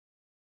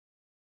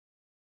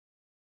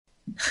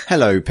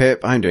Hello,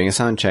 Pip. I'm doing a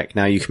sound check.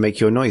 Now you can make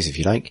your noise if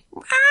you like.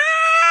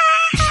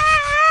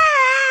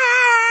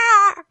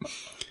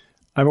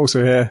 I'm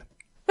also here.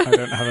 I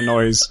don't have a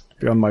noise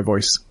beyond my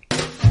voice.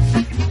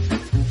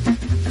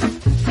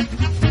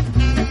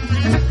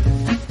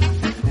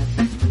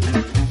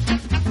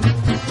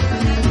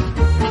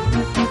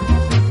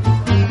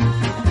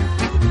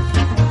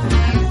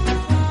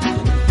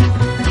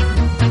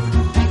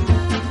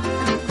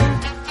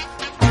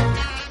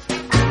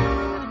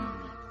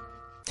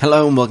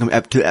 Hello and welcome to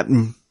I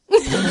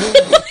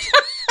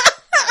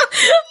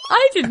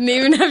didn't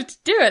even have to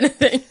do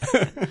anything.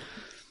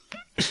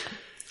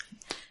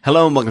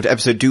 Hello and welcome to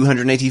episode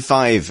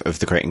 285 of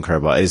The Crate and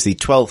Crowbar. It is the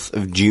 12th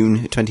of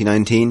June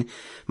 2019.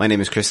 My name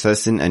is Chris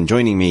Thurston and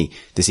joining me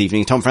this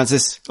evening, Tom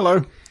Francis.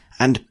 Hello.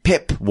 And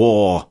Pip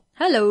War.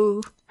 Hello.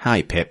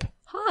 Hi, Pip.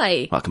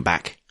 Hi. Welcome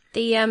back.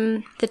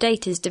 The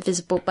date is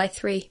divisible by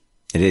 3.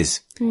 It is.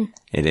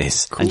 It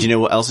is. Cool. And do you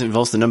know what else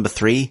involves the number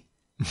 3?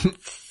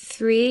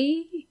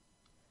 3?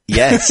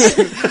 Yes.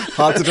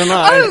 Hard to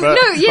deny. Oh, no,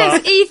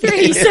 yes,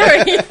 E3, sorry.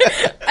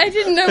 I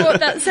didn't know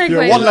what that segue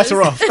You're one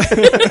letter off.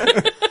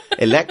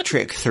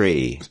 Electric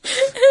 3.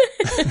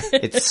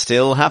 It's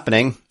still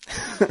happening.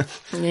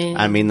 Yeah.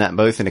 I mean that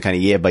both in a kind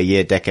of year by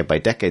year, decade by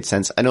decade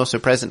sense, and also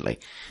presently.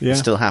 Yeah.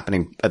 It's still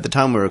happening. At the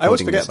time we're recording I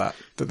always forget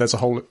that there's a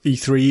whole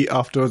E3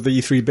 after the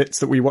E3 bits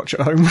that we watch at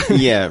home.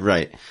 Yeah,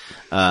 right.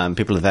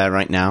 People are there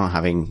right now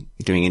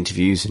doing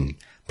interviews and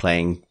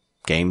playing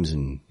games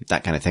and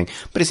that kind of thing.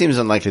 But it seems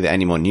unlikely that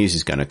any more news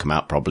is going to come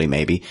out, probably,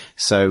 maybe.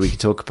 So we can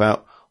talk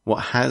about what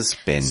has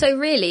been. So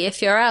really,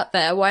 if you're out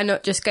there, why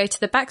not just go to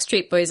the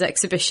Backstreet Boys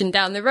exhibition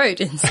down the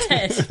road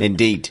instead?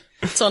 Indeed.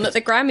 It's on at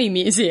the Grammy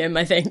Museum,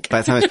 I think. By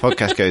the time this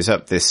podcast goes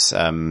up,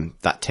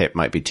 that tip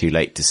might be too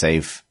late to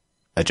save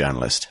a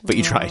journalist. But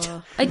you tried.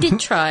 I did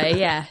try,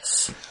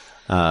 yes.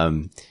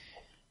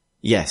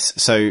 Yes.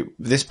 So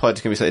this pod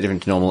is going to be slightly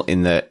different to normal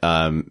in that,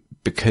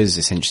 because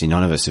essentially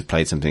none of us have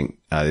played something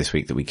this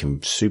week that we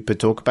can super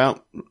talk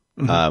about.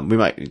 Mm-hmm. We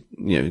might,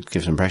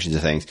 give some impressions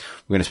of things.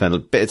 We're going to spend a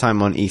bit of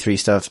time on E3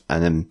 stuff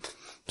and then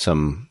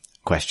some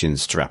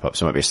questions to wrap up.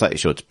 So it might be a slightly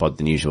shorter pod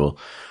than usual.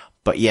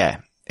 But yeah,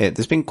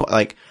 there's been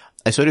quite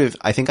I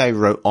think I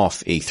wrote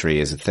off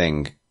E3 as a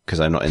thing because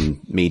I'm not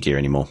in media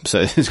anymore. So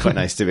it's quite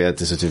nice to be able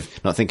to sort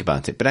of not think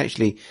about it. But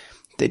actually,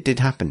 it did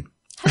happen.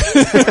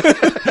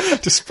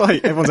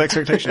 Despite everyone's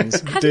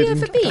expectations. Have you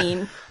ever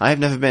been? I have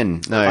never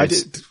been. No, I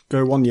did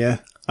go one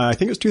year. I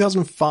think it was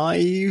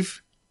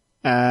 2005,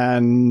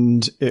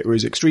 and it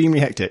was extremely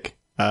hectic.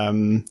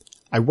 I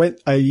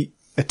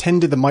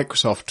attended the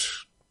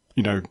Microsoft,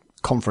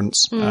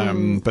 conference,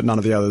 but none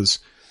of the others,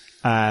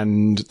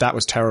 and that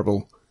was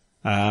terrible.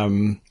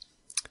 And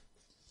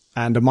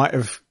I might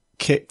have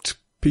kicked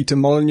Peter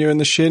Molyneux in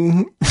the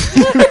shin.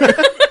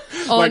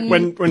 Like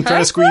when trying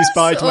to squeeze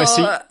by to my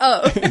seat.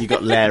 Oh. You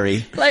got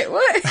Larry. Like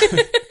what?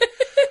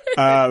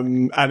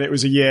 And it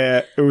was a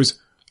year, this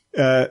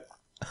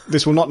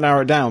will not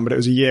narrow it down, but it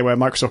was a year where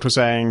Microsoft was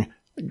saying,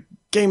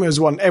 gamers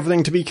want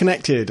everything to be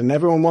connected and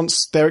everyone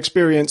wants their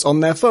experience on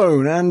their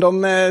phone and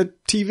on their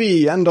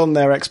TV and on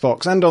their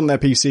Xbox and on their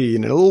PC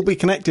and it'll all be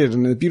connected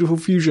and a beautiful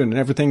fusion and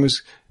everything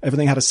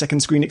had a second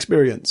screen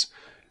experience.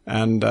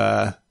 And,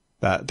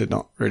 that did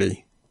not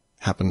really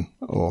happen,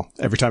 or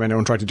every time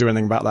anyone tried to do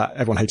anything about that,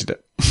 everyone hated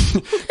it.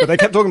 But they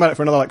kept talking about it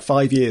for another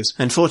 5 years.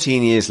 And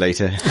 14 years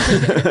later,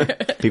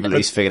 people at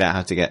least figured out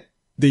how to get...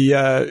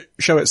 The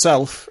show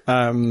itself,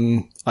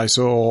 I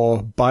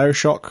saw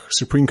BioShock,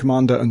 Supreme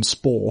Commander, and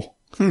Spore,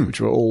 which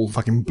were all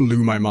fucking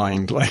blew my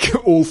mind. Like,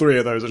 all three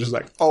of those are just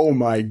like, oh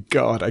my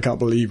god, I can't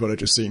believe what I've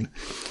just seen.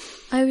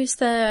 I was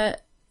there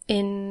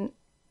in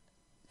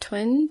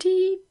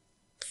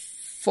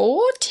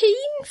 2014,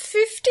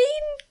 15?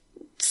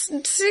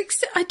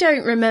 16? I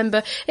don't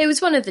remember. It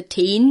was one of the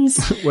teens.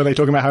 Were they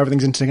talking about how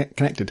everything's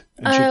interconnected?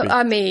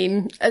 I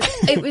mean,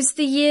 it was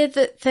the year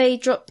that they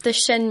dropped the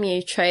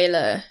Shenmue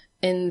trailer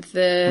in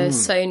the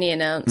Sony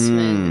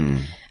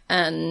announcement,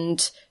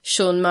 and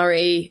Sean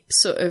Murray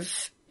sort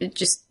of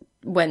just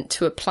went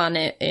to a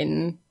planet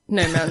in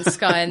No Man's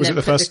Sky and then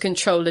put the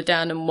controller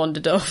down and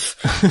wandered off.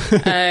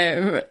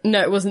 No,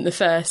 it wasn't the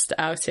first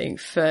outing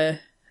for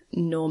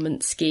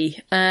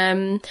Normanski.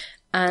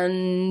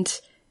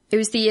 And it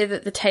was the year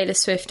that the Taylor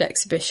Swift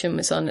exhibition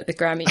was on at the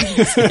Grammy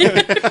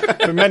Museum.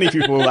 For many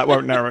people, that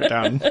won't narrow it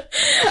down.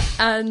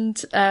 And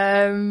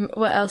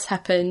what else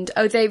happened?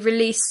 Oh, they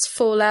released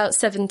Fallout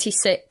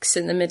 76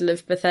 in the middle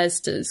of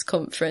Bethesda's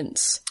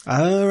conference.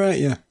 Oh, right,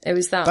 yeah. It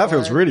was that That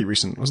feels really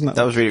recent, wasn't that?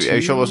 That was really... Are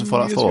you sure it wasn't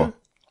Fallout 4? Ago?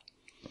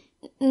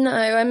 No,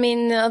 I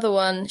mean the other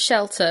one,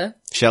 Shelter.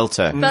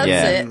 Shelter,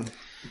 That's it.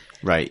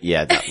 Right,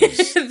 yeah, that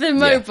was... The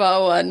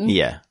mobile one.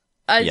 Yeah.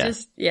 I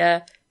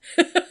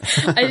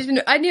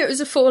knew it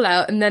was a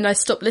Fallout, and then I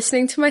stopped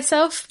listening to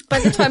myself by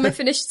the time I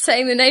finished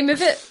saying the name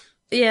of it.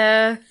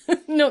 Yeah,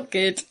 not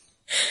good.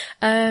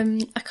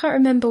 I can't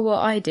remember what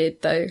I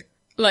did though.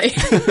 Like,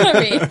 I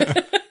mean,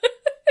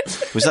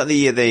 was that the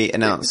year they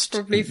announced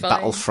probably fine.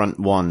 Battlefront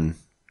 1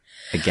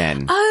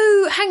 again?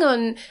 Oh, hang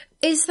on.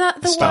 Is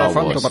that the Star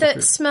one Wars.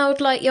 that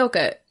smelled like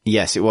yogurt?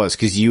 Yes, it was,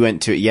 because you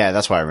went to, yeah,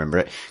 that's why I remember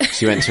it.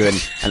 So you went to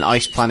an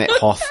Ice Planet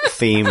Hoth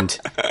themed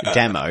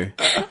demo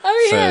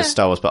for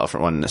Star Wars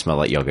Battlefront 1 that smelled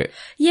like yogurt.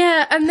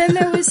 Yeah, and then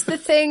there was the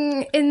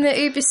thing in the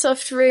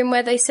Ubisoft room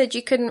where they said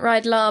you couldn't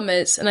ride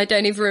llamas, and I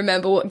don't even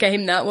remember what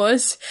game that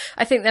was.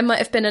 I think there might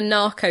have been a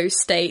Narco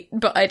State,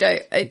 but I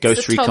don't.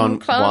 Ghost Recon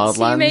Wildlands?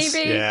 Yeah,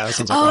 Maybe? that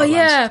sounds like Oh Wildlands.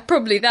 yeah,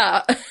 probably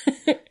that.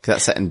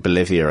 That's set in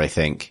Bolivia, I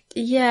think.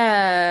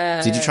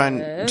 Yeah.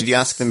 Did you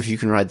ask them if you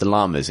can ride the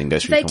llamas in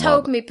Ghost Recon They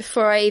told me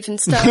before I even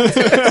started.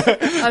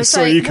 I was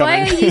Saw you like, why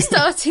coming. are you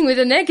starting with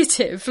a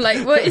negative?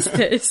 Like, what is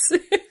this?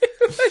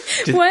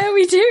 Why are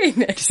we doing Do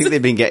you this? think they've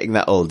been getting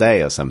that all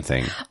day or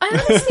something? I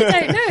honestly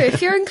don't know.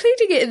 If you're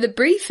including it in the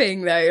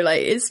briefing, though,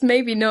 like, it's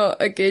maybe not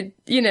a good,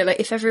 like,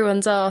 if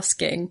everyone's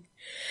asking.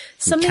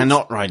 Something,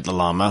 Cannot ride the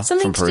llama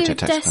something from to do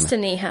Prototype with Planet.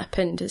 Destiny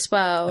happened as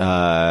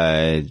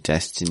well.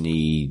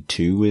 Destiny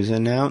 2 was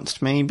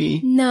announced,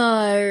 maybe?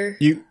 No.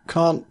 You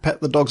can't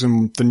pet the dogs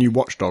in the new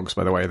Watch Dogs,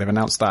 by the way. They've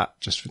announced that.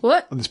 Just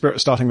What? in the spirit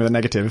of starting with a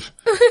negative.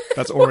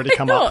 That's already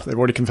come up. They've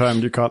already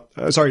confirmed you can't.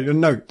 Sorry,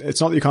 no,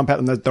 it's not that you can't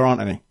pet them. There aren't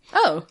any.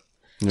 Oh.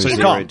 No, So you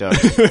zero can't.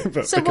 dogs.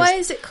 But So why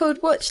is it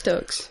called Watch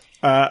Dogs?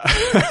 I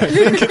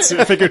think it's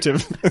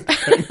figurative.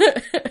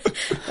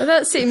 Well,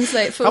 that seems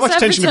like false How much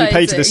attention have you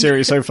paid to this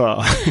advertising. series so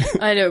far?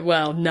 I don't,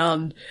 well,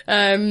 none.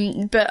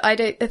 But I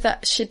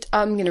don't,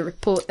 I'm going to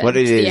report them What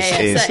it to the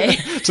is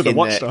ASA. to the In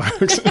Watch the-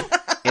 Dogs.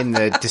 In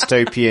the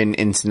dystopian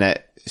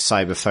internet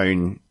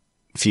cyberphone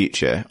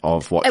future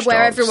of Watch Dogs.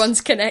 Where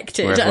everyone's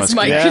connected, Where everyone's as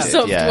connected,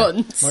 Microsoft yeah.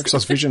 wants.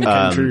 Microsoft's vision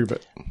came true,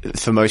 but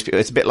For most people,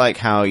 it's a bit like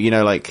how,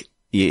 like,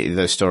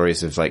 those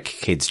stories of like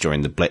kids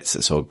during the Blitz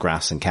that saw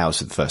grass and cows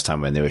for the first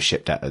time when they were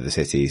shipped out of the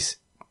cities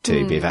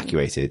to be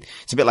evacuated.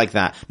 It's a bit like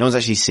that. No one's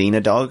actually seen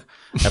a dog.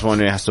 Everyone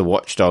has to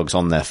watch dogs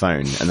on their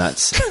phone, and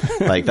that's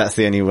that's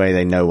the only way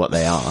they know what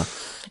they are.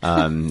 It's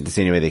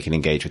the only way they can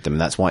engage with them,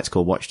 and that's why it's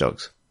called Watch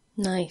Dogs.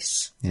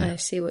 Nice. Yeah, I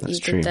see what you that's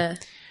did true. there.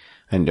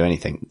 I didn't do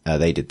anything.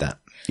 They did that.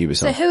 Ubisoft.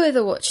 So who are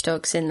the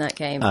watchdogs in that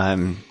game?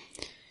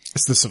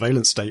 it's the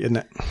surveillance state, isn't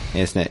it?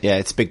 Isn't it? Yeah,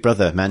 it's Big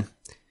Brother, man.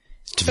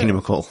 It's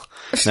Davina McCall.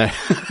 No.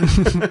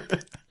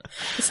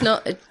 It's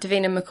not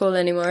Davina McCall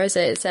anymore, is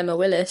it? It's Emma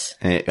Willis.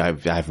 I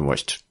haven't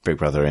watched Big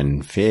Brother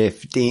in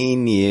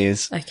 15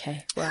 years.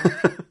 Okay, wow.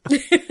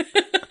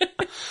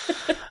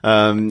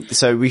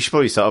 So we should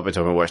probably start off by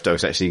talking about Watch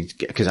Dogs, actually,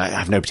 because I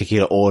have no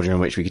particular order in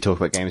which we could talk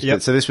about games. Yep.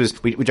 But so this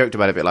was, we joked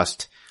about it a bit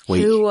last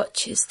week. Who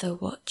watches the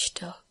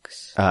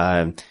watchdogs?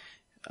 I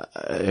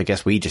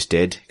guess we just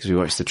did, because we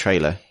watched the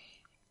trailer.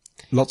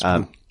 Lots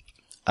of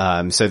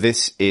them. So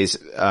this is,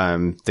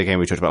 the game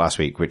we talked about last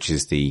week, which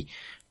is the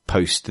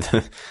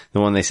the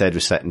one they said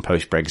was set in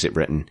post-Brexit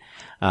Britain.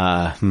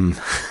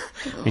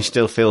 It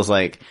still feels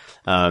like,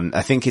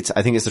 I think it's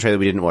the trailer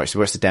we didn't watch. We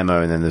watched the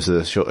demo, and then there's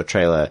a shorter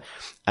trailer,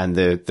 and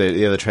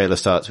the other trailer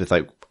starts with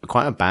like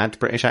quite a bad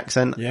British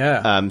accent.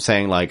 Yeah.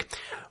 Saying like,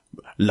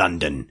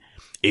 London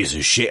is a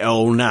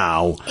shithole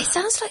now. It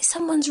sounds like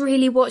someone's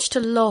really watched a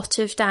lot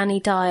of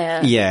Danny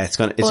Dyer. Yeah, it's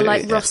Or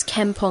like Ross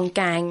Kemp on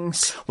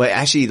Gangs. Well,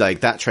 actually,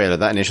 like that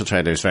initial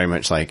trailer is very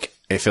much like,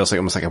 it feels like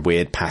almost like a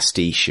weird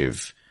pastiche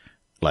of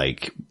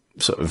like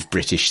sort of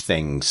British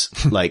things,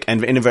 like,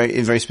 and in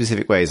very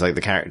specific ways, like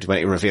the character, when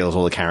it reveals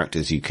all the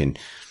characters you can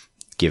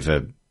give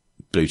a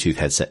Bluetooth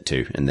headset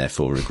to and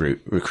therefore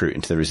recruit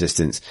into the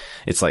resistance.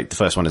 It's like the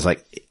first one is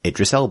like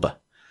Idris Elba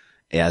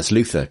as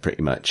Luther,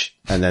 pretty much.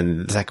 And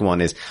then the second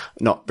one is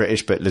not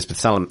British, but Elizabeth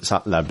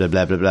blah, blah,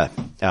 blah, blah, blah.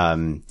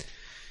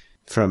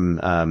 Fuck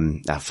it.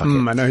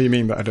 I know who you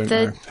mean, but I don't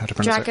know The how to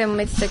pronounce dragon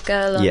with the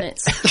girl on Yeah.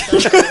 its...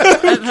 it.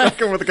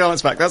 Dragon with the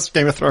garments back. That's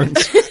Game of Thrones.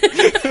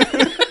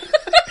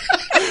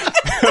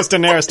 That's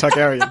Daenerys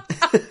Targaryen.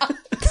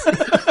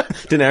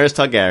 Daenerys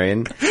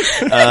Targaryen,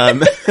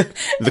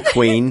 the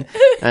Queen,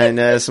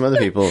 and some other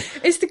people.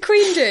 Is the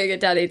Queen doing a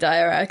Danny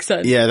Dyer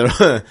accent?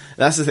 Yeah,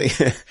 that's the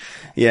thing.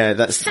 Yeah,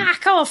 that's...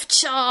 Sack off,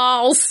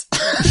 Charles!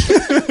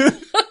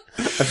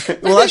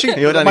 Well,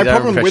 actually, Your Danny my Dyer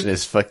problem impression with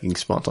is fucking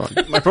spot on.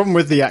 my problem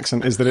with the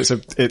accent is that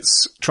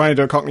it's trying to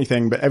do a Cockney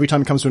thing, but every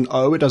time it comes to an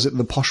O, it does it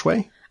the posh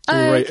way.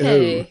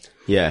 Okay.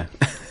 Yeah.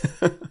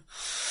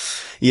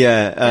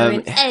 Yeah.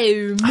 Going,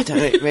 oh. I don't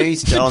know. Maybe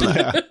it's still on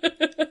though.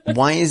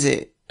 Why is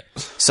it?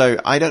 So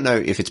I don't know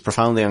if it's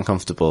profoundly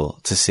uncomfortable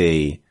to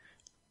see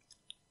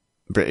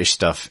British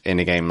stuff in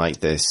a game like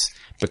this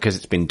because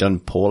it's been done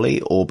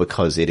poorly or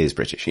because it is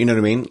British. You know what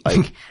I mean?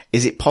 Like,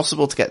 is it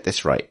possible to get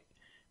this right?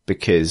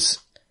 Because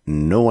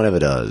no one ever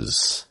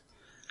does.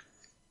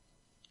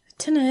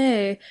 I don't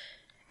know.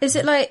 Is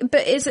it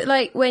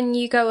like when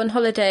you go on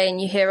holiday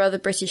and you hear other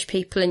British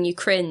people and you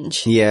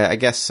cringe? Yeah, I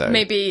guess so.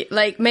 Maybe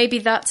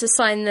that's a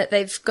sign that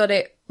they've got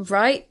it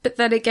right. But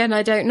then again,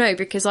 I don't know,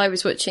 because I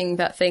was watching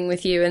that thing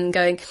with you and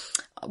going,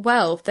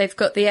 well, they've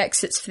got the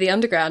exits for the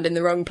underground in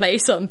the wrong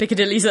place on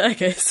Piccadilly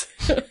Circus.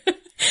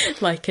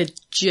 Like a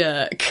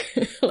jerk.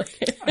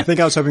 I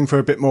think I was hoping for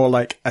a bit more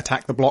like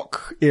Attack the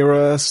Block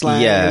era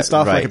slang Yeah, and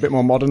stuff, right. like a bit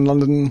more modern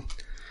London.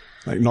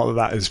 Like, not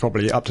that is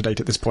probably up to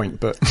date at this point,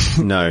 but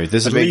No,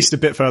 there's at least a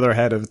bit further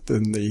ahead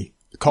than the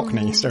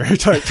Cockney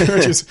stereotype,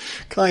 which is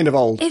kind of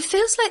old. It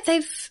feels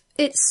like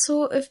it's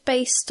sort of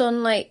based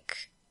on like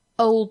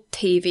old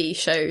TV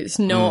shows,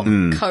 not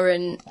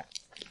current,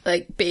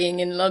 like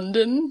being in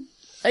London,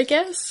 I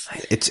guess.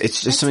 It's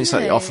just something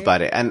slightly off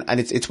about it. And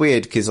it's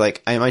weird because,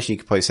 like, I imagine you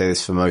could probably say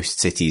this for most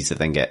cities that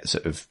then get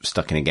sort of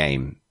stuck in a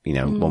game, you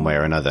know, one way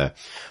or another.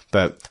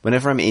 But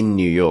whenever I'm in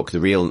New York,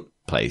 the real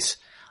place,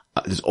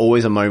 there's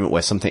always a moment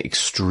where something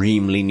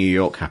extremely New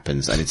York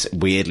happens, and it's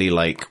weirdly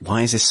like,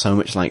 why is this so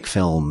much like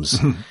films?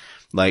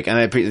 Like, and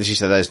I appreciate she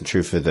said that isn't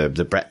true for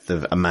the breadth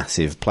of a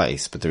massive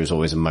place, but there is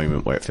always a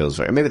moment where it feels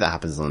very, maybe that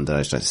happens in London,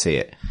 I just don't see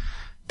it.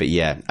 But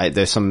yeah,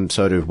 there's some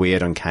sort of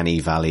weird uncanny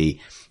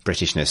valley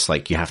Britishness,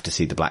 like you have to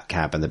see the black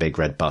cab and the big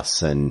red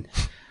bus, and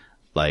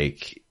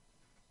like,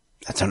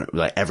 I don't know,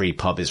 like every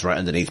pub is right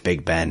underneath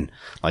Big Ben.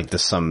 Like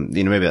there's some,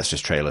 you know, maybe that's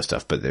just trailer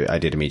stuff, but I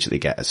did immediately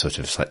get a sort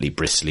of slightly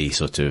bristly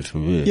sort of.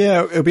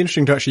 Yeah, it'll be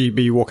interesting to actually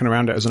be walking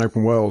around it as an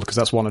open world, because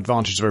that's one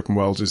advantage of open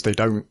worlds is they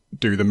don't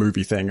do the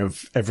movie thing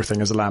of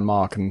everything as a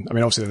landmark. And I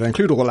mean, obviously they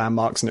include all the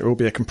landmarks and it will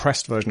be a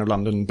compressed version of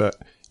London,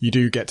 but you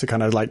do get to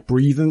kind of like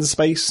breathe in the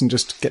space and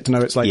just get to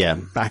know it's like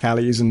back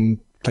alleys and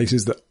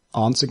places that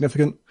aren't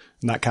significant.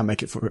 And that can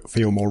make it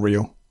feel more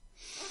real.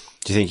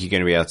 Do you think you're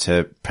going to be able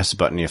to press a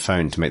button on your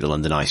phone to make the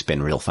London Eye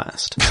spin real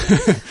fast?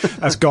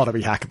 That's got to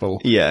be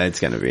hackable. Yeah, it's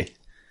going to be.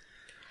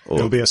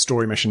 It'll be a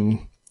story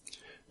mission.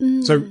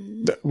 So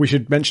we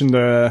should mention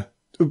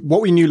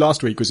what we knew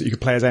last week was that you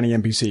could play as any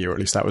NPC, or at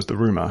least that was the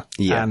rumor.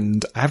 Yeah.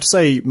 And I have to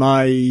say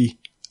I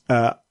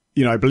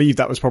believe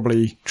that was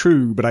probably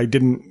true, but I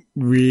didn't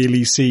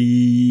really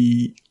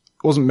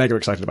wasn't mega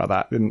excited about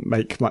that. Didn't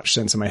make much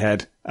sense in my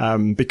head.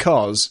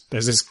 Because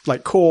there's this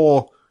like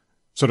core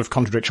sort of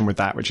contradiction with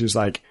that, which is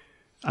like,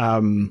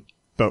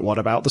 but what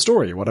about the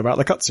story? What about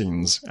the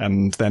cutscenes?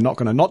 And they're not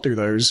going to not do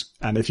those.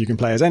 And if you can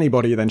play as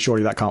anybody, then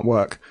surely that can't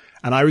work.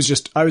 And I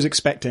was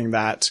expecting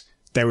that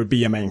there would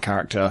be a main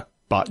character,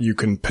 but you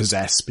can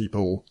possess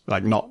people,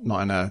 like not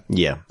in a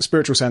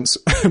spiritual sense,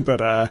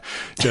 but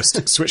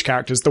just switch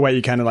characters the way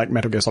you can in like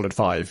Metal Gear Solid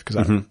 5,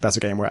 because that's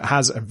a game where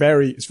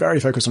it's very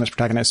focused on its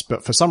protagonist,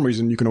 but for some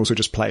reason you can also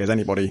just play as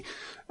anybody.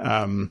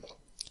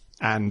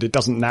 And it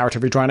doesn't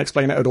narratively try and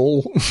explain it at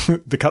all.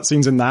 The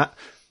cutscenes in that,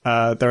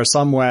 there are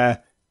some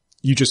where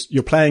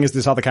you're playing as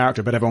this other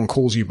character, but everyone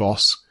calls you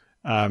boss.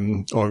 Or,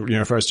 you know,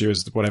 refers to you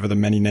as whatever the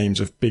many names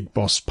of Big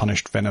Boss,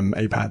 Punished, Venom,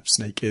 Apad,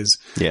 Snake is.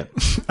 Yeah.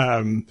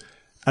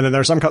 And then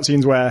there are some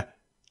cutscenes where,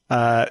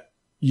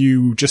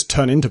 you just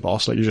turn into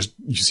boss, like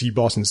you see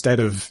boss instead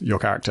of your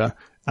character.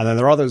 And then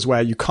there are others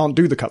where you can't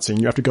do the cutscene.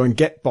 You have to go and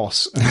get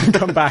boss and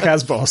come back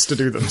as boss to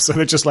do them. So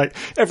they're just like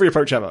every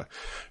approach ever.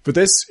 But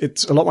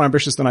it's a lot more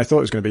ambitious than I thought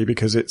it was going to be,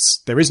 because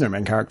there is no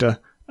main character.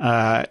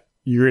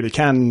 You really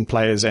can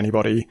play as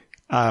anybody.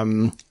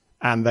 And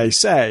they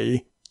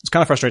say, it's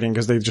kind of frustrating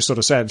because they've just sort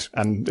of said,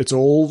 and it's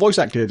all voice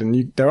acted,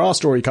 and there are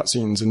story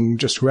cutscenes, and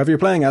just whoever you're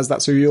playing as,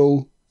 that's who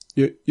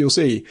you'll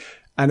see.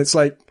 And it's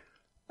like,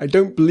 I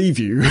don't believe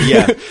you.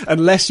 Yeah.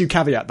 Unless you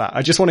caveat that.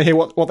 I just want to hear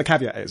what the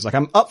caveat is. Like,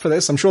 I'm up for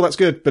this. I'm sure that's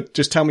good, but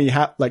just tell me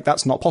how, like,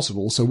 that's not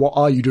possible. So what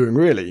are you doing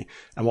really?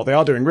 And what they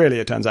are doing really,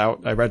 it turns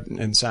out, I read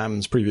in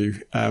Sam's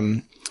preview,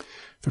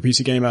 for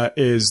PC Gamer,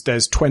 is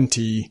there's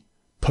 20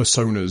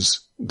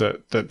 personas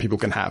that people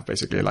can have,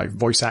 basically, like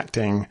voice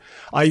acting.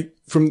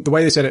 From the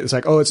way they said it, it's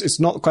like, it's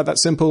not quite that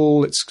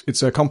simple.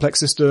 It's a complex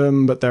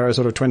system, but there are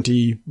sort of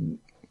 20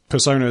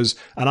 personas.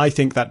 And I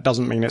think that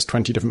doesn't mean it's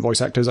 20 different voice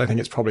actors. I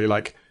think it's probably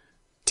like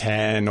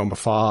 10 or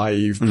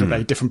 5, but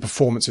they different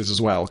performances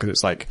as well, because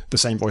it's like the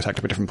same voice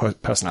actor but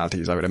different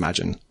personalities, I would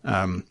imagine.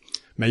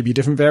 Maybe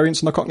different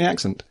variants on the Cockney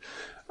accent.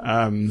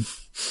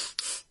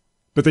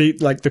 But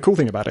the cool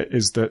thing about it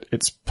is that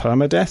it's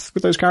permadeath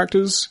with those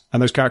characters,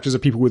 and those characters are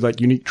people with like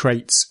unique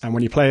traits, and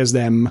when you play as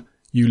them,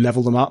 you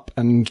level them up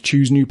and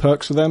choose new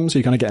perks for them, so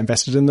you kind of get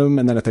invested in them,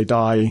 and then if they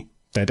die,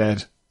 they're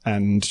dead,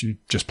 and you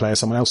just play as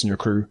someone else in your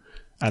crew.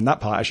 And that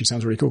part actually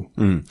sounds really cool.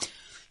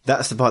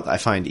 That's the part that I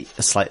find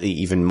slightly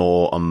even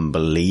more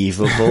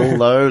unbelievable,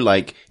 though.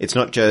 Like, it's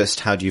not just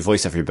how do you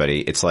voice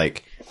everybody. It's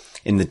like,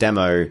 in the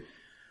demo,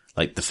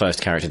 like, the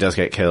first character does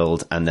get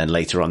killed, and then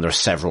later on there are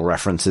several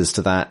references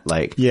to that.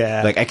 Like,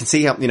 yeah. Like, I can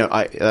see how, you know,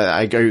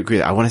 I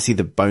agree. I want to see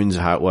the bones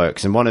of how it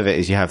works. And one of it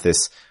is you have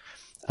this,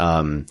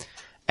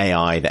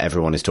 AI that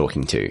everyone is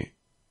talking to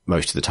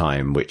most of the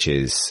time, which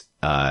is,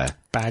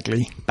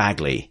 Bagley.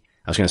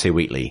 I was going to say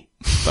Wheatley,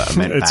 but I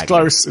meant It's Bagley.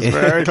 Close. It's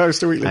very close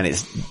to Wheatley. And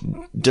it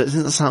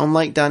doesn't sound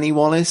like Danny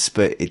Wallace,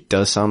 but it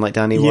does sound like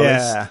Danny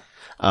Wallace.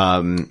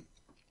 Yeah.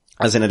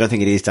 As in, I don't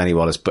think it is Danny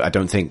Wallace, but I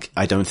don't think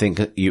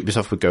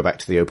Ubisoft would go back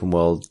to the open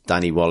world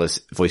Danny Wallace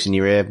voice in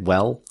your ear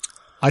well.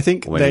 I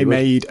think they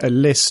made a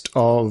list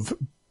of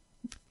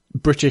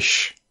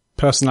British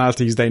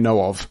personalities they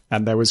know of,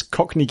 and there was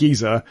Cockney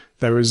geezer,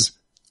 there was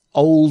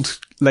old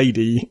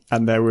lady,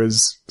 and there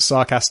was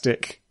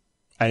sarcastic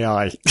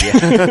AI.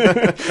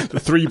 The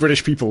 3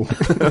 British people.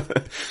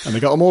 And they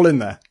got them all in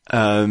there.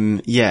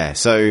 Yeah.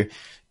 So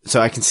So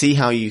I can see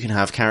how you can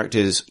have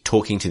characters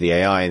talking to the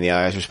AI and the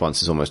AI's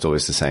response is almost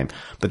always the same.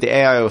 But the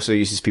AI also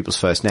uses people's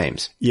first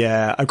names.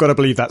 Yeah, I've got to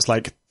believe that's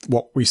like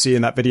what we see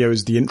in that video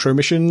is the intro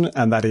mission,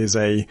 and that is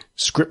a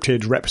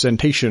scripted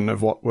representation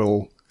of what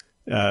will,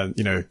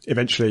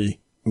 eventually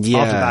after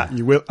that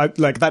you will,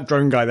 like that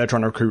drone guy they're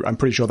trying to recruit. I'm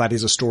pretty sure that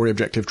is a story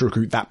objective to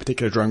recruit that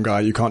particular drone guy.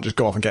 You can't just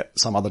go off and get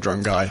some other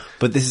drone guy.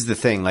 But this is the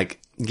thing, like,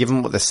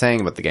 given what they're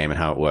saying about the game and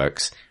how it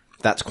works,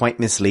 that's quite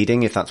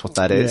misleading if that's what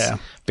that is. Yeah.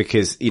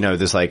 Because,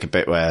 there's like a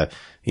bit where,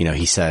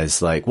 he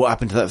says like, what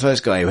happened to that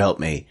first guy who helped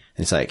me?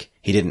 And it's like,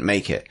 he didn't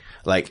make it.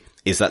 Like,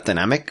 is that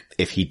dynamic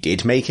if he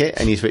did make it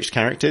and he switched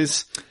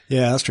characters?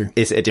 Yeah, that's true.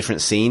 Is it a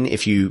different scene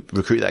if you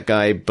recruit that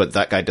guy, but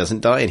that guy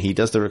doesn't die and he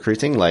does the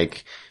recruiting?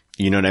 Like,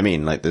 you know what I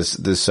mean? Like,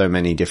 there's so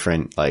many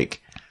different,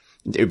 like,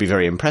 it would be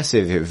very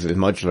impressive if it was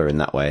modular in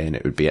that way, and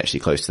it would be actually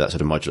close to that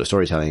sort of modular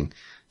storytelling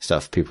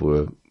stuff people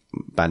were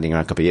banding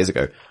around a couple of years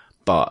ago.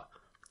 But,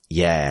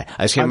 yeah,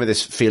 I just came with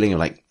this feeling of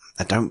like,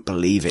 I don't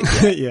believe it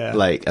yet, yeah.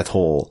 like, at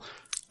all.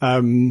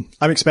 I'm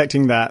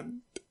expecting that,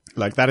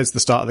 like, that is the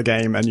start of the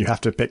game, and you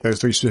have to pick those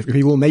three specific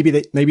people.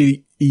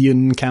 Maybe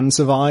Ian can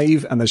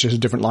survive, and there's just a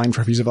different line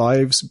for if he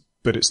survives,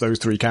 but it's those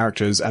three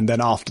characters, and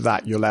then after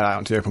that, you're let out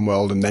into the open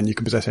world, and then you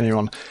can possess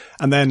anyone.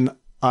 And then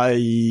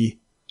I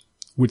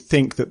would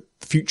think that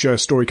future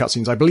story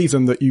cutscenes, I believe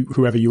them that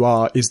whoever you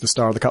are is the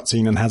star of the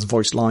cutscene and has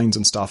voiced lines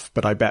and stuff,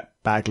 but I bet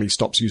Bagley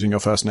stops using your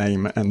first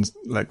name, and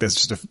like there's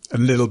just a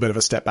little bit of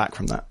a step back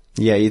from that.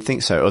 Yeah, you'd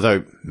think so.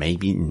 Although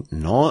maybe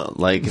not.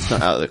 Like, it's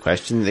not out of the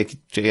question. They could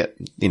get,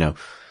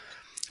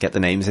 get the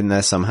names in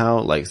there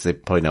somehow. Like, they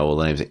probably know all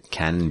the names it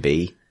can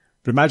be.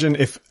 But imagine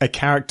if a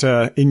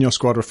character in your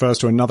squad refers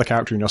to another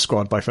character in your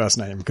squad by first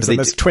name, because then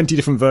there's 20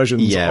 different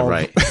versions. Yeah, of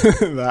right.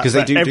 Because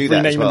they do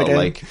that as well.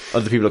 Like,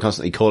 other people are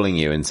constantly calling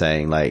you and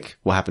saying, like,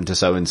 what happened to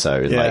so and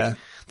so? Like,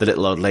 the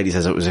little old lady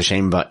says it was a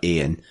shame about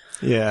Ian.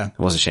 Yeah, it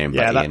was a shame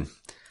about Ian.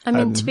 I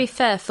mean, to be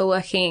fair, for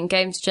working in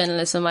games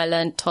journalism, I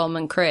learned Tom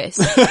and Chris,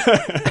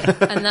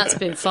 and that's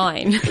been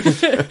fine.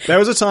 There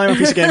was a time on a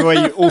piece of game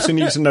where you also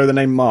needed to know the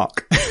name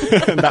Mark,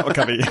 and that would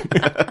cover you.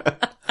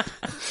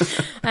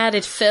 I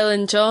added Phil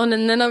and John,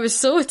 and then I was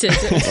sorted.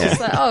 It was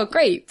just like, oh,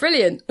 great,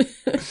 brilliant.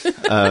 That's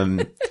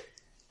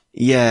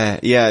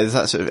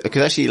sort of,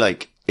 because actually,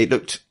 like, it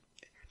looked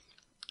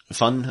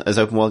fun as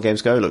open world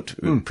games go. It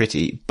looked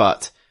pretty,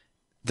 but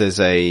there's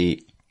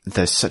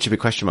such a big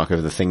question mark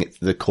over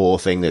the core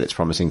thing that it's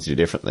promising to do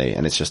differently,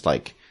 and it's just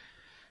like,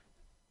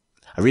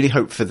 I really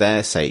hope for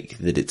their sake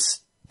that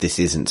this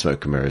isn't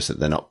smoke and mirrors, that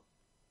they're not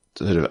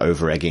sort of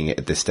over-egging it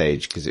at this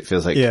stage, because it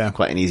feels like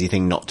quite an easy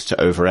thing not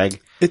to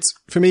over-egg. It's,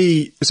 for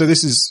me, so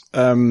this is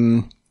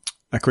a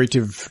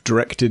creative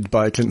directed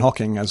by Clint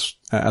Hocking, as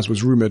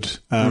was rumoured,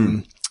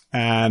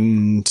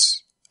 and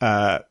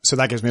so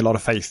that gives me a lot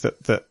of faith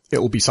that it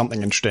will be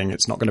something interesting.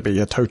 It's not going to be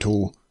a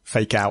total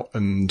fake out,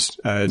 and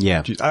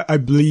I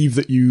believe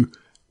that you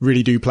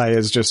really do play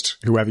as just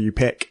whoever you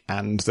pick,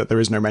 and that there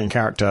is no main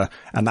character,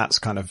 and that's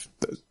kind of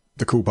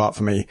the cool part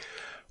for me.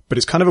 But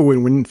it's kind of a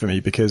win-win for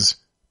me, because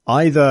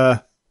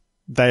either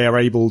they are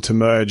able to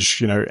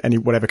merge,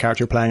 whatever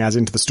character you're playing as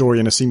into the story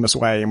in a seamless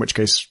way, in which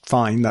case,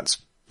 fine, that's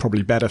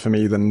probably better for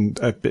me than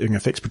being a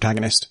fixed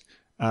protagonist.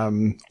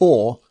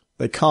 Or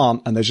they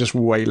can't, and there's just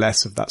way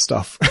less of that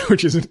stuff,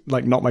 which is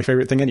like not my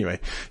favorite thing anyway.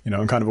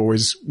 I'm kind of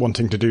always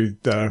wanting to do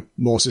the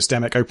more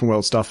systemic open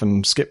world stuff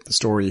and skip the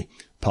story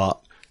part.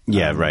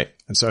 Yeah, right.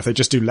 And so if they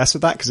just do less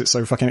of that, because it's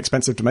so fucking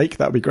expensive to make,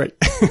 that would be great.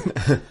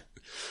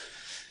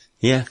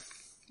 Yeah,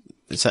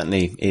 it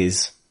certainly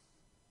is.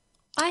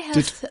 I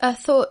have a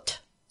thought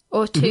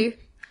or two.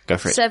 Go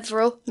for it.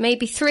 Several,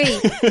 maybe 3.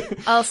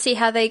 I'll see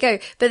how they go.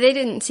 But they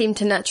didn't seem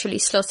to naturally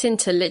slot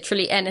into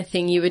literally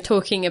anything you were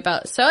talking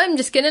about, so I'm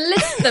just going to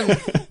list them.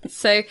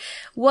 So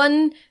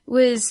one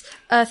was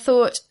a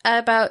thought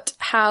about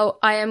how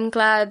I am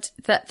glad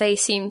that they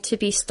seem to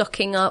be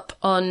stocking up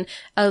on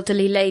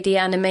elderly lady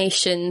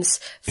animations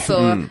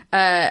for,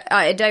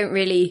 I don't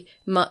really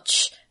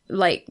much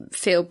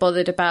feel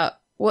bothered about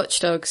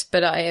Watch Dogs,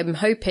 but I am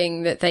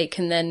hoping that they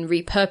can then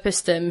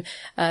repurpose them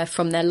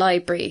from their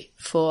library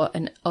for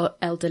an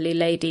elderly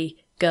lady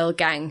girl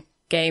gang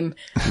game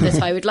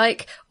that I would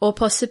like, or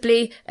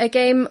possibly a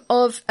game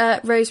of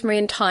Rosemary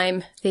and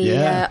Thyme, the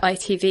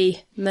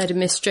ITV murder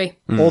mystery.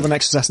 Or the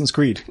next Assassin's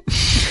Creed.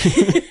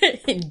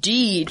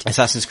 Indeed.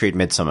 Assassin's Creed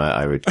Midsummer,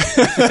 I would.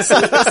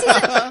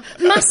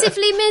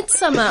 Massively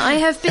Midsummer. I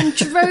have been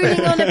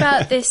droning on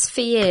about this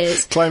for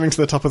years. Climbing to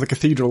the top of the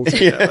cathedral.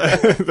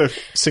 The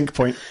sink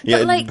point.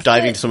 Yeah,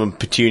 diving to some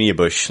petunia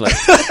bush.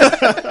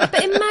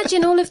 But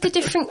imagine all of the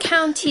different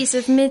counties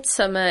of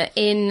Midsummer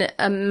in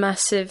a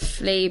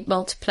massively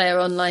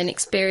multiplayer online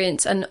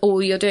experience, and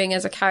all you're doing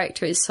as a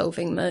character is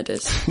solving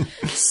murders.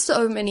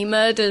 So many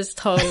murders,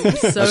 Tom.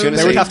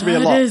 There would have to be a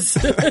lot. I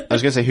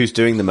was going to say who's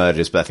doing the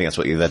murders, but I think that's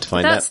what you're there to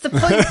find out. That's the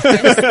point,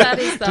 Chris. That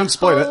is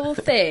the whole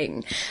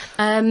thing.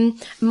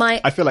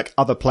 I feel like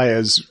other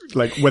players,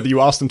 whether you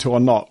ask them to or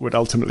not, would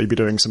ultimately be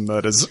doing some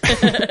murders.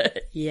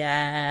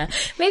 Yeah.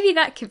 Maybe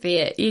that could be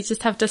it. You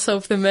just have to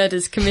solve the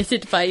murders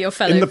committed by your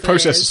fellow In the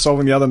players. process of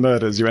solving the other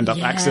murders, you end up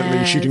accidentally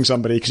Yes. shooting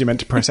somebody because you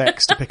meant to press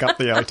X to pick up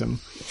the item.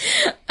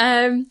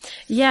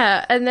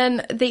 Yeah, and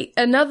then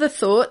another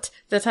thought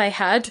that I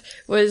had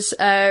was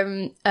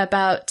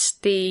about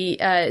the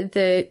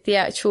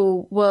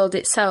actual world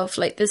itself.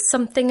 Like, there's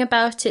something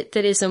about it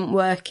that isn't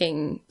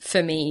working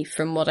for me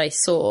from what I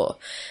saw,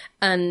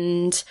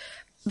 and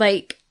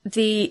like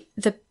the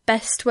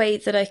best way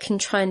that I can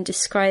try and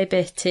describe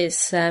it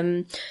is,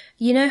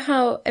 you know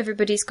how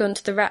Everybody's Gone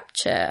to the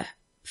Rapture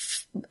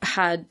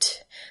had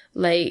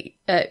like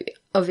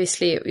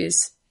obviously it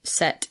was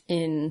set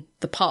in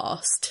the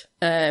past,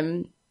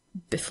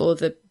 before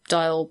the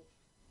dial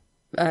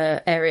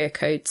area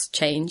codes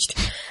changed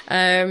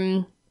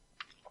in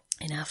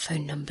our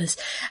phone numbers,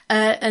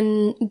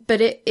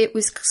 but it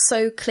was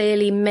so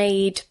clearly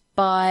made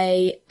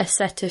by a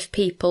set of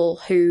people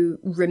who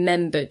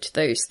remembered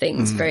those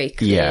things very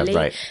clearly, Yeah,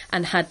 right.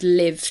 and had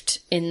lived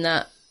in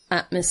that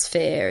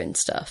atmosphere and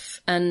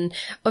stuff. And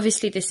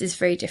obviously this is a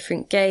very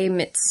different game.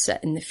 It's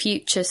set in the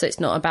future, so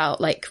it's not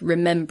about like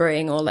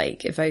remembering or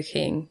like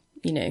evoking,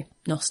 you know,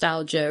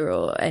 nostalgia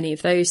or any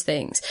of those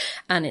things.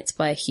 And it's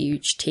by a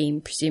huge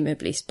team,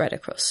 presumably spread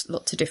across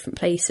lots of different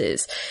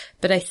places.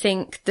 But I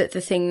think that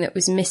the thing that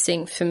was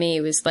missing for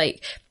me was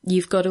like,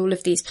 you've got all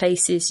of these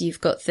places,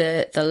 you've got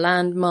the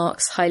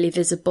landmarks highly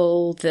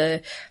visible,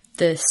 the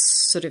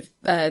sort of,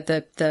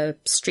 the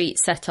street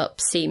setup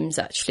seems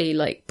actually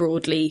like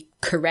broadly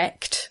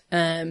correct.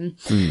 But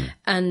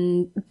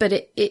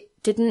it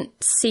didn't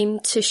seem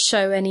to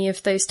show any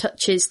of those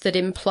touches that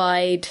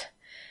implied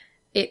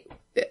it.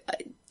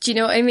 Do you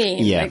know what I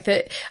mean? Yeah. Like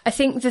that. I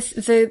think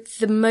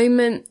the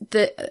moment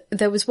that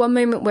there was one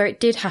moment where it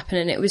did happen,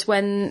 and it was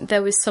when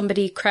there was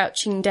somebody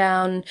crouching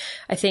down,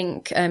 I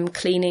think,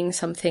 cleaning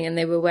something, and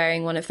they were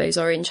wearing one of those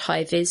orange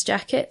high-vis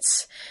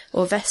jackets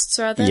or vests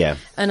rather. Yeah.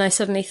 And I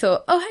suddenly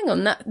thought, oh, hang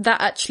on,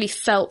 that actually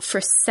felt for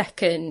a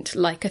second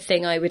like a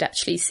thing I would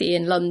actually see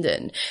in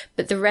London.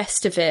 But the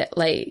rest of it,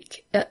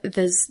 like,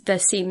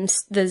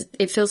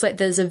 it feels like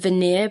there's a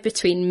veneer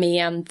between me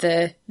and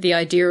the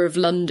idea of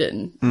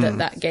London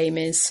that game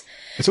is.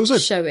 It's also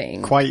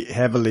showing quite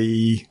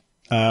heavily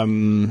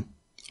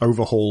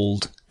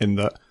overhauled in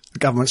that the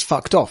government's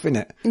fucked off, isn't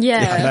it?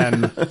 Yeah.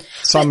 And then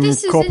some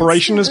this is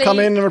corporation has come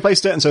instantly- in and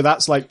replaced it, and so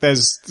that's like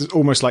there's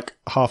almost like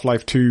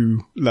Half-Life 2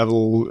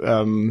 level,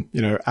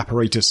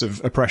 apparatus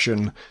of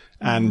oppression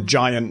and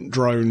giant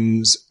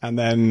drones, and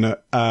then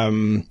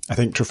I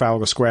think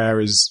Trafalgar Square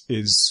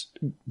is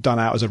done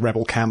out as a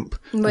rebel camp.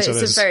 Well, And so it's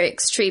there's- a very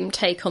extreme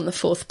take on the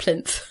fourth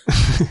plinth.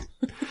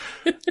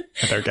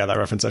 I don't get that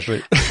reference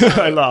actually.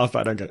 I laugh, but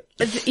I don't get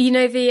it. You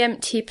know the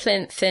empty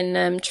plinth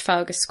in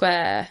Trafalgar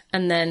Square,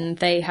 and then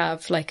they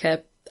have like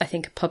I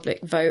think a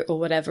public vote or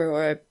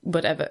whatever,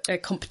 a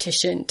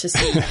competition to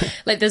see.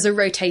 Like there's a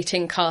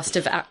rotating cast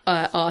of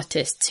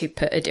artists who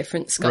put a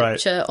different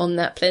sculpture on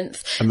that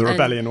plinth. And the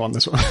Rebellion won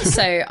this one.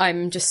 So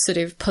I'm just sort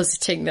of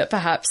positing that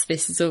perhaps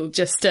this is all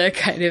just a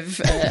kind of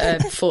a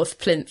fourth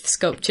plinth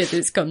sculpture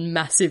that's gone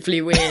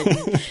massively weird,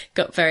 and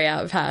got very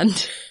out of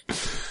hand.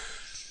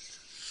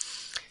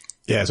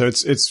 Yeah, so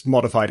it's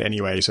modified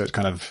anyway, so it's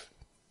kind of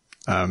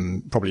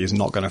probably is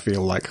not going to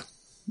feel like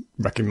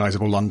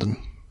recognizable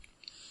London.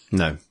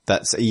 No,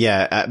 that's, but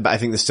I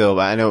think there's still,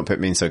 I know what Pip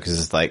means though, because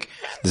it's like,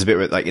 there's a bit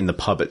where, like in the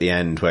pub at the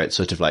end where it's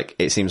sort of like,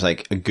 it seems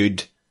like a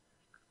good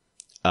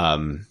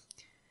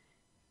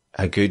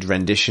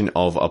rendition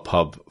of a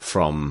pub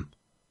from,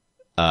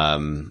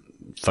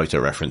 photo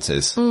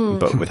references,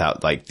 but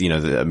without like,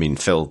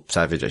 Phil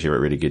Savage actually wrote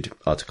a really good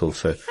article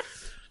for,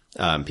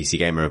 PC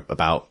Gamer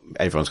about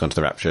Everyone's Gone to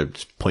the Rapture,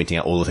 just pointing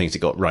out all the things it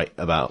got right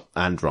about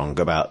and wrong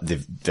about the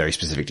very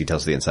specific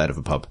details of the inside of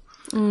a pub.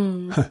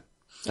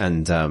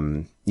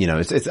 And,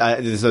 it's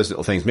there's those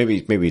little things.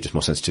 Maybe you're just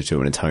more sensitive to it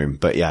when it's home.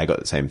 But yeah, I got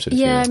the same sort of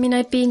feeling. I mean,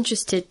 I'd be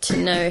interested to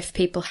know if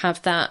people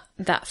have that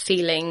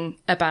feeling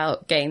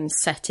about games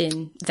set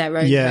in their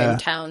own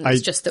hometowns.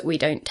 It's just that we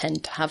don't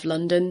tend to have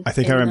London. I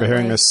think I remember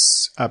hearing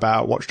this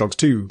about Watch Dogs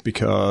 2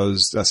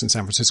 because that's in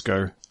San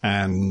Francisco,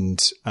 and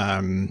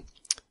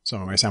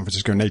some of my San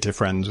Francisco native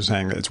friends were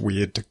saying that it's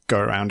weird to go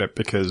around it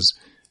because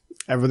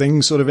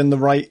everything's sort of in the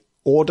right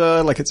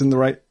order, like it's in the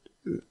right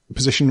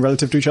position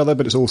relative to each other,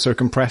 but it's all so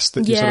compressed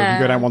that you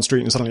go down one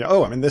street and suddenly,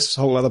 I'm in this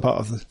whole other part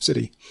of the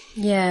city.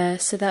 Yeah,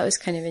 so that was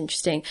kind of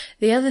interesting.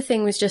 The other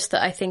thing was just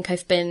that I think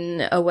I've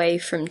been away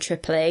from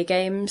AAA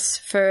games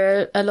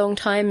for a long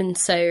time, and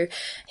so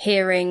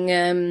hearing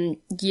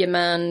your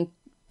man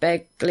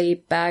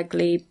Bagley,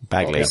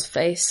 his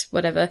face,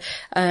 whatever,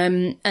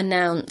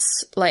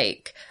 announce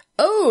like,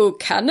 oh,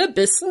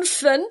 cannabis and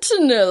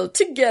fentanyl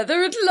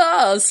together at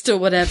last, or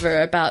whatever,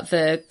 about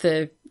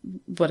the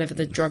whatever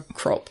the drug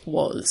crop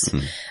was.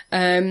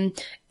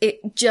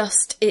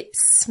 It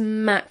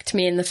smacked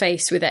me in the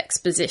face with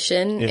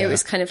exposition. Yeah. It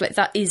was kind of like,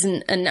 that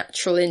isn't a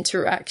natural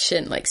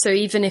interaction. Like, so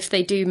even if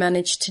they do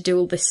manage to do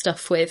all this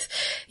stuff with,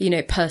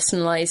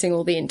 personalizing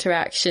all the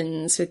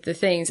interactions with the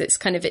things, it's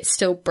kind of, it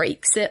still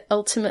breaks it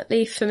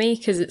ultimately for me,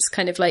 because it's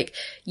kind of like,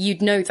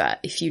 you'd know that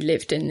if you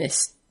lived in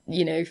this,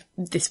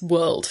 this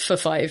world for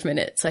 5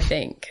 minutes, I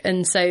think.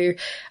 And so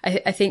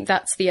I think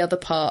that's the other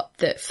part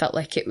that felt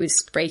like it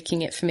was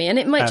breaking it for me. And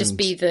it might just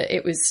be that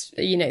it was,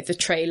 the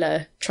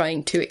trailer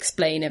trying to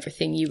explain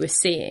everything you were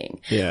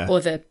seeing,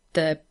 or the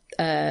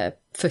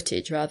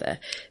footage rather.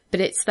 But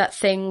it's that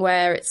thing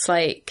where it's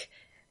like,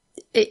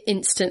 it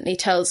instantly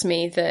tells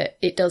me that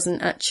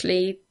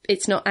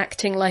it's not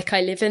acting like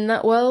I live in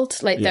that world.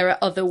 Like, there are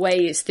other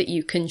ways that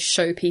you can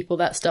show people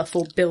that stuff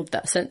or build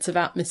that sense of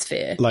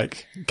atmosphere.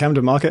 Like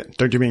Camden Market?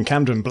 Don't you mean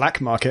Camden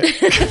Black Market?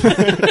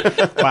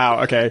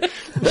 Wow, okay.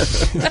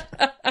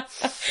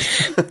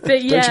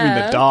 But yeah. Don't you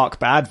mean the dark,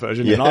 bad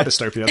version in our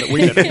dystopia that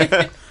we live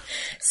in?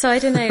 So I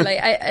don't know,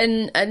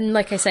 and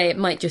like I say, it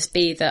might just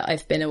be that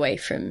I've been away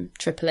from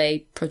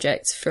AAA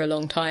projects for a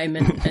long time,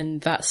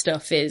 and that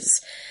stuff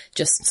is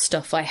just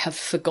stuff I have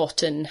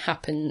forgotten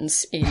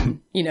happens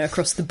in,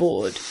 across the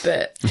board.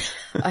 But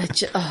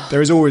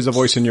there is always a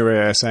voice in your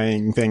ear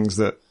saying things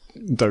that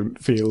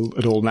don't feel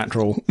at all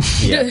natural.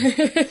 Yeah.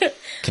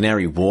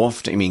 Canary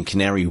Wharf? Don't you mean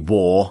Canary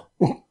War?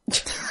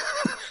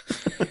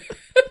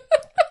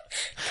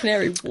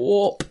 Canary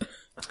Warp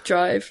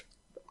Drive.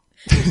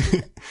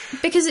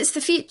 Because it's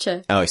the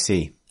future. Oh, I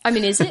see. I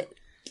mean, is it?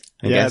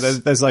 Yeah,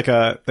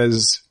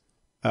 there's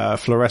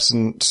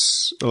fluorescent,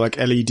 like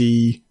LED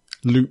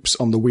loops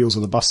on the wheels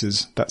of the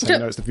buses. That's how you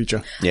know it's the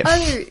future. Yeah.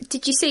 Oh,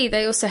 did you see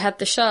they also had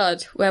the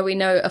shard where we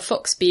know a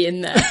Foxbee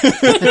in there?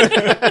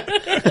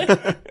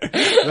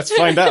 Let's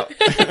find out.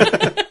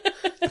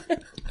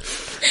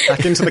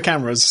 Back into the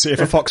cameras, see if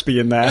a Foxbee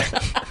in there.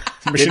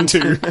 Mission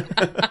 2.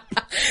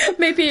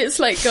 Maybe it's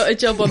like got a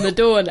job on the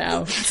door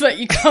now. It's like,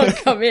 you can't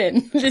come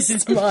in. This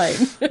is mine.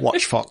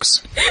 Watch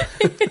Fox.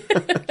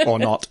 Or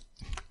not.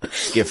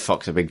 Give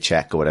Fox a big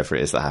check or whatever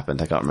it is that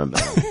happened. I can't remember.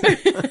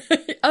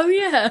 Oh,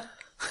 yeah.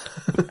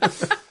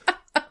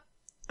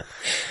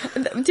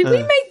 Did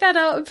we make that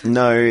up?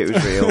 No, it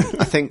was real.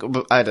 I think,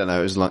 I don't know,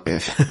 it was like,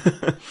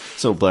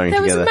 it's all blurring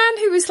together. There was a man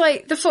who was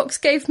like, the fox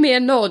gave me a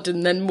nod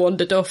and then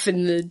wandered off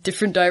in a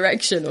different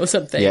direction or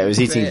something. Yeah, it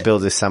was eating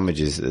builder's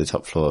sandwiches at the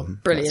top floor.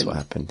 Brilliant. That's what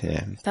happened,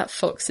 yeah. That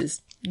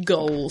fox's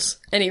goals.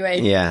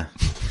 Anyway. Yeah.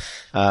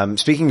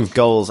 Speaking of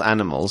goals,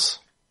 animals.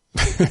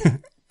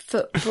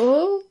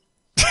 Football?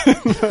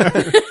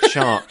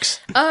 Sharks.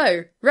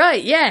 Oh,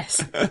 right,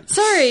 yes.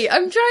 Sorry,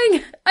 I'm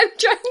trying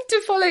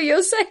to follow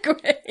your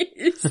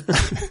segues.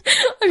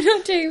 I'm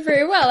not doing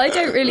very well. I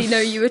don't really know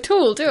you at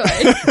all, do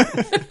I?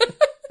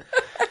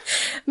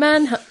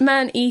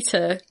 Man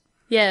Eater,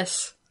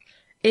 yes,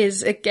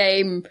 is a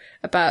game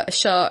about a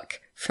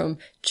shark from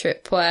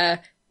Tripwire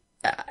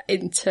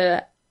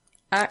Interactive.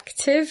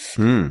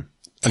 And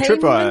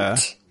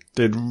Tripwire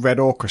did Red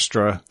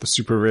Orchestra, the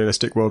super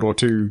realistic World War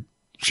II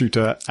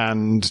shooter,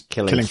 and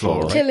Killing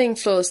Floor. Right? Killing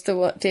Floor's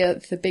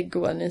the big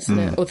one, isn't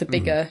it? Or the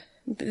bigger.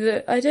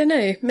 I don't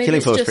know. Maybe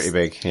Killing Floor's pretty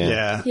big.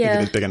 Yeah. I think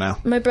it is bigger now.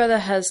 My brother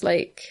has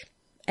like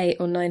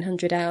 800 or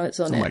 900 hours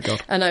on it. Oh my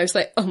God. And I was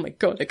like, oh my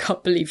God, I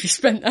can't believe you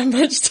spent that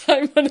much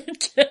time on a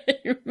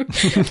game.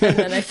 And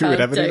then I found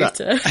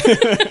Dota.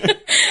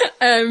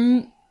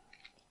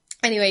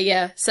 Anyway,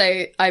 yeah.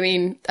 So, I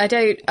mean,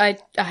 I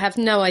have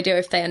no idea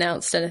if they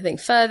announced anything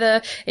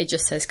further. It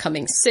just says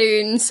coming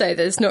soon. So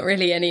there's not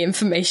really any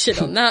information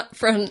on that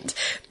front,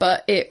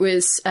 but it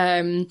was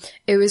one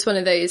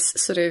of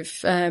those sort of,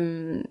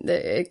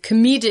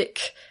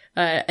 comedic,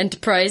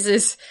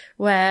 enterprises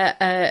where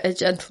a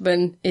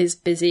gentleman is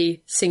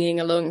busy singing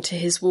along to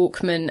his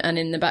Walkman, and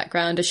in the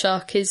background a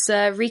shark is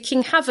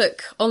wreaking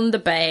havoc on the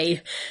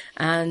bay,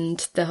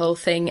 and the whole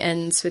thing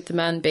ends with the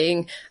man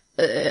being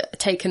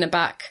taken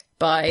aback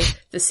by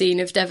the scene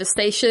of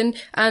devastation,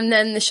 and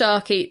then the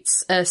shark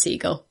eats a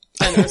seagull.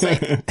 And I was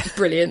like,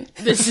 brilliant.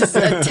 This is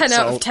a 10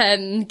 out of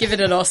 10. Give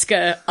it an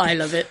Oscar. I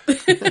love it.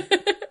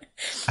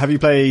 Have you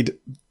played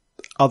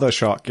other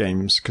shark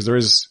games?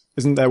 Because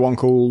isn't there one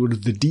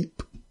called The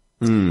Deep?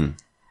 Hang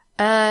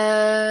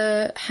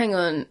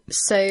on.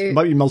 So it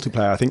might be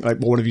multiplayer. I think like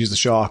one of you is the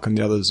shark and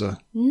the others are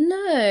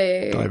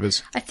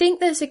divers. I think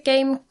there's a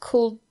game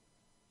called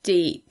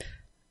Deep.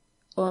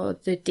 Or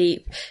The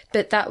Deep,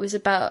 but that was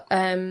about,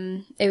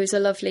 it was a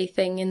lovely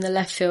thing in the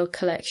Left Field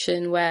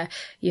collection where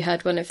you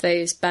had one of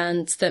those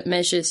bands that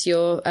measures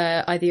your,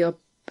 either your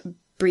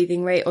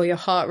breathing rate or your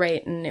heart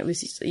rate, and it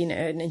was,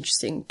 an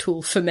interesting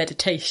tool for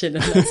meditation,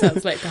 and that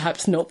sounds like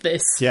perhaps not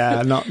this.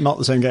 Yeah, not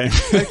the same game.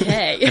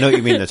 Okay. I know what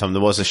you mean though, Tom.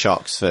 There was a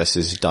Sharks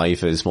versus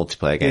Divers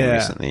multiplayer game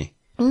recently.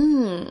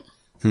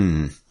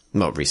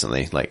 Not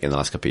recently, like in the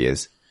last couple of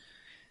years.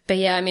 But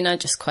yeah, I mean, I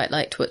just quite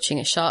liked watching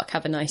a shark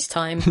have a nice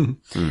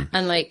time.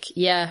 And like,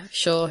 yeah,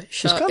 sure,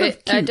 shark. Kind of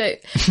I don't.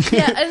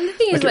 Yeah, and the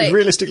thing is it was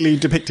realistically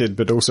depicted,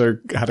 but also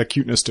had a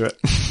cuteness to it.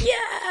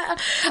 Yeah,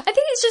 I think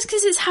it's just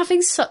because it's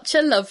having such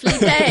a lovely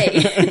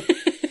day.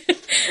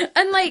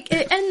 And, like,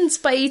 it ends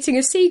by eating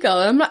a seagull.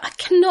 And I'm like, I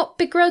cannot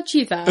begrudge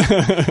you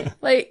that.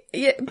 Like,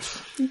 yeah,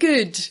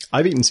 good.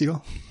 I've eaten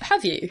seagull.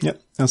 Have you?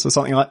 Yep. And so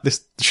something like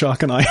this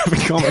shark and I have in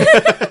common.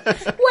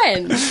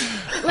 When?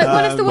 Like,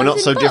 one of the We're ones not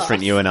in so Bath?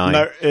 different, you and I.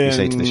 No, you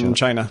say to the in shark.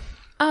 China.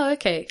 Oh,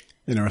 okay.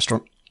 In a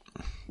restaurant.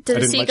 Do I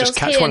the didn't like seagulls just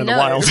catch here one in the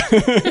wild?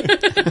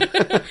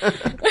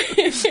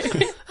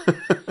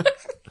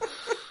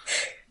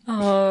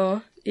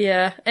 Oh,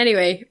 yeah.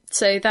 Anyway,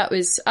 so that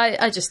was,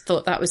 I just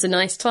thought that was a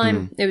nice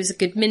time. It was a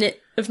good minute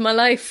of my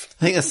life.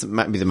 I think that's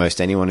might be the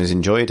most anyone has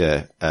enjoyed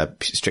a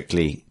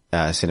strictly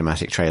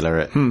cinematic trailer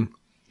at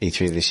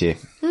E3 this year.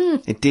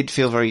 It did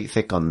feel very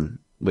thick on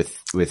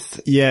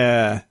with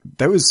Yeah.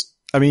 There was,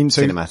 I mean,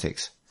 so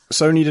cinematics.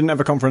 Sony didn't have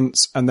a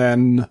conference, and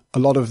then a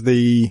lot of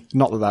the,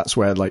 not that that's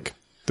where, like,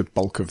 the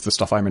bulk of the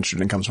stuff I'm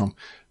interested in comes from,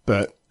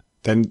 but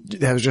then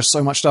there was just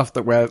so much stuff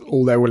that where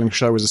all they're willing to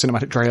show was a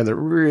cinematic trailer that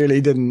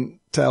really didn't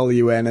tell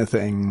you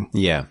anything.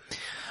 Yeah.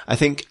 I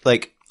think,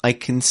 like, I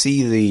can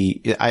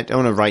see I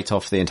don't want to write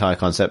off the entire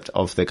concept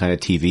of the kind of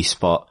TV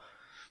spot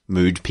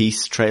mood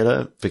piece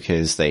trailer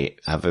because they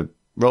have a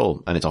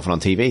role and it's often on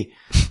TV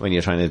when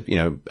you're trying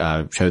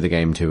to, show the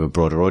game to a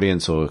broader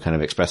audience or kind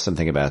of express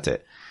something about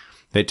it.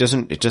 It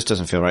just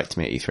doesn't feel right to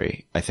me at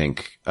E3, I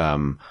think.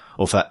 I'm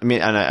far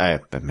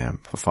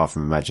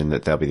from imagine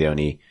that they'll be the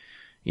only,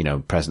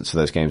 presence for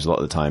those games a lot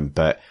of the time.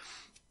 But,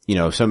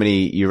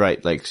 you're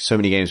right, like so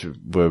many games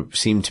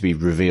seem to be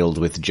revealed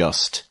with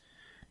just,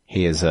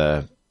 here's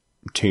a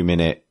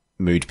 2-minute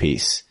mood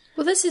piece.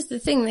 Well, this is the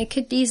thing. They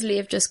could easily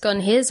have just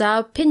gone, here's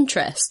our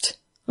Pinterest.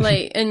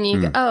 Like, and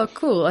you go, oh,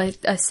 cool.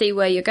 I see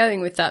where you're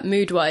going with that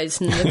mood-wise,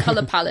 and the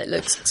colour palette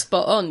looks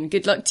spot on.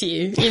 Good luck to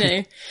you,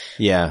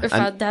 Yeah.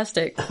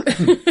 Fantastic.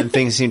 And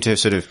things seem to have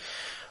sort of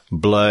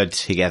blurred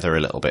together a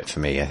little bit for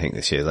me, I think,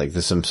 this year. Like,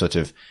 there's some sort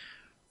of,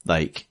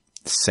 like,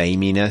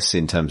 sameness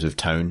in terms of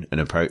tone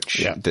and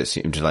approach that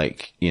seemed to,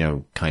 like,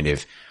 kind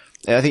of,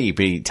 I think you could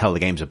really tell the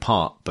games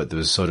apart, but there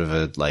was sort of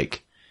a,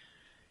 like...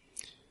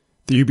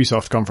 The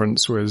Ubisoft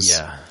conference was,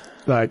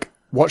 like,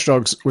 Watch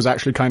Dogs was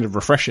actually kind of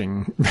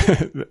refreshing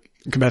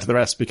compared to the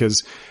rest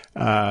because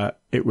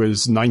it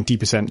was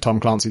 90% Tom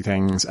Clancy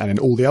things, and in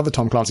all the other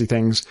Tom Clancy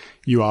things,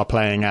 you are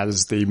playing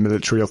as the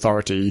military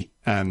authority,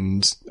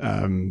 and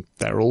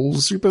they're all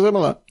super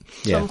similar.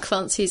 Tom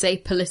Clancy's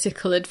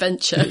apolitical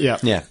adventure.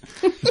 Yeah.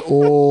 It's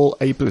all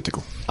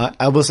apolitical.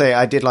 I will say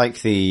I did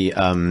like the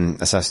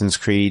Assassin's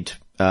Creed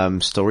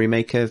story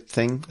maker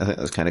thing. I think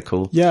that was kind of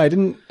cool. Yeah, I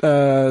didn't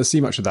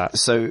see much of that.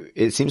 So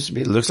it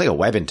looks like a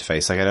web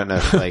interface. Like, I don't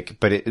know,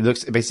 but it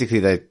looks, basically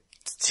they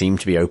seem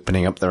to be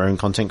opening up their own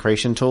content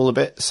creation tool a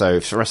bit. So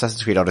for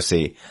Assassin's Creed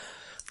Odyssey,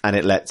 and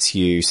it lets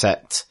you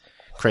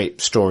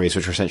create stories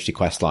which are essentially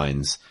quest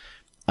lines,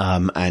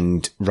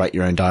 and write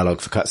your own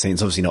dialogue for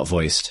cutscenes, obviously not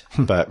voiced,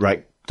 but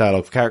write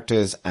dialogue for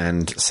characters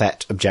and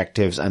set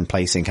objectives and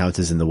place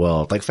encounters in the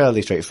world. Like,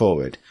 fairly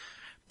straightforward.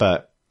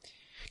 But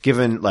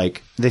given,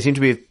 like, they seem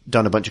to have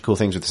done a bunch of cool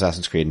things with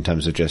Assassin's Creed in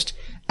terms of just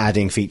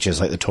adding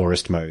features like the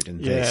tourist mode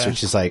and this,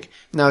 which is like,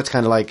 no, it's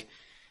kind of like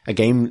a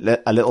game,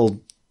 a little,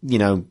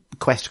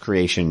 quest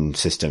creation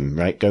system,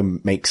 right? Go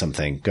make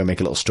something, go make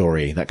a little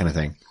story, that kind of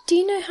thing. Do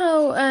you know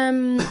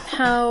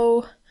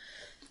how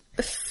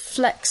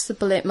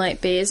flexible it might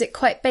be? Is it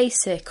quite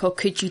basic, or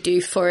could you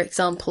do, for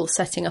example,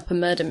 setting up a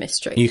murder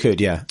mystery? You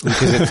could, yeah,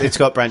 because it's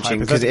got branching,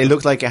 because it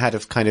looked like it had a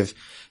kind of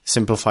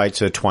simplified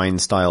to a Twine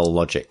style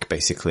logic,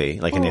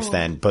 basically, like an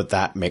if-then, but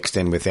that mixed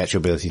in with the actual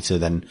ability to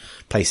then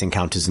place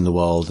encounters in the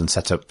world and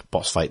set up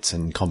boss fights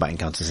and combat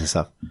encounters and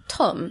stuff.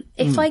 Tom,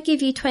 if I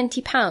give you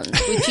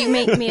 £20, would you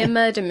make me a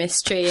murder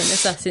mystery in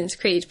Assassin's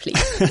Creed, please?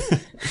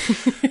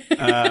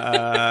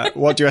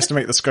 What do you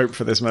estimate the scope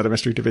for this murder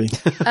mystery to be?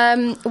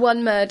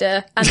 One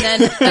murder, and then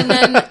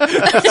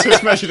So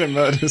it's measured in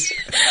murders.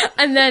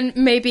 and then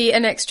maybe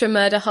an extra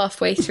murder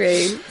halfway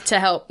through to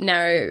help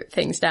narrow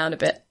things down a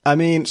bit. I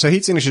mean, so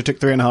Heat Signature took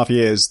 3.5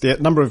 years. The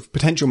number of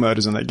potential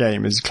murders in that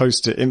game is close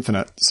to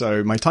infinite.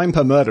 So my time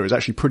per murder is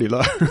actually pretty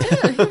low.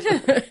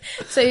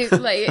 So,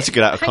 like, That's a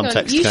good out of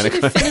context you kind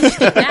should of have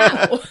finished it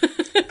now.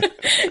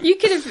 You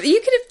could have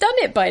done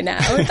it by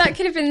now. That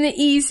could have been the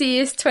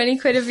easiest 20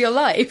 quid of your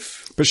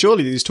life. But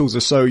surely these tools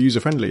are so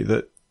user-friendly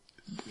that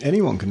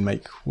anyone can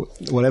make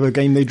whatever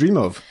game they dream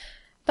of.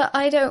 But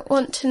I don't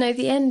want to know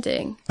the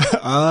ending.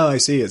 Ah, I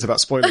see. It's about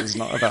spoilers,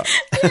 not about...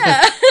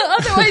 Yeah,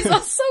 otherwise I'll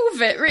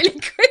solve it really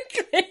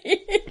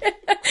quickly.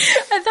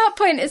 At that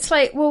point, it's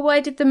like, well,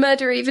 why did the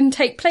murder even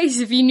take place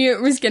if you knew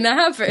it was going to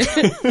happen?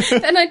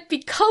 Then I'd be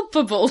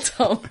culpable,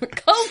 Tom.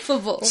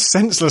 Culpable.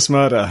 Senseless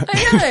murder.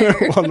 I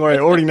know. One way, I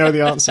already know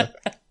the answer.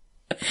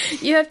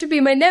 You have to be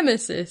my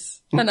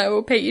nemesis, and I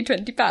will pay you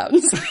 £20.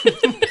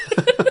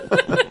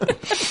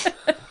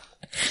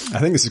 I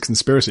think this is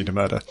conspiracy to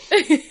murder.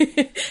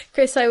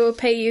 Chris, I will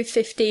pay you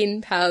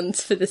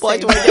 £15 for the Why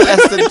same. do I get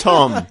less than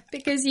Tom?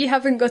 Because you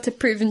haven't got a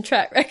proven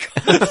track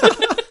record.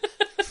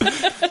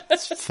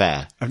 It's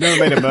fair. I've never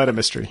made a murder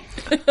mystery.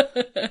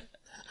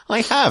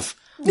 I have.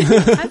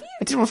 Have you?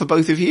 I did one for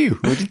both of you.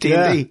 We did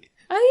D&D.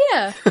 Oh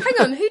yeah. Hang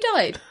on, who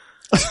died?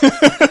 Was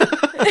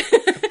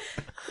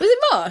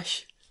it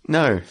Marsh?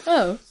 No.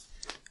 Oh.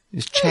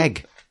 It's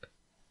Chegg.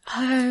 Oh.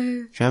 Do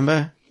you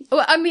remember?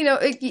 Well, I mean,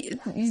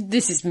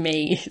 this is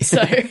me, so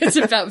it's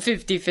about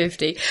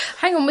 50-50.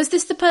 Hang on, was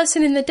this the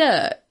person in the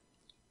dirt?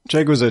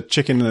 Chegg was a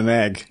chicken and an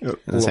egg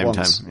At the same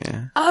time,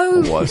 yeah.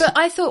 Oh, but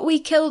I thought we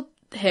killed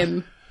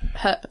him.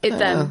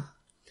 Them.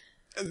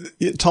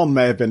 Tom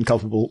may have been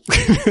culpable. But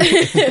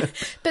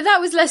that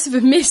was less of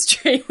a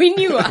mystery. We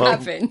knew what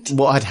happened.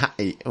 Well,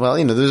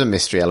 there's a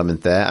mystery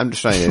element there. I'm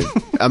just trying to...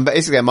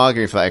 I'm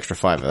arguing for that extra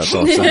 $5. That's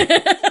all I'm saying.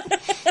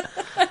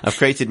 I've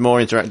created more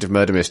interactive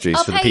murder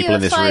mysteries for the people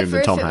in this room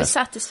than Tom if it was has.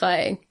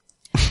 satisfying.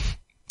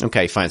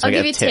 Okay, fine. So I'll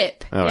I give get you a a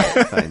tip. All right,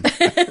 fine.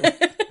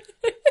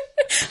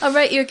 I'll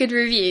write you a good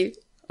review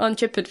on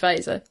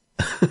TripAdvisor.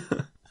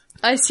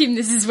 I assume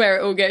this is where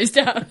it all goes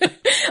down.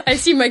 I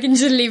assume I can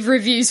just leave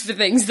reviews for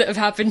things that have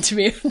happened to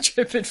me on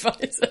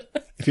TripAdvisor.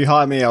 If you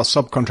hire me, I'll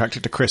subcontract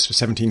it to Chris for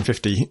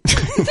 $17.50.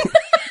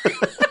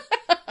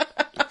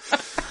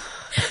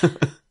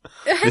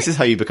 This is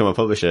how you become a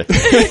publisher.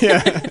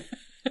 Yeah.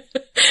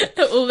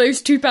 All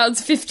those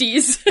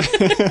 £2.50s.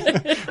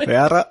 They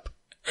add up.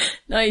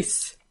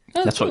 Nice.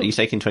 Oh, That's cool. what you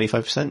taking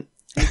 25%.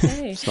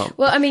 Okay. not-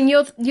 Well, I mean,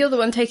 you're the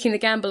one taking the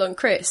gamble on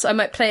Chris. I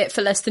might play it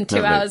for less than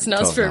 2 hours and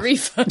ask for a 12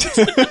 refund.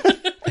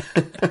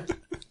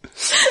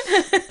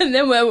 And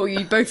then where will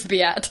you both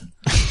be at?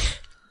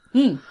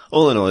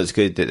 All in all, it's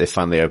good that they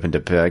finally opened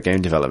up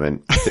game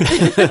development.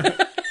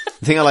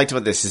 The thing I liked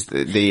about this is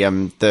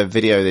the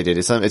video they did.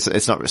 It's not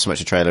so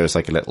much a trailer. It's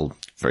like a little,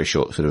 very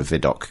short sort of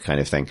vidoc kind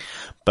of thing.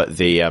 But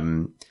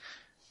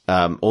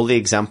all the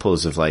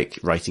examples of like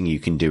writing you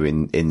can do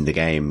in the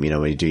game,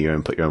 when you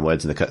do put your own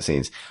words in the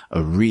cutscenes,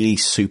 are really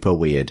super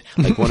weird.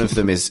 Like one of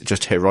them is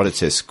just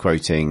Herodotus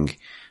quoting,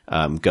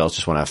 "Girls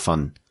just want to have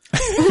fun." by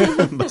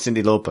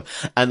Cyndi Lauper.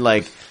 And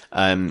like,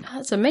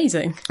 That's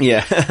amazing.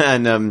 yeah.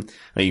 And,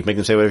 you can make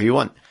them say whatever you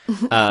want.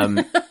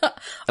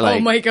 Oh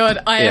my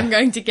god, I am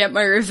going to get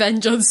my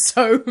revenge on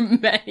so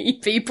many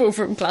people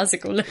from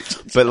classical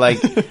literature. But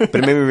it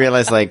made me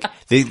realize like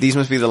these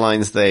must be the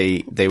lines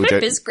they were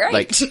Pip is great.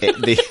 like who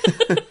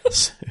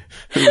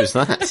was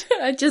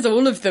that? Just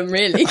all of them,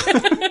 really.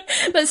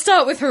 Let's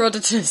start with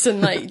Herodotus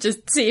and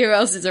just see who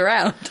else is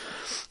around.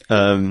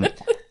 But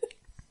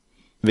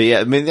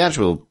yeah, I mean the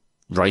actual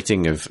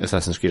writing of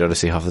Assassin's Creed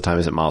Odyssey half the time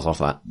isn't miles off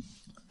that.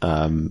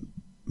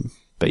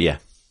 But yeah.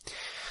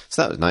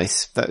 So that was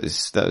nice. That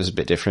was a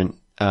bit different.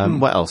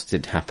 What else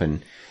did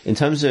happen in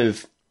terms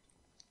of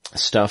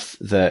stuff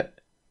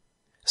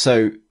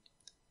so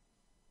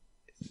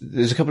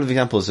there's a couple of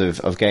examples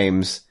of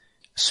games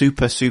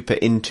super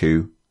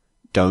into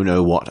don't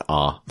know what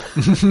are.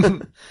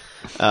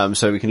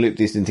 So we can loop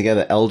these in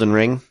together. Elden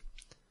Ring.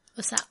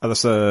 What's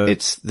that?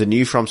 It's the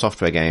new From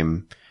Software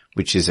game,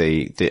 which is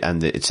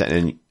it's set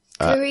in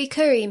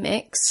Curry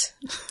mix.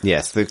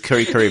 yes, the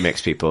curry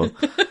mix people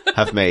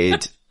have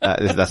made,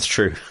 that's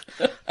true.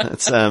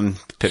 That's,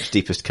 Pip's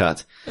deepest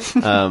cut.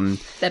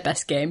 Their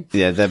best game.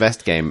 Yeah, their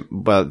best game.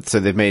 Well,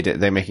 so they're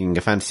making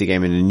a fantasy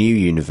game in a new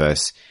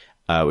universe,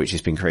 which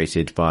has been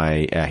created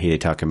by,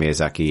 Hidetaka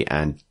Miyazaki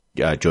and,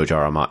 George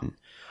R.R. Martin,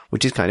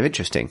 which is kind of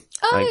interesting.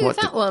 Oh,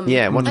 that one.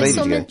 Yeah, what I did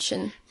saw they do?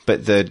 mention.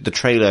 But the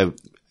trailer.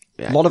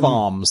 A lot of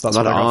arms. That's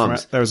what I got from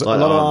it. There was a lot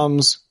of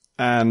arms,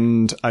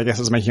 and I guess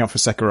it's making up for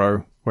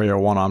Sekiro, where you're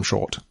one arm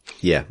short.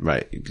 Yeah,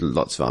 right.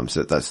 Lots of arms.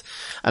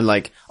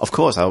 Of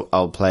course,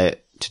 I'll play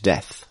it to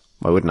death.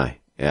 Why wouldn't I?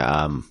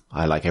 Yeah,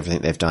 I like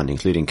everything they've done,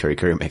 including Curry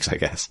Mix, I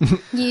guess.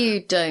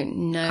 You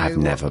don't know. I've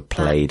never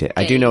played it.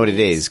 I do know what it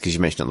is because you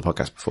mentioned it on the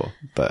podcast before.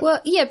 But well,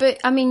 yeah, but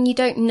I mean, you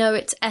don't know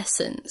its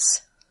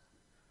essence.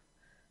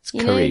 it's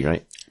curry,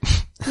 right?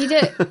 You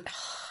don't.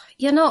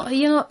 You're not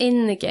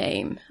in the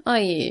game, are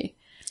you?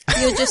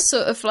 You're just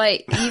sort of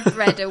you've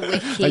read a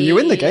wiki. Are you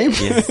in the game?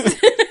 Yeah.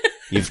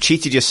 You've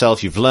cheated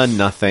yourself. You've learned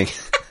nothing.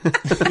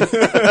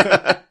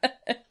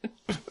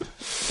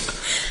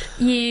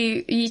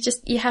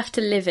 You have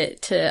to live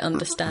it to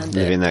understand it.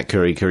 Living that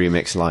curry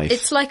mix life.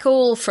 It's like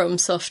all From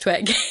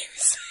Software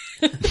games.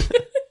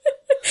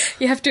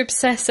 You have to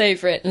obsess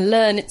over it and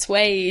learn its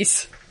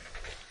ways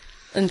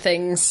and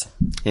things.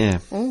 Yeah.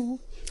 Ooh.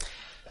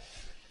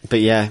 But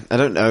yeah, I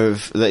don't know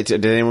if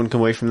did anyone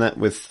come away from that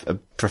with a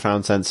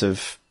profound sense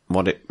of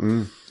what it.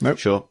 Nope.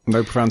 Sure.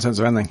 No profound sense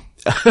of anything.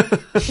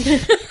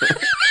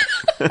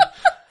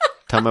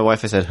 Tell my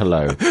wife I said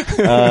hello.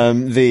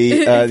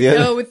 The other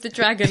girl with the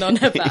dragon on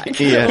her back,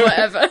 Yeah. or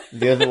whatever.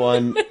 the other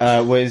one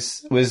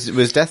was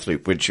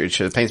Deathloop, which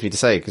pains me to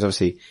say because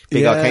obviously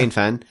big Arcane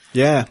fan.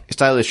 Yeah.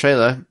 Stylish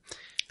trailer.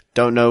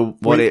 Don't know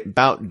what it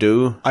about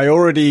do. I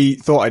already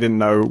thought I didn't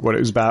know what it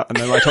was about, and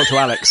then when I talked to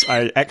Alex,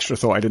 I extra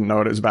thought I didn't know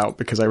what it was about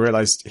because I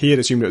realized he had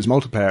assumed it was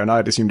multiplayer and I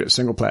had assumed it was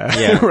single player.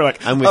 Yeah. We're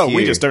like, I'm with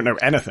we you. just don't know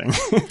anything.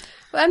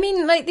 Well, I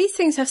mean, these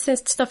things have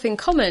stuff in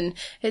common.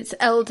 It's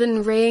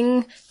Elden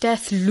Ring,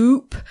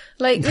 Deathloop.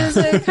 There's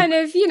a kind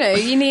of, you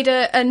need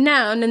a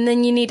noun and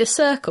then you need a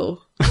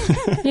circle.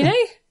 You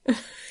know?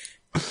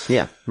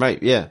 Yeah,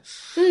 right, yeah.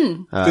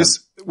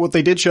 what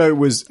they did show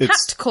was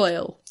Hat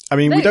coil. I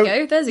mean, There we you don't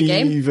go, there's a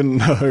game. even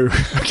know.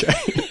 Okay.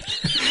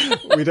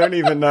 We don't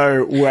even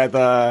know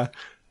whether,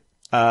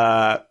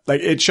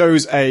 like it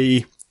shows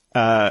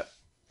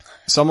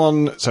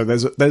someone, so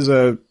there's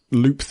a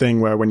loop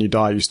thing where when you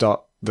die, you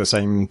start the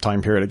same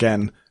time period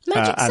again.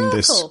 Magic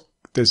and circle.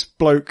 this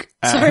bloke.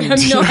 Sorry,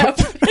 I'm not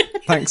helping.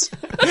 Thanks.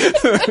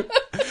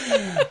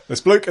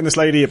 This bloke and this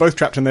lady are both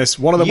trapped in this.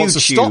 One of them wants to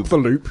stop the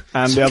loop,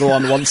 and the other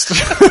one wants to.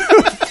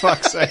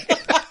 Fuck's sake.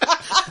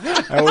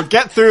 I will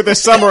get through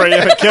this summary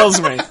if it kills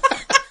me.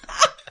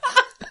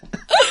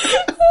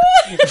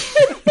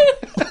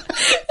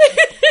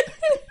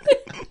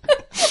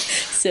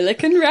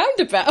 Silicon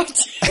Roundabout.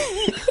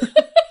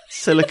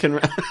 Silicon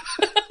Roundabout.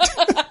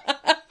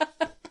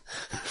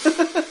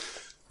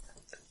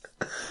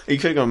 You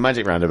could have gone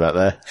Magic Roundabout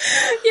there.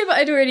 Yeah, but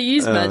I'd already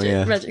used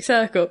Magic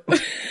Circle.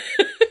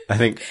 I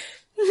think.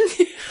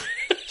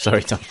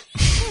 Sorry, Tom.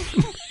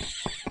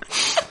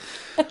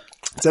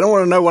 Does anyone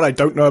want to know what I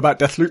don't know about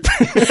Deathloop?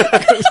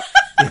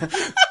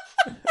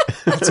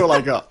 That's all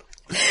I got.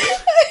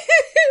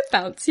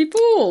 Bouncy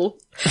ball.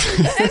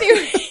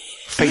 Anyway.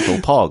 Fatal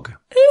Pog.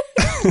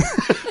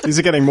 These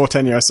are getting more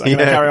tenuous. I'm going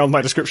to carry on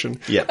my description.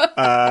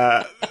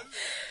 Yeah.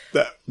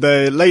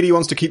 The lady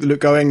wants to keep the loop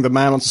going. The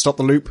man wants to stop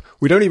the loop.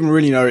 We don't even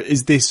really know,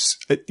 is this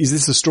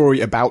a story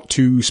about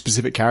two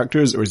specific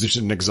characters, or is this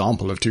an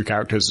example of two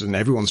characters and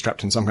everyone's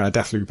trapped in some kind of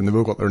death loop and they've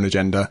all got their own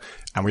agenda,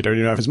 and we don't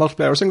even know if it's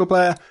multiplayer or single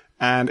player.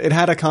 And it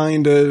had a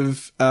kind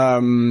of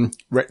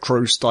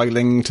retro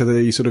styling to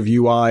the sort of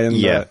UI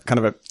and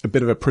kind of a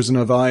bit of a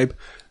Prisoner vibe.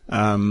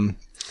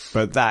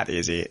 But that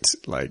is it.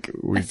 Like,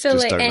 we I feel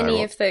just like don't any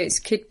know of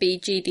those could be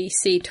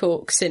GDC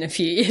talks in a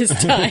few years'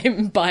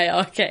 time by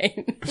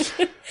Arcane.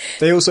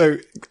 They also,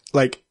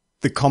 like,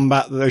 the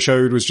combat that they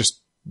showed was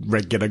just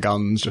regular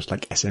guns, just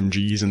like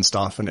SMGs and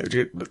stuff,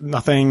 and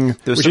nothing,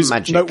 there was which some is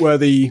magic.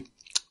 Noteworthy,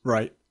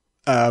 right?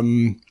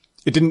 It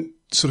didn't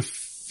sort of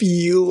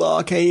feel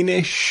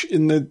Arcane-ish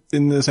in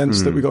the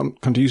sense that we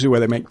got come to use it, where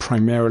they make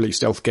primarily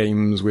stealth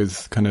games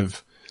with kind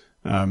of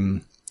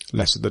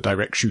less of the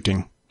direct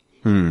shooting.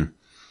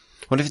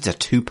 What if it's a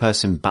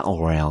 2-person battle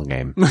royale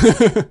game?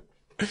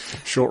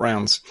 Short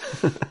rounds.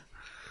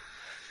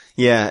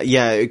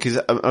 Yeah, because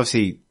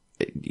obviously,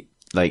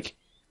 like,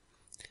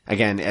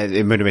 again,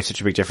 it would have made such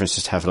a big difference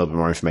just to have a little bit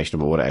more information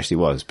about what it actually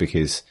was,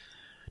 because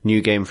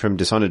new game from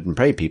Dishonored and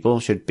Prey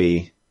people should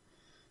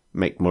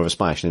make more of a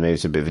splash, and maybe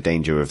it's a bit of a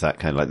danger of that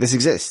kind of like, this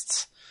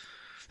exists.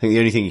 I think the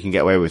only thing you can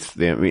get away with,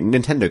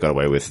 Nintendo got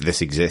away with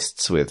this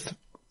exists with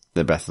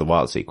the Breath of the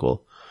Wild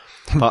sequel,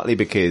 partly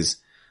because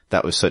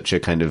that was such a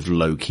kind of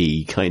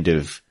low-key kind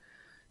of,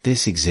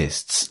 this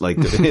exists, like,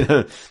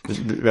 the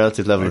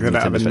relative level of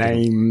Nintendo. Have a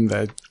name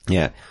that...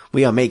 Yeah.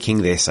 We are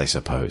making this, I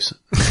suppose.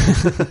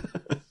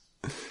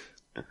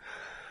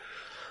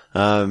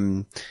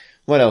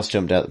 What else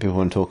jumped out that people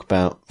want to talk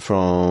about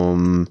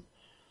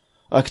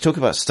I could talk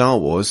about Star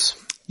Wars.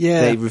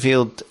 Yeah. They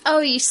revealed... Oh,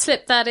 you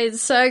slipped that in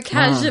so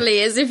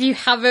casually as if you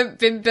haven't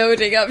been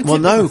building up to Well,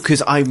 no,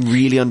 because I'm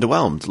really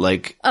underwhelmed.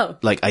 Like, Oh.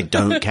 like, I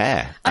don't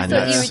care. I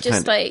thought you were that's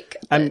just like,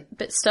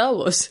 but Star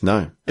Wars.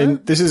 No.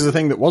 And this is the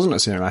thing that wasn't a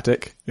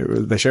cinematic.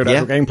 They showed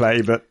actual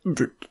gameplay, but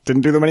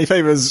didn't do them any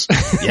favors.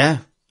 Yeah.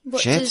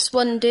 What Shit. does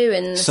one do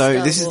in So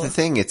Star this Wars? is the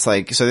thing. It's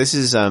like, so this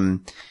is,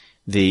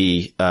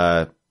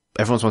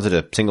 everyone's wanted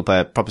a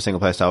proper single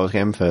player Star Wars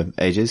game for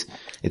ages.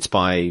 It's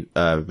by,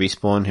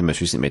 Respawn, who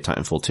most recently made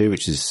Titanfall 2,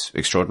 which is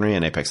extraordinary,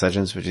 and Apex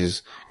Legends, which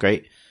is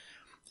great.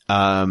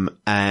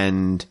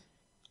 And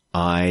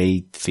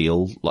I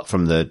feel like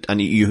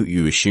and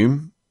you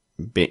assume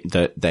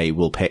that they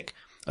will pick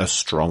a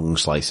strong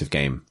slice of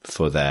game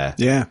for their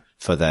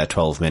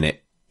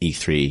 12-minute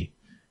E3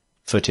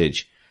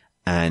 footage.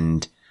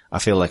 And I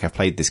feel like I've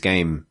played this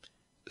game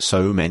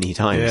so many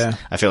times. Yeah.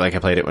 I feel like I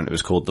played it when it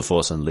was called The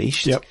Force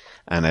Unleashed. Yep.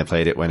 And I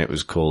played it when it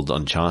was called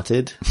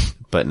Uncharted,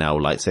 but now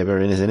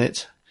Lightsaber is in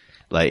it.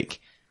 Like,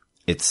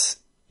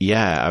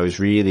 I was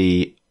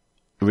really,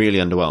 really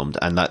underwhelmed.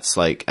 And that's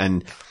like,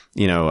 and,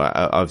 you know,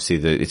 obviously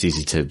it's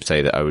easy to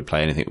say that I would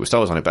play anything with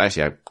Star Wars on it, but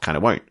actually I kind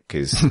of won't,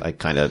 because I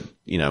kind of,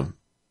 you know,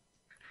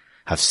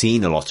 have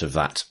seen a lot of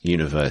that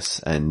universe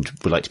and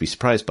would like to be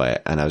surprised by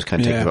it. And I was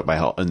kind of taken aback by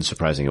how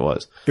unsurprising it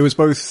was. It was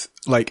both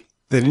like,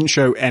 they didn't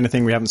show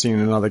anything we haven't seen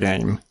in another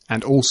game,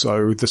 and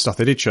also the stuff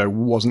they did show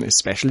wasn't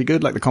especially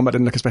good. Like, the combat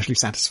didn't look especially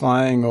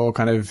satisfying or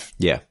kind of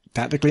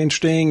tactically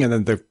interesting, and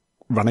then the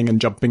running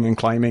and jumping and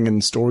climbing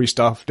and story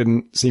stuff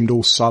seemed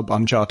all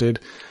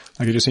sub-Uncharted.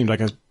 Like, it just seemed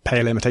like a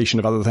pale imitation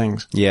of other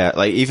things. Yeah,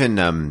 like even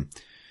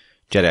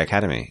Jedi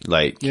Academy,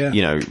 like,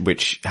 you know,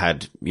 which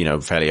had, you know,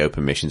 fairly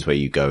open missions where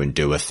you go and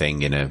do a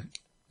thing in a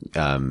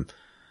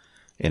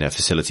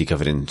facility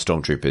covered in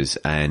stormtroopers,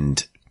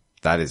 and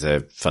that is a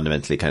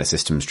fundamentally kind of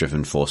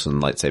systems-driven Force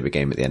and lightsaber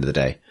game at the end of the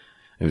day.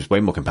 It was way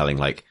more compelling,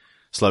 like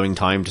slowing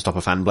time to stop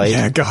a fan blade.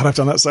 Yeah, God, I've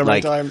done that so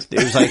many times.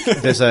 It was like,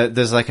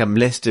 there's like a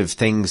list of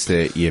things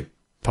that you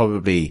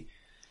probably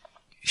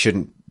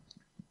shouldn't,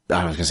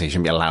 I was going to say you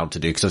shouldn't be allowed to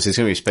do, because obviously there's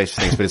going to be space for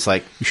things, but it's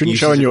like... You shouldn't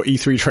show in your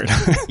E3 trailer.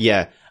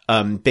 Yeah.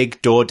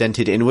 Big door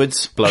dented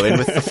inwards, blow in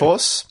with the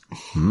force.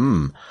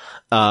 Slowing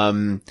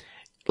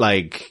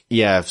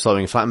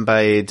a flattened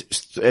blade.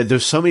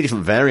 There's so many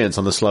different variants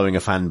on the slowing a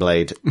fan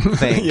blade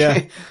thing.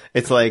 Yeah.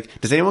 It's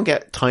like, does anyone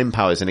get time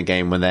powers in a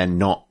game when they're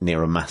not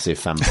near a massive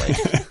fan blade?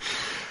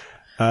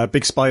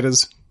 Big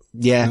spiders.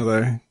 Yeah.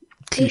 Another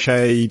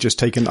cliche, just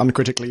taken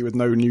uncritically with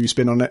no new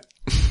spin on it.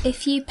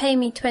 If you pay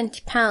me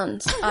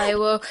 £20, I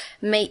will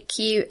make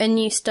you a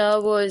new Star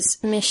Wars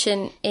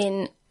mission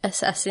in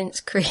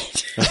Assassin's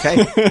Creed.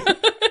 Okay.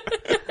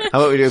 How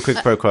about we do a quick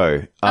pro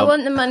quo? I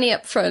want the money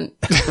up front.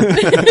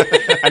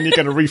 And you're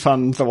going to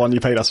refund the one you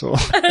paid us for.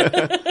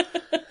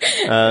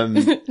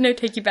 No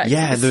take you back.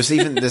 Yeah, there's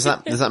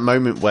that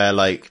moment where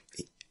like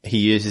he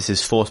uses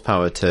his force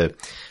power to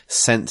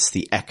sense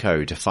the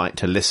echo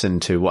to listen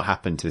to what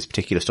happened to this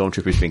particular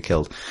stormtrooper who's been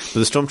killed. But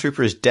the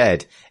stormtrooper is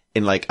dead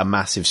in like a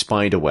massive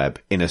spider web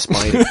in a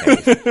spider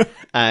cave.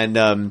 And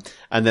then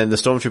the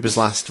stormtrooper's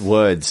last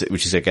words,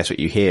 which is I guess what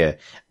you hear,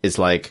 is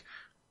like,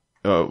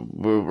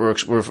 we're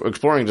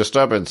exploring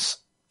disturbance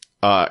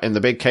in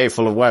the big cave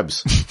full of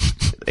webs.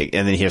 And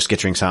then you hear a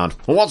skittering sound.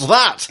 Well, what's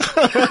that?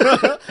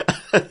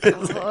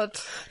 God.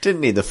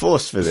 Didn't need the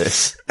force for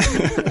this.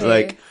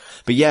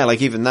 But yeah,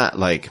 like even that,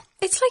 like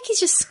it's like he's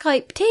just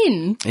Skyped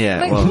in.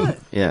 yeah, like, well, what?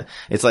 yeah,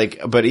 it's like,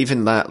 but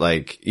even that,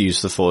 like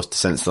use the force to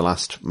sense the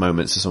last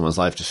moments of someone's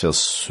life, just feels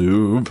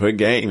super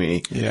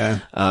gamey.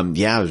 Yeah.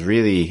 Yeah, I was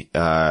really,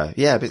 a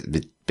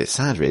bit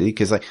sad really,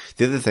 because like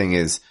the other thing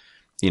is,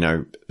 you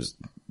know,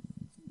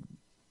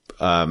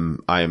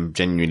 I am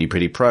genuinely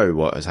pretty pro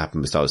what has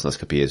happened with Star Wars in the last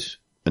couple of years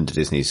under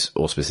Disney's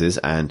auspices,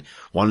 and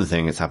one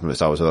thing that's happened with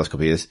Star Wars in the last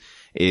couple of years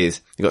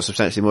is it got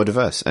substantially more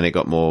diverse, and it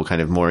got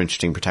more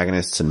interesting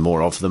protagonists and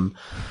more of them.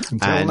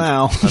 Until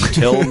now.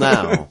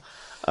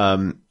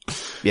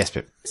 Yes,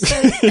 Pip.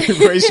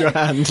 Raise your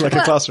hand like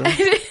a classroom.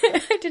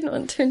 I didn't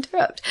want to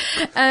interrupt.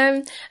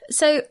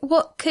 So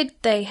what could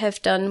they have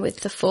done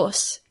with the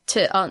Force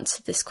to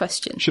answer this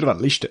question? Should have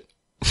unleashed it.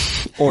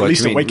 Or at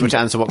least awakened it. To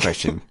answer what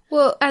question?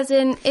 Well, as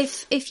in,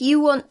 if you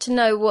want to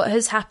know what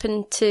has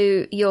happened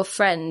to your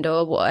friend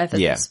or whatever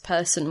this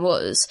person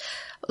was,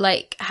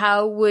 like,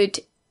 how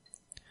would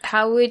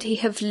he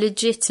have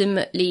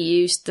legitimately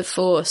used the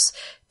Force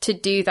to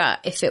do that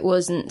if it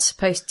wasn't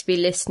supposed to be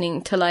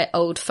listening to, like,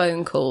 old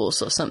phone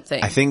calls or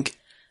something? I think,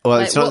 well,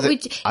 like, it's not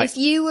if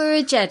you were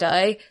a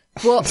Jedi,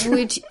 what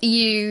would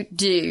you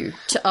do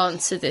to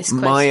answer this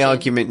question? My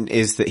argument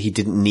is that he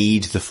didn't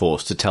need the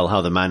Force to tell how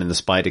the man in the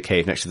spider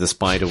cave next to the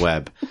spider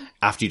web,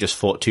 after you just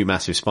fought two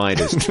massive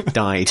spiders,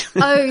 died.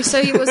 Oh,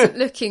 so he wasn't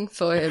looking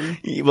for him?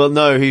 Well,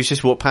 no, he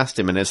just walked past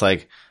him, and it's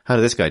like, how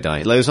did this guy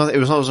die? Like, it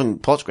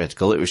wasn't plot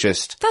critical. It was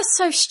just. That's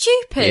so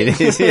stupid.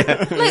 It is,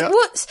 yeah. Like,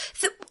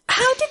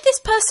 how did this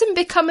person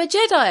become a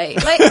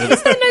Jedi? Like,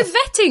 is there no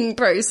vetting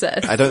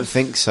process? I don't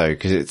think so,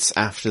 because it's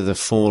after the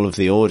fall of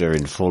the Order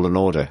in Fallen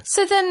Order.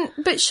 So then,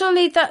 but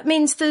surely that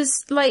means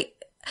there's, like,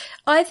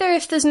 either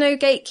if there's no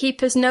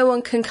gatekeepers, no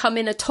one can come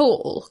in at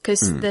all,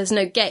 because there's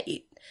no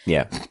gate.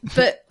 Yeah.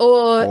 But,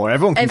 or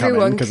everyone can come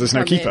in, because there's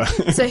no keeper.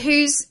 So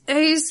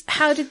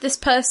how did this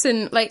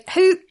person, like,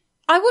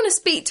 I want to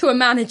speak to a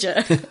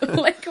manager.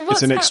 Like,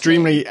 what's It's an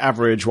extremely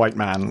average white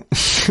man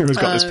who has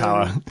got this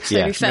power. So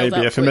Yeah. we fell Maybe a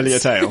upwards. familiar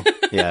tale.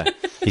 Yeah.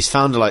 He's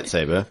found a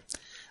lightsaber,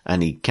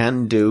 and he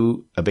can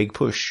do a big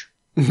push.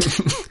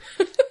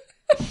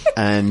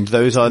 And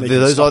those are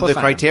stop a the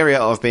fan. criteria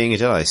of being a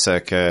Jedi,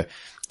 circa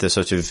the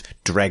sort of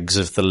dregs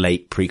of the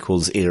late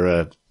prequels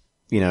era,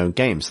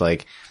 games.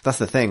 Like, that's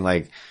the thing,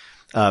 like,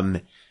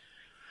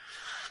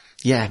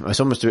 yeah, it's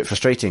almost a bit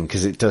frustrating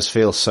because it does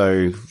feel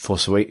so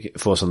Force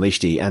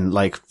Unleashed-y, and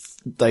like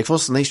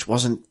Force Unleashed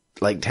wasn't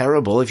like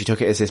terrible if you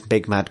took it as this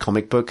big mad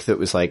comic book that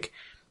was like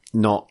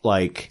not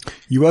like.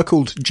 You were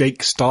called Jake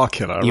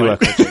Starkiller, You right?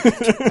 were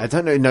called I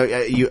don't know. No,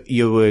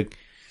 you were.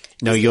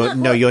 No,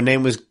 your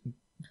name was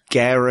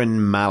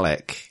Garen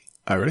Malik.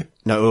 Oh, really?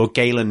 No, or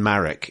Galen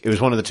Marek. It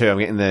was one of the two. I'm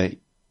getting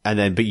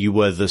but you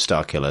were the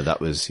Starkiller. That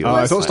was your. Oh,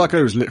 I thought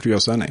Starkiller was literally your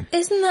surname.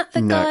 Isn't that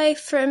the guy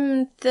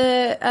from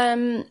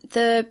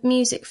the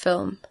music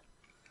film?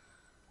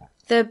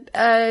 The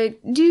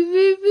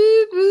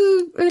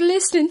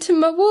listening to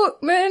my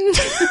Walkman.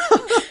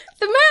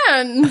 The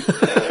man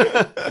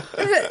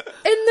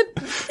in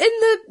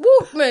the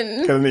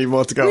Walkman. Gonna need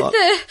more to go on.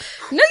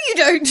 No, you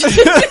don't.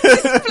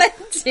 There's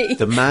plenty.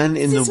 The man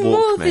in the This is Walkman.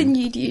 more than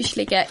you'd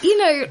usually get. You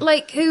know,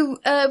 like who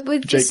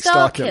with Jake the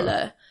Star Starkiller.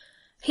 Killer.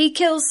 He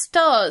kills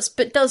stars,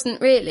 but doesn't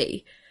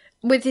really.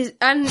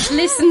 And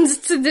listens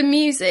to the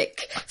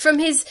music from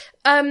his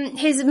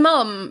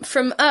mum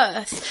from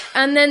Earth,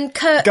 and then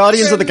Kurt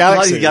Guardians of the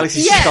Galaxy.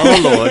 Yeah.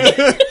 Star-Lord.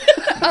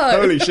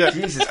 Holy shit.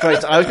 Jesus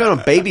Christ. I was going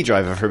on Baby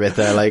Driver for a bit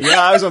there, like. Yeah,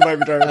 I was on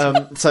Baby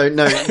Driver. So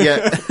no,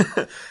 yeah.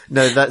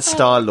 No, that's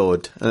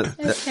Star-Lord.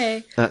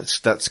 Okay.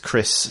 That's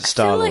Chris I feel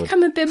Star-Lord. like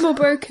I'm a bit more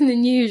broken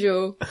than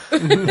usual.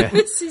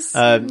 This is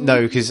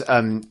No, because,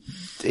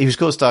 he was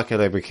called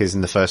Starkiller because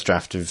in the first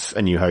draft of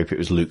A New Hope it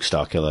was Luke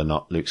Starkiller,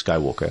 not Luke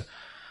Skywalker.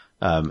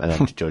 And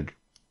then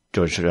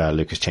George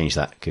Lucas changed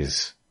that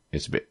because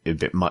It's a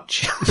bit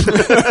much. Do you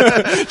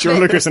want to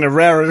look at us in a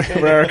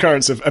rare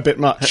occurrence of a bit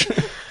much?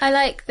 I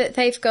like that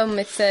they've gone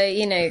with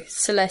the,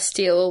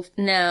 celestial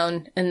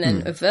noun and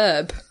then a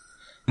verb,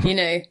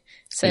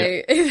 So,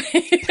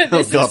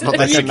 Oh God, not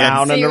like a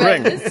noun and a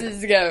ring. This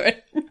is going.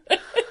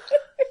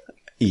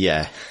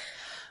 Yeah.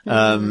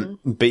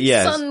 But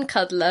yeah. Sun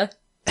cuddler.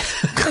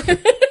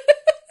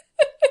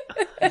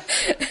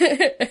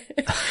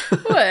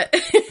 What?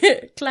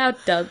 Cloud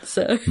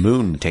dancer.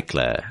 Moon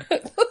tickler.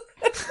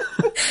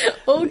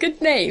 All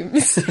good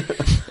names.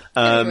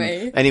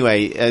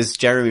 Anyway, as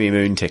Jeremy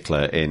Moon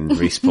Tickler in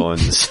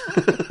Respawn's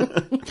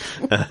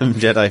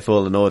Jedi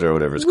Fallen Order or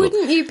whatever it's called.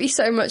 Wouldn't you be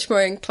so much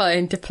more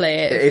inclined to play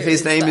it? If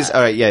his name is...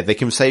 Alright, yeah, they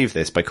can save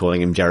this by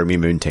calling him Jeremy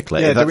Moon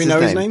Tickler. Yeah, if do we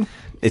know his name?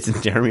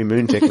 It's Jeremy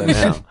Moon Tickler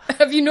now.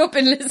 Have you not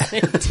been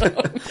listening, Tom?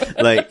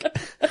 Like,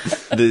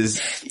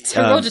 there's... It's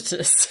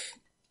Herodotus.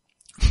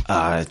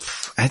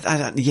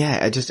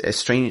 It's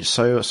strange,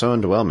 so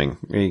underwhelming,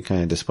 really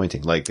kind of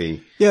disappointing. Like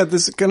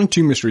there's kind of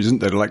two mysteries,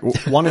 isn't there? Like,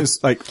 one is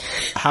like,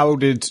 how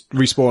did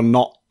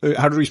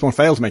Respawn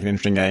fail to make an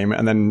interesting game?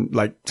 And then,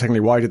 like, technically,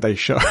 why did they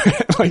show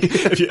it? Like,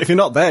 if you're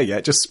not there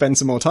yet, just spend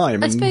some more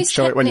time and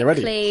show it when you're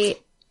ready.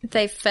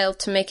 They failed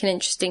to make an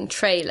interesting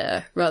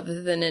trailer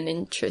rather than an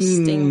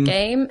interesting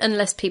game,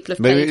 unless people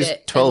have played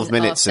it 12 and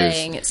minutes are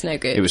saying it's no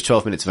good. It was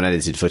 12 minutes of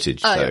unedited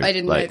footage. Oh, so, I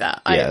didn't know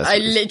that. Yeah, I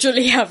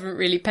literally haven't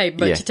really paid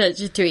much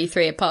attention to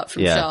E3 apart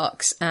from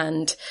sharks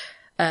and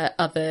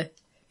other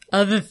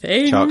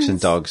things. Sharks and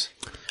dogs.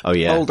 Oh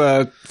yeah. Old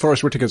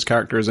Forrest Whitaker's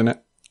character is in it.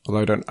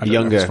 Although I don't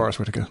know if it's Forrest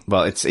Whitaker.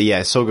 Well, it's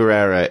Saw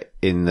Gerrera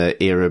in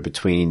the era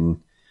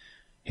between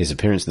his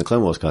appearance in the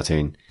Clone Wars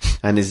cartoon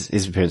and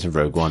his appearance in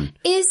Rogue One.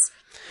 Is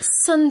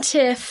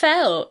Suntir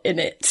Fell in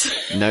it?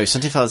 No,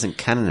 Suntir Fell isn't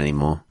canon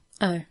anymore.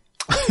 Oh.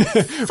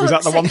 Was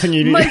that the one thing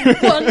you knew? My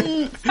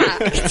one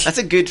fact. That's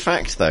a good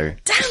fact, though.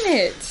 Damn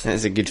it.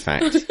 That's a good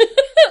fact.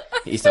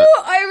 I thought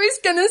I was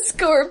going to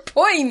score a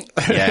point.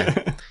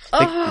 Yeah.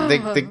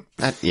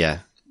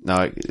 No,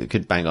 I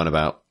could bang on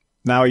about.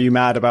 Now are you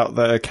mad about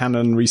the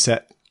canon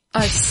reset?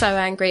 I'm so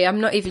angry.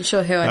 I'm not even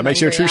sure who I'm That makes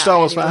you a true Star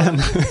Wars fan.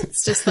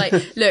 It's just like,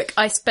 look,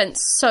 I spent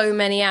so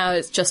many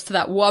hours just for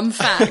that one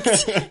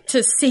fact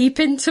to seep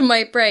into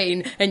my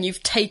brain, and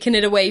you've taken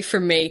it away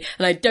from me,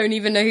 and I don't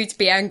even know who to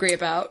be angry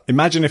about.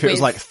 Imagine if it was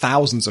like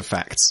thousands of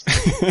facts.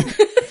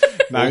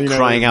 Now you know,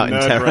 crying out in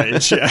terror.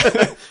 Rage, yeah.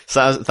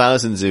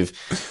 Thousands of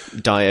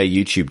dire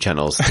YouTube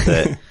channels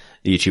that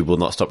YouTube will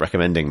not stop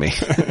recommending me.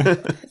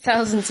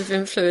 Thousands of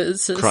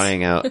influencers.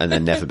 Crying out and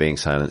then never being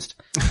silenced.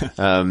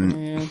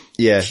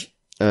 Yeah.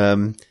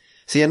 So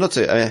yeah, not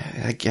to,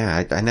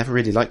 I never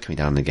really liked coming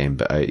down in the game,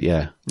 but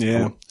I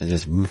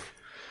just,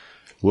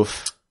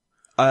 woof.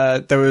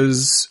 There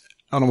was,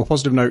 on a more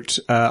positive note,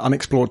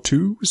 Unexplored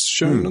 2 was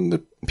shown on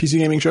the PC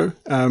Gaming Show,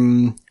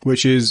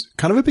 which is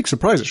kind of a big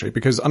surprise actually,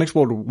 because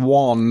Unexplored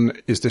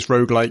 1 is this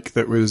roguelike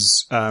that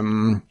was,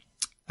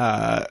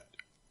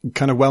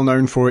 kind of well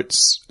known for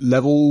its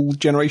level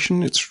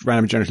generation. It's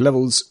randomly generated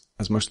levels,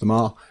 as most of them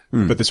are.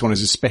 But this one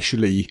is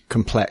especially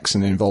complex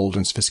and involved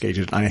and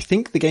sophisticated. And I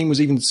think the game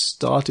was even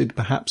started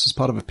perhaps as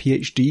part of a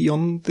PhD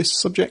on this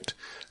subject.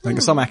 I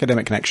think some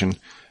academic connection.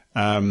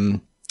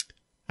 And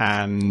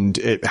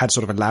it had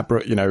sort of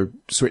elaborate,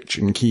 switch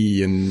and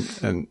key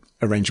and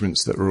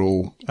arrangements that were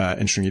all,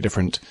 interestingly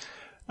different.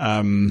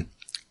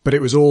 But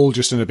it was all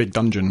just in a big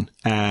dungeon.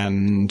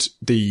 And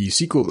the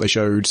sequel that they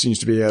showed seems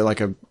to be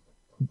like a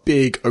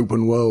big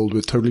open world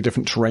with totally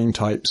different terrain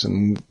types,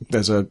 and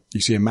you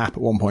see a map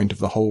at one point of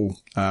the whole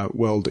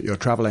world that you're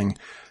traveling,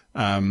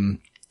 and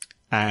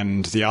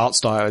the art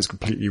style is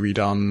completely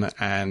redone,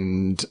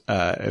 and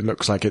it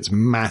looks like it's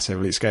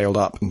massively scaled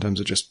up in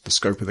terms of just the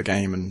scope of the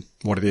game and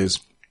what it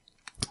is.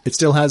 It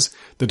still has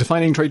the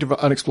defining trait of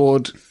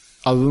Unexplored,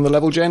 other than the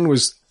level gen,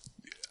 was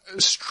a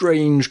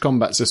strange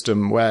combat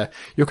system where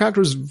your character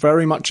is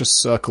very much a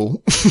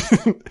circle.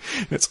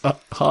 It's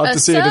hard to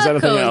see it as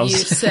anything else. You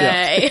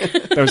say.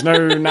 Yeah. There was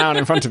no noun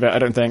in front of it, I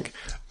don't think.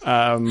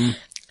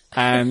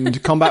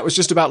 And combat was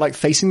just about like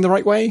facing the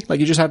right way. Like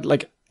you just had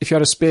if you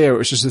had a spear, it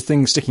was just a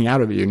thing sticking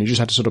out of you, and you just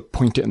had to sort of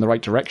point it in the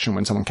right direction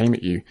when someone came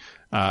at you.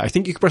 I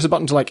think you could press a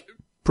button to like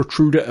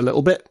protrude it a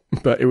little bit,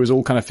 but it was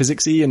all kind of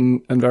physicsy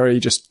and very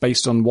just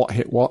based on what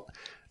hit what.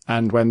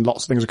 And when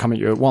lots of things were coming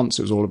at you at once,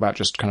 it was all about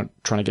just kind of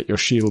trying to get your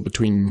shield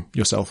between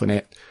yourself and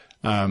it.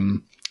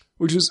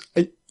 Which is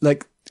I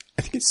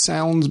think it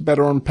sounds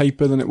better on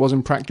paper than it was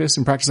in practice.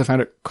 In practice, I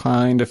found it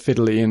kind of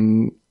fiddly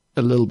and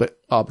a little bit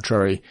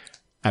arbitrary.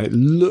 And it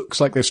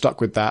looks like they've stuck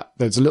with that.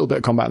 There's a little bit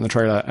of combat in the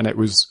trailer, and it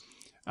was,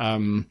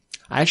 I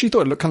actually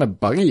thought it looked kind of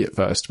buggy at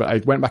first, but I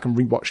went back and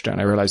rewatched it and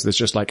I realized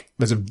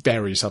there's a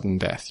very sudden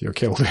death. You're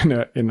killed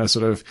in a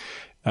sort of,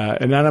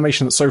 an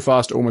animation that's so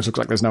fast it almost looks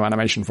like there's no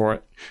animation for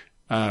it.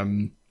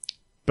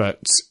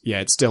 But yeah,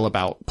 it's still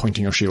about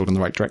pointing your shield in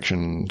the right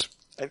direction. And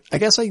I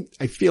guess I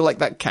feel like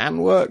that can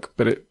work,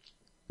 but it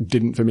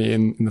didn't for me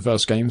in the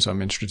first game. So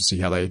I'm interested to see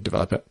how they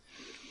develop it.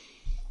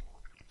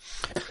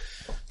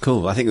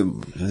 Cool. I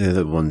think the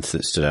other ones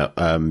that stood out,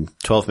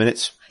 12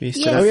 minutes.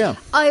 Yes,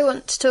 I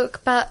want to talk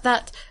about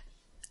that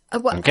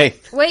Okay.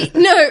 Wait,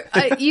 no,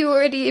 you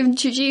already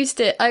introduced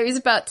it. I was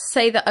about to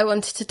say that I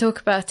wanted to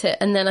talk about it,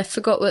 and then I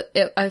forgot what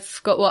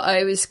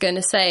I was going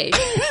to say,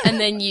 and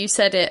then you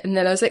said it, and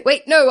then I was like,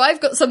 wait, no,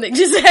 I've got something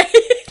to say.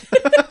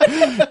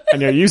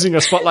 And you're using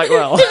your spotlight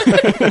well.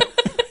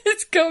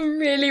 It's gone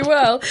really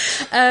well.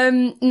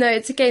 No,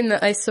 it's a game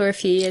that I saw a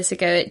few years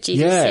ago at GDC.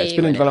 Yeah, it's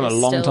been in development a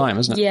long time,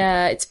 hasn't it?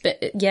 Yeah,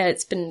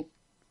 it's been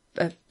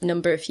a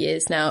number of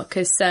years now,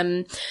 because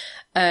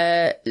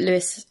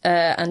Luis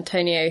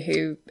Antonio,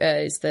 who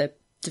is the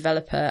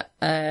developer,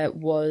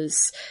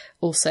 was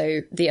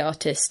also the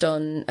artist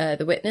on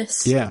The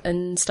Witness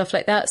and stuff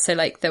like that. So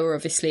like there were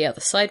obviously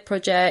other side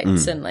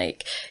projects and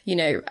like, you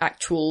know,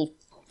 actual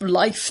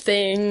life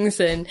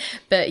things,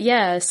 but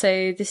yeah,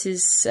 so this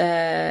is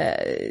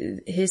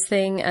his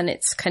thing, and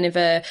it's kind of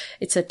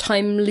it's a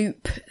time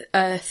loop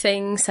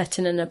thing set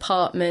in an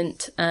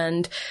apartment,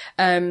 and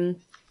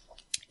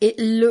it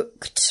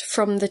looked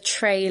from the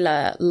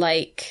trailer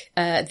like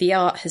the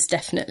art has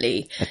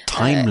definitely a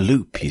time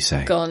loop, you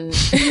say? Gone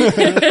through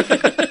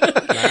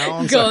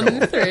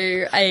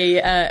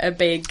a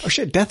big Oh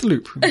shit, death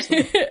loop.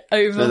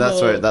 overhaul.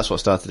 So that's what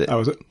started it. Oh,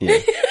 was it? Yeah.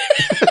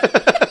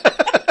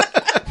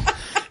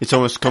 It's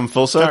almost come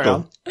full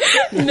circle.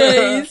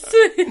 Nice.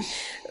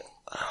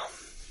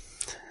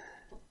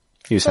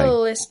 You were saying?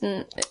 Full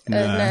isn't a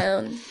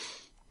noun.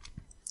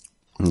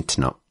 It's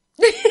not.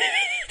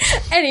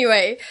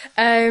 Anyway,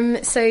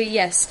 so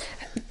yes,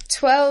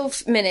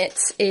 12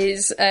 minutes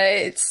is,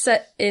 it's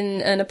set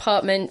in an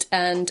apartment,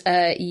 and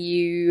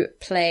you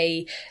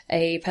play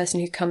a person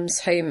who comes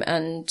home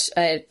and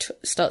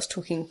starts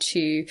talking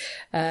to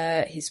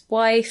his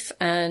wife,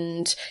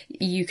 and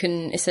you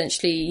can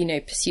essentially, you know,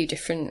 pursue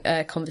different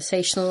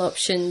conversational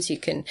options. You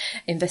can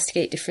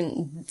investigate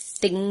different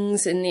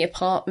things in the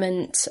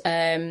apartment,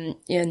 and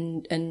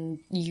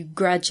you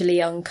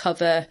gradually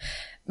uncover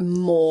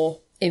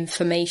more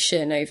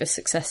information over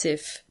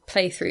successive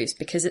playthroughs,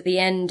 because at the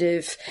end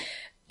of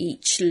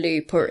each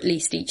loop, or at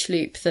least each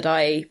loop that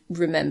I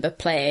remember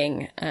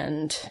playing,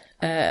 and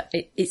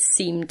it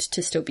seemed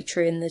to still be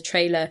true in the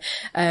trailer,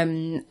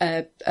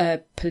 a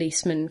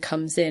policeman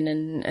comes in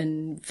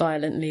and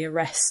violently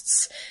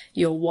arrests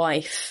your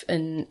wife,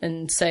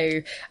 and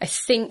so I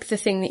think the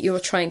thing that you're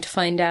trying to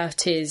find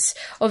out is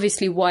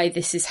obviously why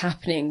this is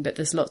happening, but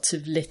there's lots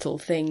of little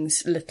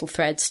things, little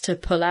threads to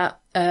pull out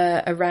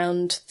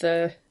around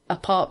the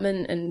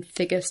apartment and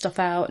figure stuff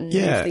out and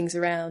move things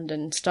around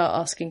and start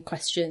asking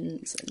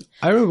questions.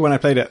 I remember when I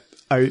played it,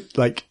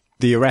 like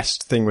the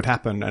arrest thing would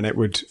happen and it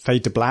would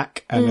fade to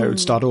black and it would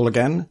start all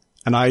again.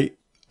 And I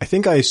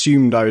think I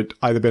assumed I'd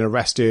either been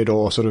arrested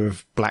or sort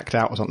of blacked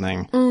out or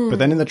something. But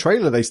then in the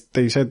trailer, they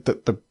said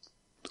that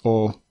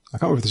or I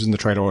can't remember if this is in the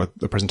trailer or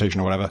the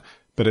presentation or whatever,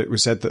 but it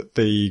was said that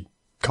the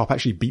cop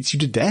actually beats you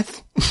to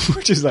death,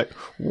 which is like,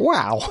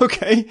 wow,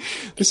 okay,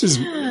 this is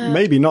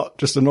maybe not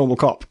just a normal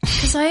cop.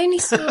 Because I only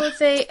saw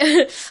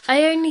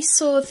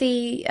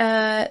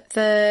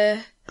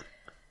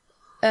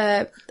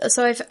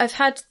so I've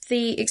had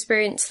the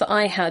experience that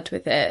I had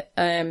with it,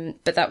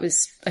 but that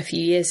was a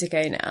few years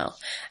ago now,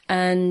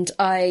 and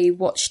I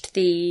watched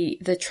the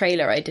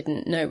trailer. I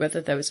didn't know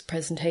whether there was a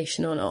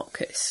presentation or not,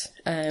 because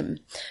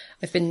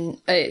I've been,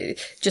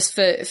 just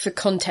for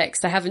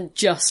context, I haven't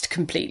just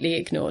completely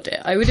ignored it.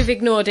 I would have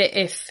ignored it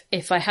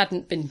if I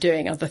hadn't been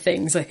doing other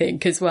things, I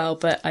think, as well,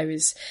 but I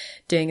was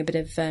doing a bit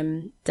of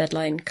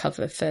deadline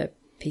cover for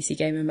PC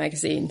Gamer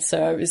magazine,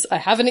 so I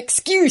have an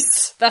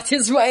excuse. That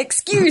is my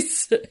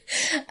excuse.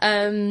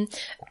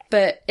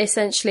 But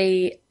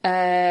essentially,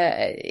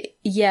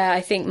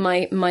 I think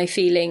my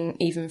feeling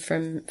even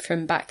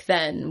from back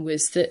then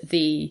was that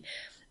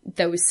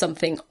there was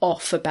something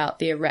off about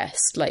the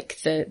arrest.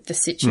 Like the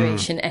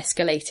situation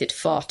escalated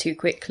far too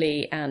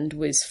quickly and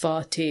was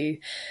far too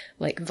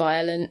like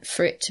violent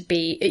for it to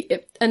be.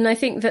 And I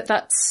think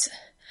that's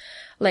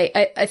like,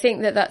 I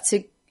think that's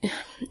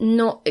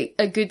not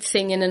a good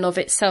thing in and of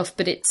itself,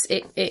 but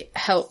it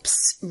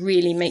helps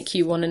really make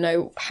you want to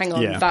know, hang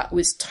on, that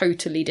was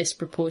totally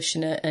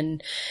disproportionate,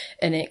 and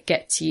it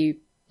gets you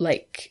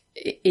like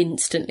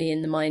instantly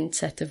in the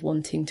mindset of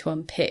wanting to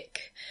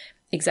unpick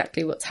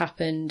exactly what's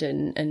happened,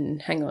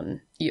 and hang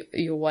on,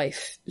 your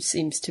wife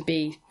seems to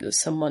be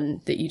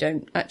someone that you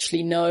don't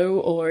actually know,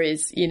 or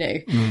is, you know,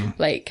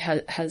 like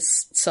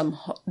has some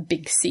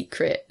big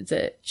secret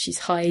that she's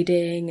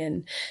hiding.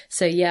 And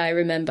so, yeah, I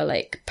remember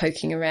like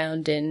poking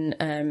around in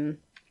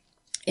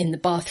the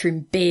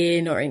bathroom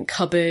bin or in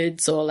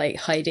cupboards, or like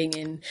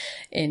hiding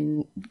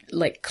in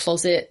like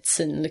closets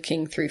and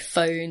looking through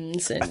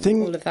phones and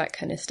all of that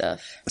kind of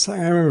stuff.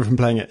 Something I remember from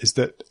playing it is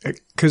that,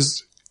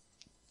 because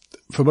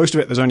for most of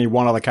it, there's only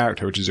one other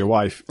character, which is your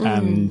wife.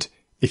 And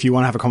if you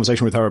want to have a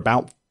conversation with her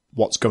about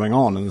what's going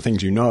on and the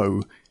things you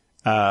know,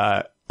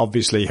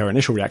 obviously her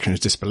initial reaction is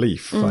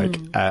disbelief.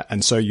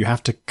 And so you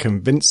have to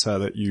convince her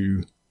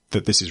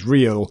that this is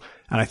real.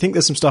 And I think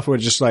there's some stuff where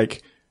just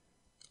like,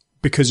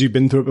 because you've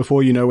been through it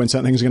before, you know when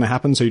certain things are going to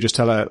happen. So you just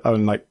tell her, oh,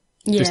 and like,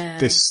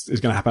 this is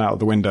going to happen out of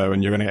the window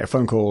and you're going to get a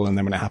phone call, and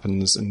then when it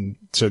happens, and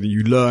so that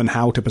you learn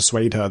how to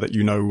persuade her that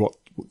you know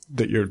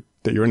that you're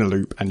in a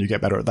loop, and you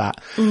get better at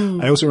that.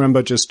 I also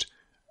remember just,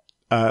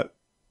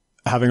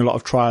 having a lot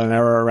of trial and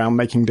error around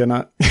making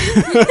dinner.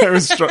 I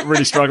was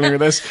really struggling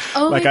with this.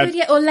 Oh my God,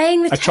 yeah. Or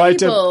laying the table. I tried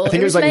to, I think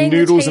it was like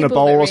noodles in a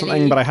bowl or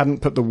something, but I hadn't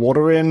put the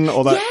water in,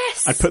 or that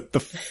I put the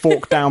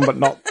fork down, but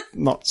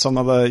not some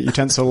other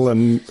utensil.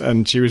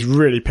 And she was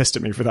really pissed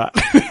at me for that.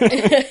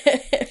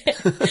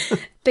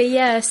 But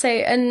yeah, so,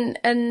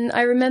 and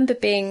I remember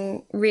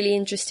being really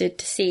interested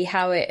to see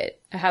how it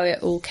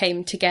all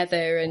came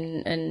together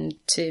and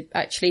to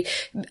actually,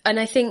 and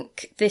I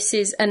think this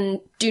is,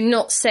 and do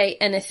not say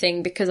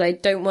anything because I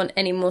don't want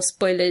any more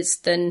spoilers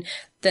than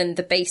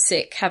the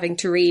basic having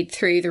to read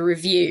through the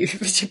review to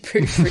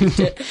proofread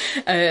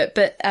it.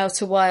 But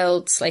Outer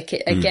Wilds, like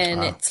it,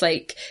 again, it's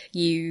like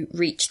you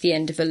reach the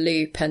end of a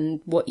loop,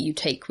 and what you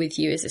take with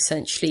you is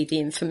essentially the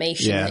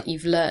information that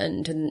you've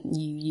learned, and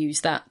you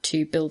use that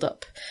to build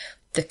up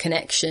the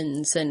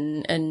connections,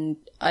 and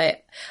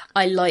I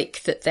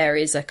like that there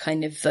is a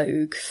kind of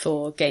vogue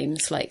for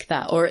games like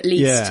that, or at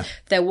least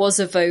there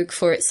was a vogue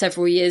for it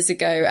several years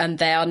ago, and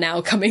they are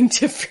now coming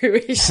to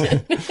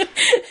fruition.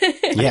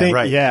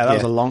 That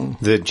was a long...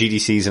 The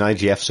GDCs and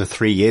IGFs are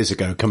 3 years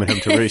ago coming home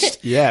to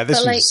roost.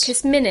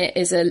 Because Minute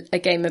is a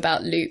game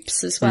about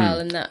loops as well,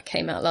 and that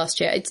came out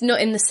last year. It's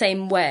not in the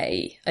same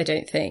way, I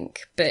don't think,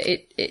 but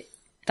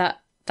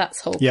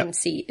that's whole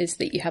conceit is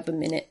that you have a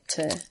minute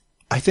to...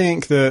 I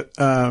think that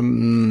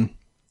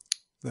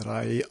that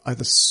I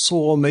either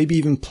saw, maybe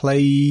even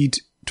played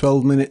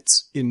 12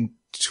 Minutes in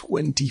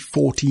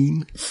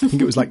 2014. I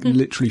think it was like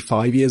literally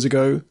 5 years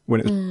ago when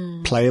it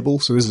was playable.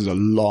 So this is a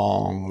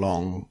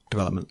long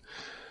development.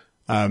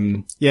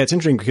 It's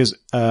interesting because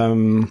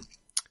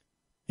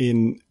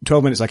in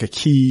 12 Minutes, like a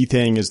key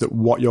thing is that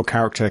what your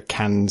character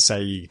can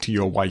say to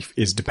your wife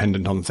is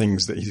dependent on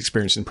things that he's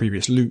experienced in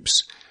previous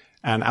loops.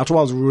 And Outer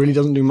Wilds really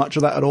doesn't do much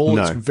of that at all.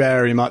 No. It's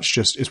very much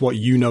just, it's what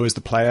you know as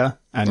the player.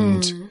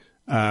 And,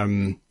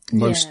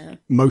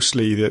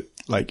 mostly that,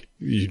 like,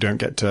 you don't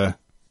get to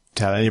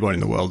tell anybody in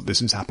the world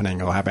this is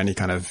happening or have any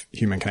kind of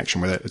human connection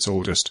with it. It's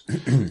all just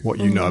what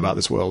you know about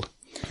this world.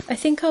 I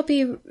think I'll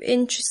be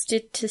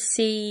interested to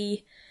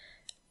see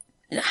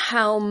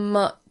how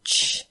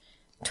much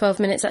 12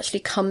 Minutes actually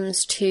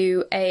comes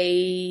to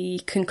a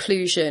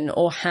conclusion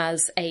or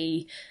has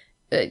a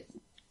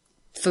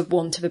for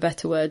want of a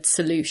better word,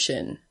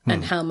 solution,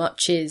 and how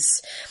much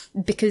is,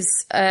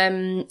 because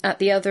at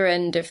the other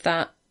end of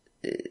that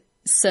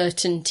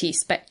certainty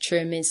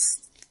spectrum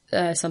is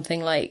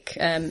something like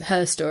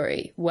Her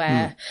Story,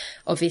 where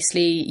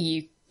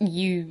obviously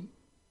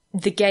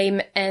the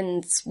game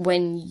ends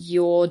when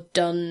you're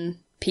done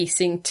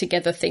piecing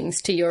together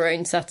things to your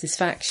own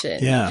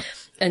satisfaction. Yeah.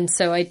 And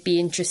so I'd be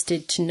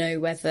interested to know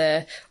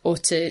whether, or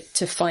to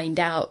find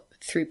out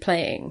through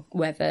playing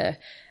whether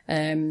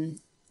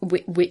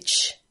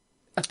which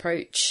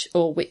approach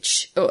or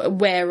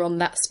where on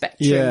that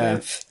spectrum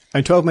of...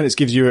 And 12 Minutes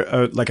gives you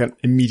like an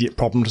immediate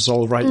problem to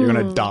solve, right? You're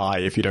going to die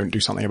if you don't do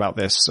something about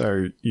this.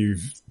 So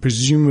you've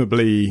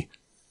presumably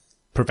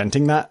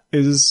preventing that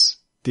is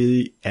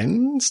the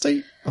end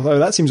state. Although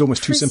that seems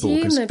almost too simple.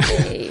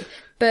 Presumably.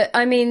 But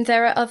I mean,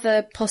 there are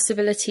other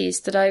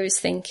possibilities that I was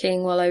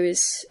thinking while I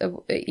was,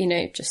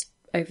 just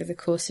over the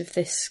course of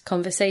this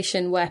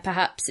conversation, where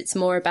perhaps it's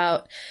more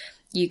about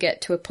you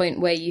get to a point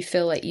where you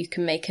feel like you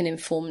can make an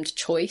informed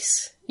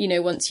choice.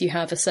 Once you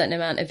have a certain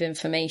amount of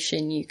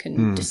information, you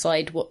can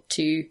decide what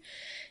to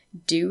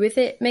do with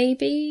it,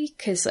 maybe.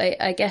 Because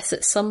I guess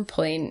at some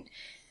point,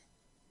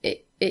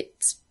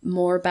 it's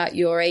more about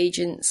your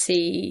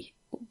agency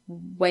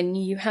when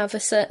you have a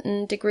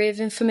certain degree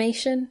of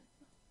information.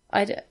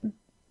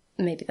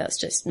 Maybe that's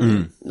just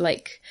me,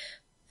 like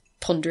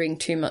pondering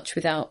too much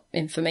without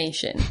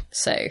information.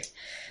 So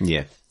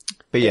yeah,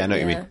 but yeah, I know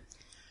what you mean.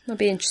 I'll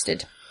be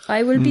interested.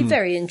 I will be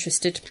very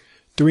interested.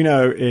 Do we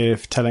know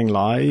if Telling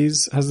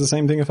Lies has the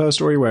same thing of Her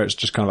Story, where it's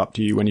just kind of up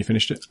to you when you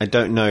finished it? I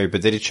don't know,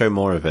 but they did show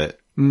more of it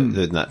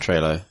than that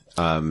trailer.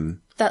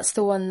 That's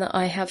the one that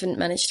I haven't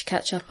managed to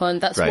catch up on.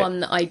 That's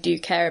one that I do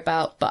care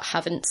about but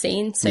haven't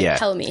seen. So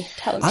tell me.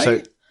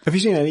 So, have you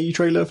seen any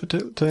trailer for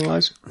Telling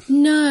Lies?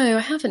 No,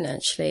 I haven't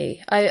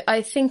actually.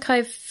 I think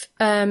I've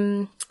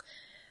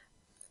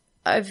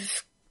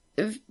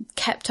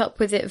kept up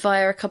with it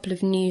via a couple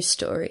of news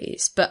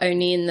stories, but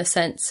only in the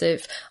sense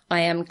of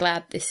I am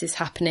glad this is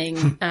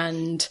happening.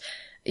 And,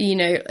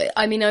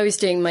 I was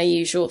doing my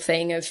usual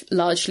thing of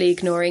largely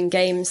ignoring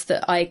games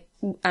that I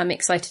am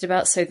excited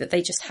about so that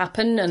they just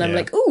happen. And I'm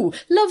like, ooh,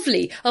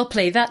 lovely, I'll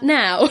play that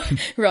now,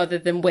 rather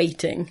than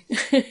waiting.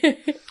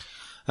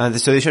 So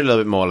they showed a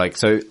little bit more,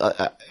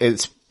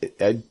 it's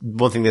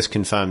one thing this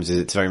confirms is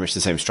it's very much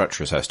the same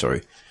structure as Her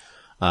Story.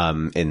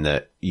 In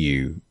that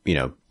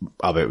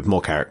albeit with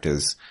more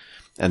characters.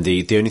 And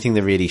the only thing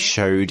they really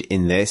showed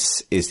in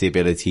this is the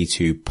ability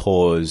to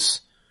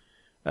pause.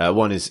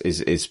 One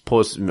is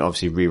pause,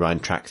 obviously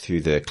rewind track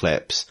through the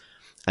clips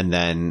and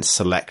then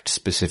select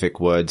specific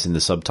words in the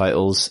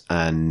subtitles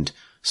and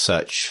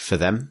search for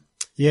them.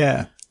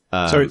 Yeah.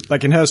 So,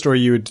 like in her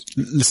story, you would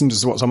listen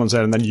to what someone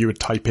said, and then you would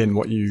type in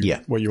what you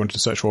wanted to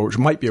search for, which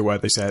might be a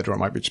word they said, or it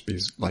might just be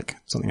like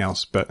something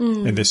else. But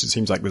in this, it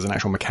seems like there's an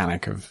actual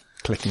mechanic of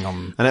clicking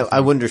on. And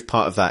I wonder if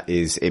part of that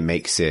is it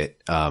makes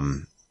it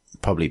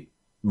probably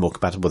more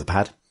compatible with a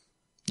pad.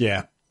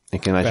 Yeah, I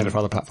can imagine better for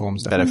other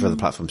platforms. Definitely. Better for other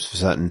platforms for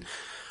certain.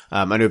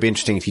 And it would be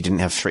interesting if you didn't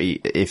have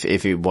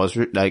if it was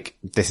like,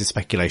 this is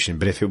speculation,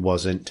 but if it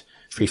wasn't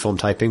freeform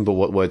typing, but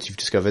what words you've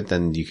discovered,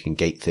 then you can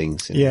gate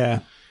things.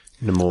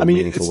 In a more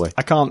meaningful way.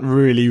 I can't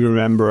really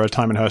remember a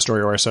time in her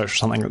story where I searched for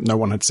something that no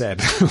one had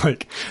said.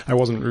 Like, I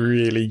wasn't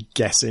really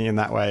guessing in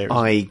that way.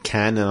 I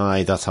can,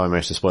 and that's how I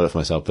managed to spoil it for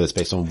myself, but it's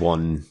based on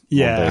one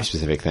very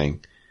specific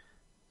thing.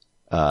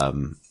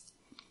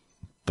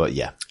 But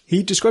yeah.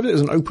 He described it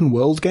as an open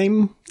world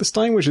game this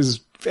time, which is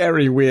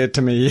very weird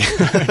to me.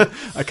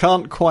 I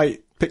can't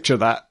quite picture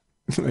that.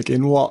 Like,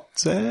 in what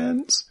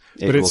sense?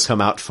 It will come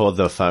out for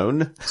the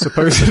phone.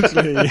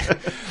 Supposedly,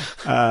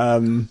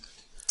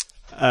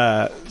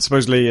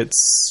 supposedly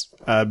it's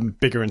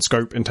bigger in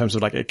scope in terms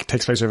of, like, it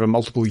takes place over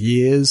multiple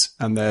years,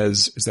 and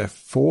is there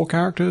 4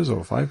 characters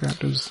or 5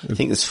 characters? I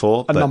think there's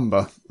 4. A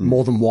number,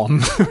 more than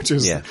one, which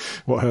is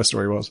what her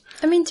story was.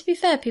 I mean, to be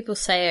fair, people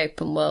say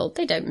open world.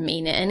 They don't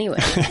mean it anyway.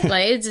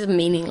 Like, it's a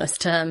meaningless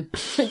term.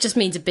 It just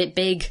means a bit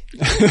big.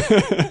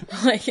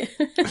 Like,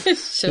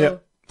 sure.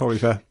 Yep, probably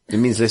fair. It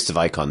means list of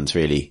icons,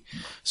 really.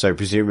 So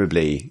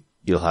presumably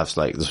you'll have,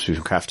 like, there'll be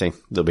some crafting.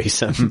 There'll be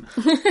some...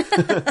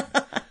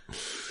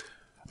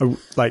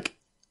 Like,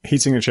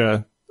 heat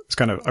signature is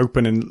kind of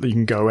open and you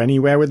can go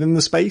anywhere within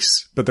the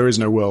space, but there is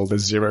no world.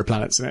 There's 0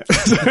 planets in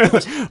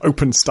it.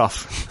 Open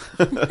stuff.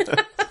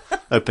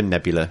 Open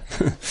nebula.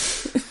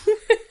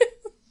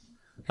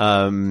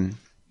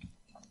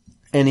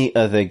 Any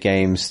other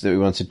games that we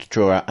wanted to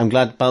draw out? I'm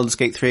glad Baldur's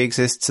Gate 3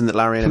 exists and that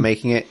Larian are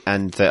making it,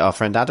 and that our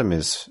friend Adam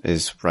is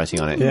writing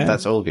on it. Yeah.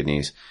 That's all good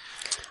news.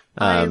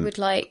 I would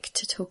like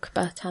to talk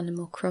about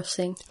Animal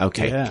Crossing.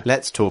 Okay,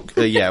 let's talk.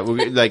 We don't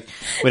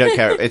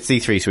care. It's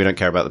E3, so we don't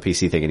care about the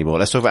PC thing anymore.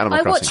 Let's talk about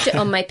Animal Crossing. I watched it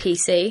on my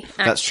PC.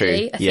 Actually, that's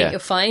true. I think you'll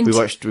find we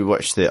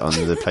watched it on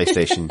the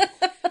PlayStation.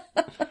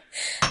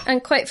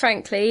 And quite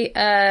frankly,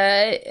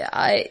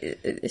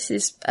 this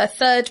is a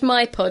third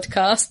my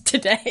podcast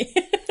today,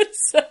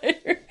 so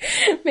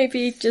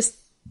maybe just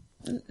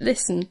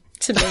listen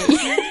to me.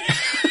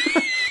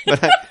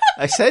 But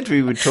I said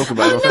we would talk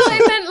about it. No, I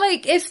meant,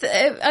 like, if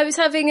I was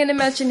having an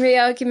imaginary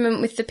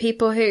argument with the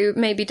people who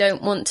maybe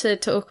don't want to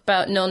talk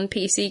about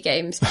non-PC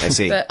games. I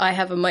see. But I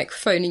have a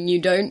microphone and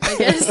you don't, I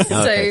guess.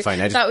 Okay, so fine.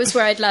 that was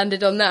where I'd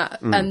landed on that.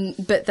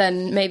 But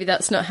then maybe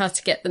that's not how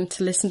to get them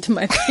to listen to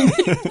my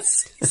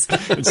opinions.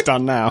 It's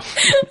done now.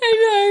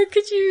 I know.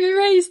 Could you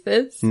erase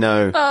this?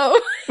 No. Oh.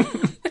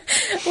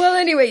 Well,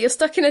 anyway, you're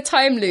stuck in a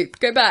time loop.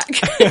 Go back.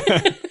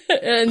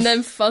 And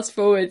then fast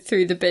forward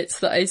through the bits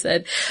that I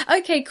said.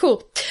 Okay,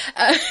 cool.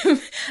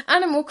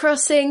 Animal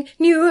Crossing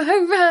New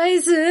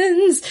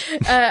Horizons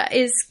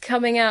is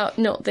coming out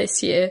not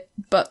this year,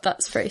 but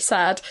that's very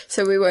sad,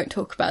 so we won't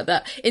talk about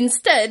that.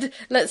 Instead,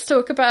 let's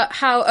talk about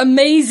how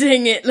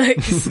amazing it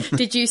looks.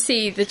 Did you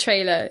see the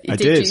trailer?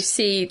 Did you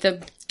see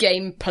the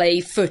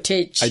gameplay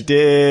footage? I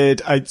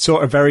did. I saw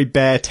a very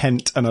bare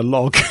tent and a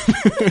log.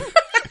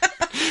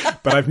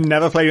 But I've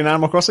never played an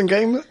Animal Crossing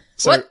game,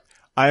 so what?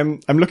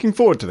 I'm looking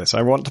forward to this.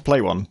 I want to play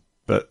one,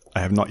 but I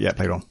have not yet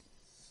played one.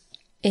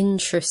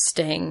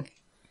 Interesting.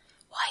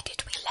 Why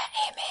did we let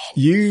him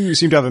in? You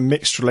seem to have a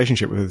mixed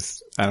relationship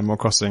with Animal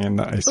Crossing, and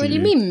that I see. What do you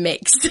mean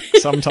mixed?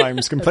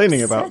 Sometimes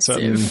complaining about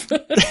certain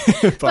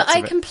parts But I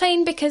of it.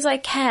 complain because I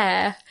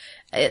care,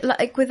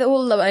 like with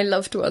all of my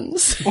loved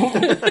ones.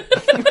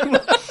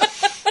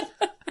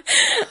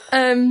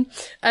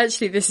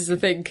 Actually, this is the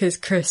thing, because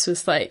Chris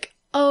was like,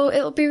 oh,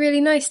 it'll be really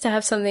nice to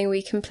have something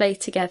we can play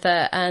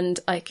together and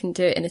I can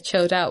do it in a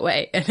chilled out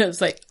way. And I was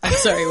like, I'm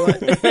sorry, what?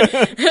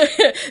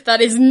 That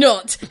is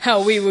not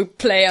how we would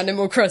play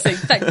Animal Crossing.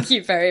 Thank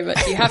you very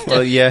much. You have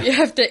to, you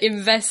have to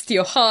invest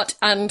your heart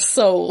and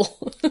soul.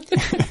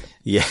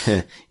 Yeah,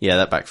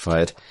 that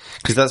backfired.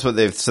 Because that's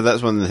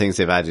one of the things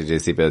they've added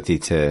is the ability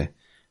to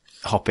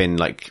hop in,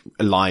 like,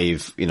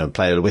 live,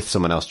 play with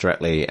someone else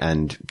directly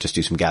and just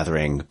do some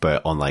gathering,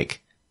 but on,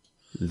 like,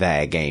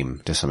 their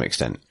game to some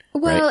extent.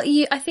 Well,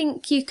 right? I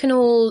think you can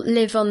all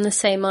live on the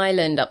same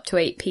island, up to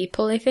 8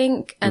 people, I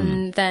think.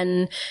 And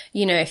then,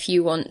 if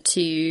you want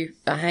to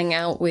hang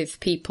out with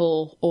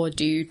people or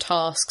do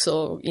tasks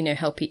or,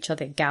 help each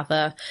other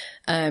gather,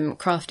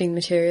 crafting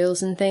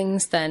materials and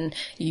things, then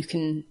you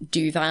can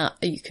do that.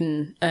 You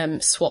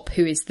can, swap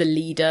who is the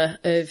leader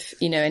of,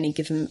 any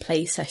given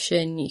play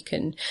session. You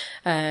can,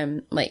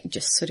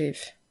 just sort of,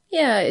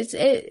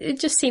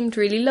 it just seemed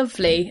really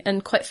lovely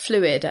and quite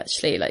fluid,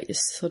 actually, like this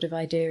sort of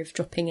idea of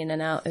dropping in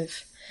and out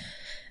of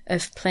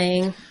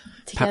playing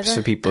together. Perhaps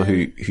for people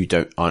who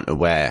aren't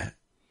aware,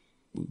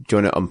 do you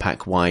want to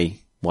unpack why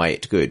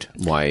it's good,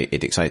 why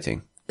it's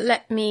exciting?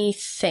 Let me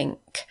think.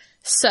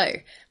 So,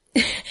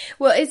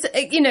 well, it's,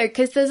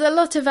 because there's a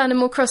lot of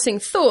Animal Crossing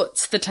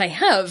thoughts that I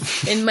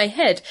have in my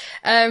head.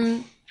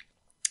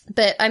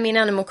 But I mean,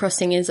 Animal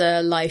Crossing is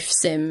a life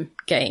sim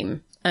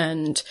game,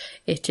 and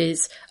it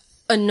is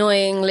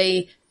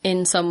annoyingly,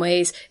 in some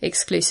ways,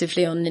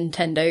 exclusively on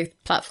Nintendo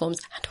platforms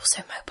and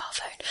also mobile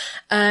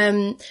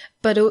phone.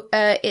 But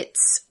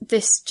it's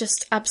this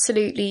just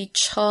absolutely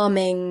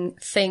charming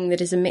thing that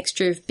is a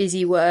mixture of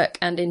busy work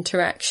and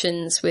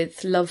interactions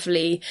with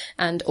lovely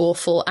and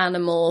awful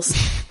animals,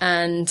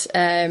 and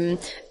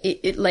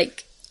it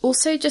like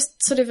also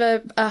just sort of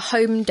a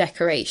home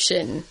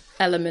decoration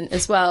element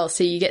as well.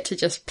 So you get to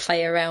just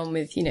play around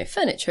with, you know,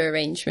 furniture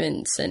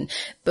arrangements and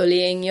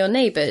bullying your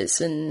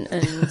neighbours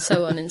and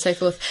so on and so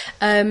forth.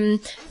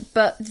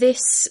 But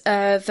this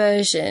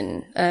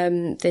version,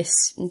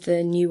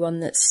 the new one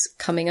that's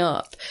coming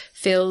up,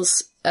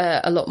 feels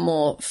a lot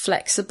more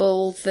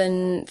flexible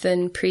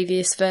than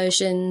previous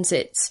versions.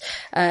 It's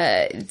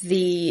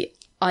the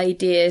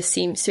idea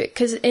seems to,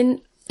 because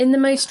in the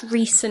most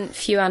recent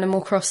few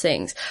Animal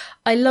Crossings,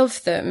 I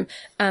love them,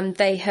 and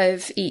they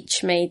have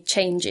each made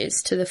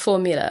changes to the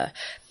formula,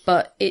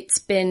 but it's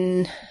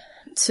been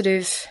sort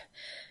of,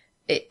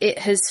 it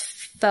has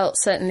felt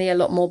certainly a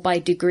lot more by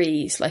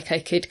degrees, like I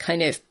could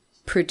kind of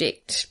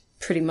predict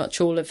pretty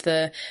much all of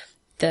the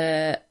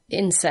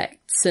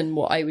insects and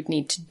what I would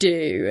need to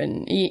do,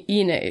 and,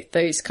 you know,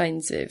 those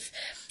kinds of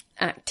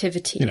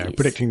activities. You know,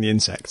 predicting the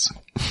insects.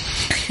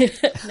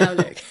 Now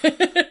look.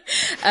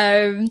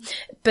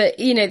 But,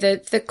 you know,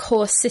 the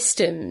core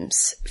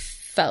systems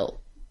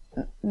felt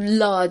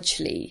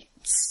largely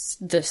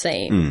the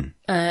same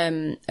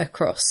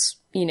across,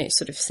 you know,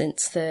 sort of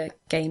since the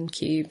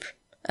GameCube.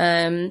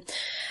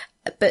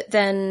 But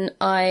then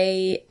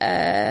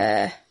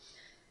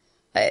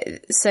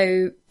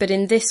but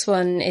in this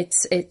one,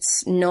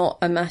 it's not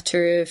a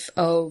matter of,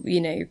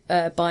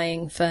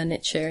 buying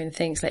furniture and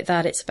things like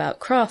that. It's about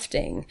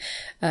crafting,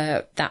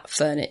 that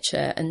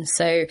furniture. And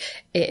so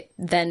it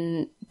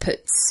then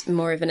puts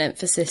more of an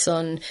emphasis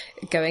on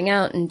going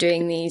out and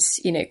doing these,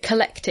 you know,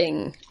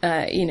 collecting,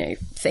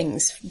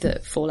 things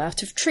that fall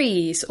out of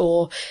trees,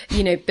 or,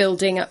 you know,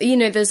 building up, you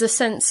know, there's a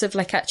sense of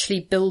like actually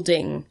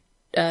building,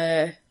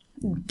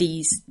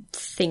 these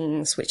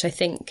things, which I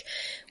think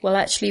will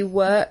actually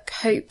work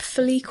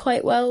hopefully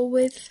quite well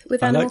with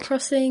Animal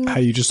Crossing. How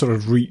you just sort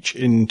of reach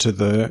into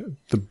the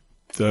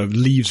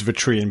leaves of a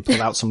tree and pull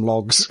out some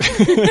logs.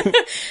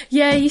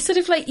 Yeah, you sort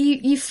of like,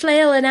 you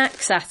flail an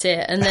axe at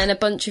it and then a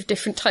bunch of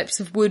different types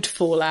of wood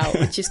fall out,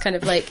 which is kind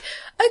of like,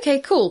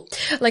 okay, cool.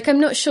 Like, I'm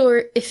not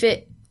sure if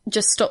it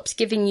just stops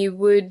giving you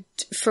wood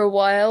for a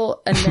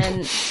while and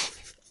then...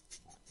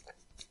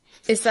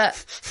 Is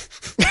that...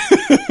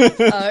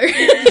 Oh.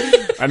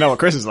 I know what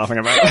Chris is laughing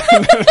about.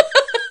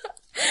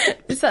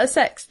 Is that a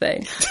sex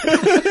thing?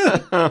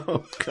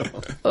 Oh,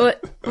 God.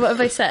 What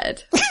have I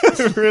said?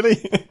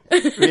 Really?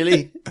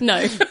 Really?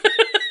 No.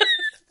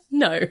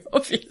 No,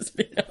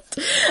 obviously not.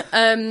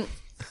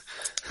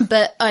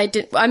 But I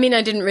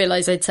didn't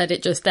realise I'd said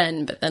it just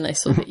then, but then I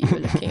saw that you were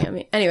looking at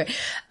me. Anyway,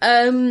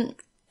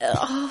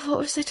 what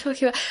was I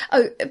talking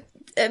about?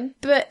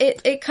 But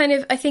it kind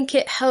of, I think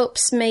it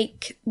helps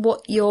make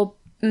what you're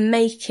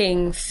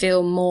making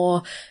feel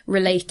more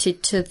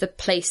related to the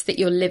place that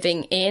you're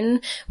living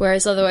in,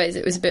 whereas otherwise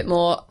it was a bit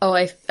more,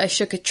 I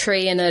shook a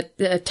tree and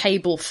a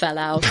table fell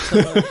out,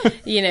 or,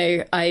 you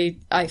know,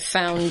 I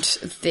found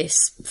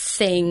this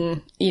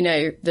thing, you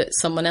know, that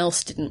someone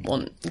else didn't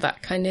want,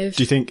 that kind of.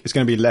 Do you think it's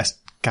going to be less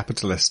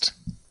capitalist?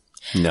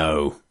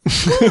 No.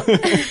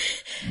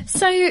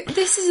 So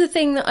this is a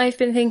thing that I've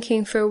been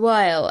thinking for a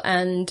while,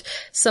 and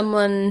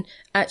someone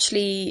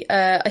actually,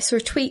 I saw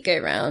a tweet go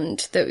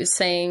around that was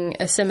saying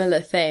a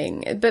similar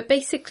thing, but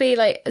basically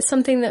like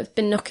something that's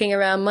been knocking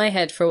around my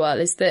head for a while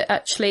is that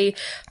actually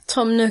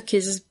Tom Nook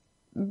is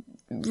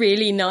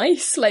really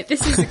nice. Like,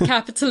 this isn't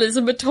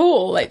capitalism at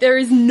all. Like, there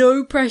is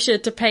no pressure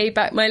to pay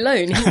back my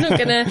loan. He's not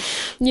gonna,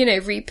 you know,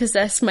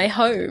 repossess my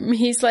home.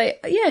 He's like,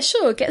 yeah,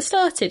 sure, get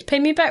started. Pay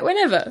me back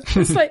whenever.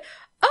 It's like,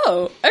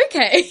 oh,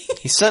 okay.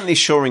 He's certainly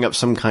shoring up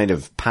some kind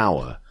of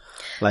power.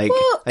 Like,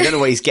 well, I don't know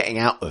where he's getting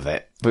out of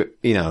it, but,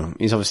 you know,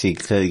 he's obviously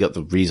clearly got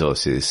the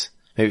resources.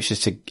 Maybe it's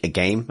just a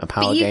game, a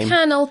power game. But you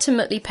can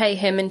ultimately pay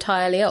him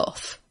entirely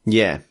off.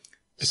 Yeah.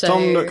 Is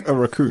Tom Nook a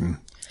raccoon?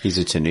 He's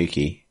a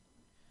tanuki.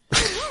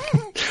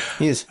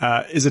 Is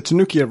a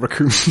tanuki a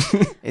raccoon?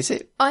 Is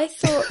it? I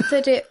thought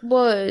that it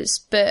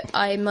was, but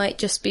I might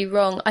just be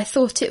wrong. I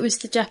thought it was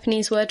the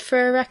Japanese word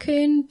for a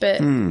raccoon, but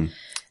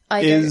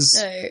I don't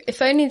know.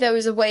 If only there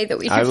was a way that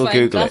we could find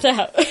Google that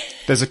out.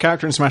 There's a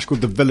character in Smash called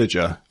the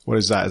Villager. What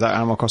is that? Is that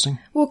Animal Crossing?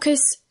 Well,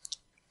 because,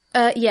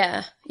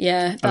 yeah.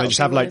 And they just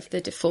have like,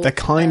 the default, they're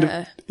kind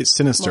of, it's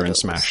sinister models.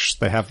 in Smash.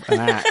 They have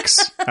an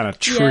axe and a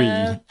tree,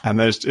 and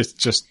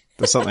there's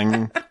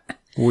something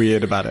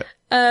weird about it.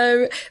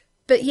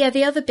 But yeah,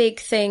 the other big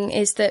thing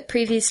is that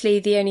previously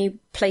the only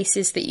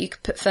places that you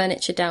could put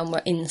furniture down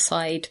were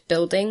inside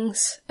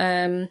buildings,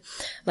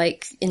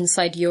 like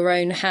inside your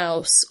own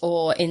house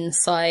or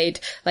inside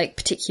like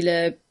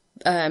particular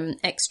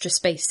extra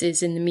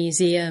spaces in the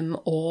museum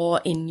or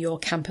in your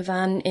camper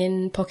van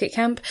in Pocket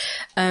Camp.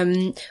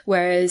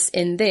 Whereas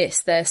in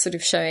this, they're sort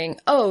of showing,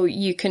 oh,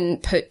 you can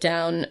put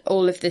down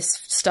all of this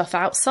stuff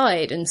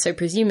outside. And so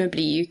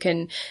presumably you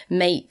can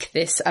make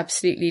this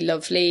absolutely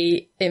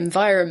lovely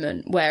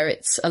environment where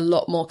it's a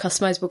lot more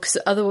customizable, because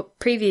other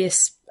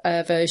previous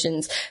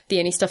versions, the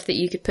only stuff that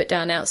you could put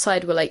down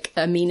outside were like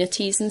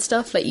amenities and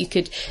stuff. Like you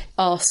could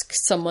ask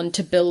someone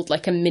to build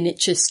like a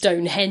miniature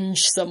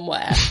Stonehenge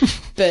somewhere,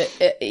 but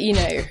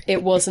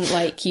it wasn't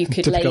like you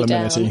could lay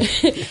down.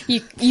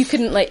 you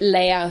couldn't like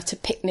lay out a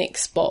picnic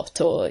spot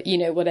or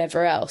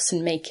whatever else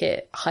and make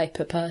it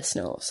hyper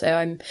personal. So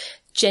I'm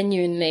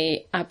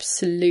genuinely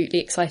absolutely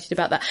excited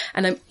about that,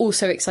 and I'm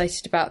also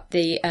excited about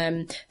the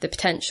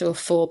potential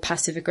for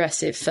passive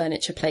aggressive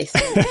furniture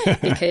placement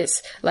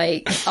because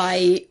like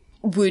I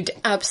would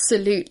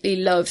absolutely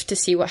love to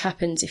see what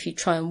happens if you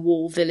try and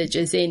wall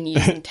villagers in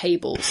using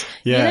tables.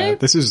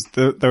 This is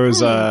there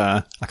was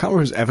I can't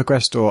remember if it was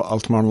EverQuest or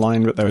Ultima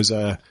Online, but there was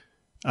a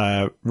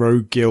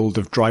rogue guild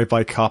of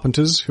drive-by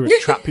carpenters who would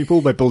trap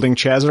people by building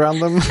chairs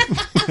around them.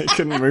 They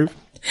couldn't move.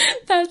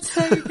 That's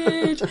so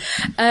good.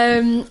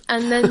 And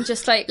then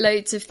just like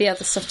loads of the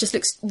other stuff just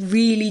looks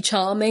really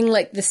charming.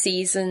 Like the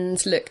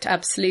seasons looked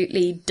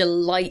absolutely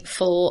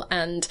delightful,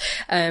 and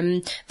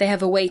they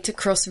have a way to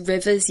cross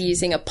rivers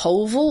using a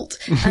pole vault.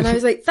 And I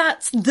was like,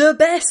 that's the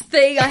best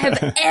thing I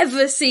have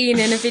ever seen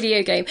in a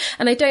video game.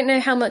 And I don't know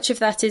how much of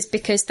that is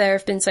because there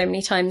have been so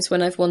many times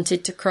when I've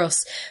wanted to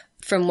cross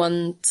from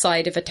one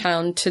side of a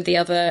town to the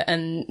other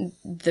and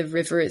the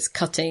river is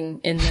cutting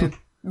in the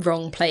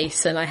wrong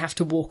place and I have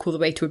to walk all the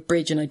way to a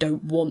bridge and I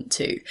don't want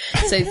to.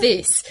 So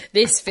this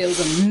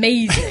feels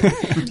amazing.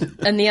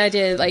 And the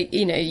idea, like,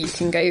 you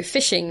can go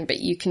fishing, but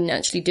you can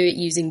actually do it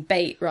using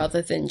bait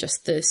rather than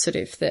just the sort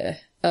of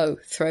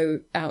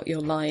throw out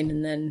your line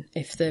and then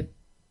if the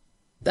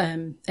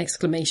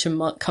exclamation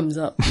mark comes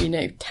up,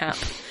 tap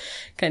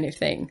kind of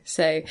thing.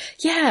 So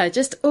yeah,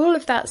 just all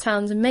of that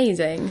sounds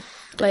amazing.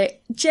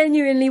 Like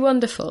genuinely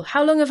wonderful.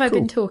 How long have I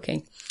been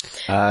talking?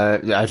 I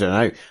don't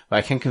know.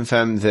 I can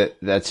confirm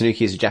that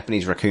Tanuki is a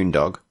Japanese raccoon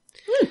dog.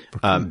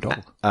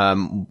 But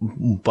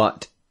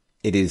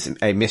it is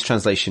a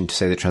mistranslation to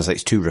say that it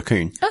translates to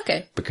raccoon.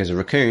 Okay. Because a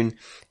raccoon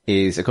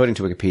is, according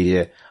to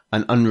Wikipedia,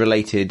 an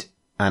unrelated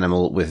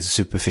animal with a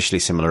superficially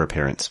similar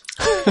appearance.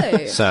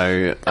 Oh.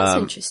 So that's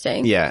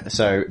interesting. Yeah.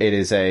 So it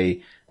is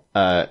a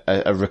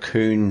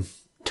raccoon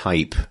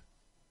type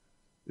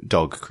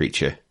dog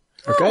creature.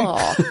 Okay.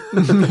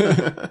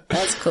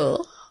 That's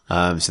cool.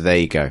 So there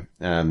you go.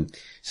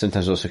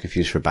 Sometimes also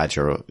confused for a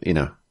badger or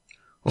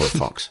a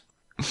fox.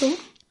 Cool.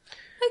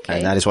 Okay.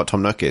 And that is what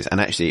Tom Nook is. And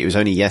actually, it was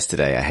only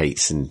yesterday I hate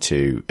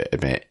to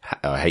admit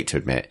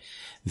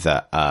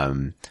that,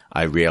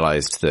 I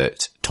realized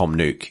that Tom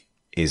Nook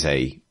is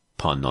a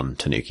pun on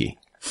Tanuki.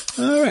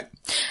 All right.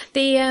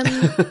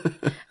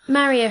 The,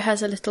 Mario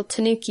has a little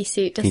Tanuki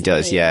suit, doesn't he? He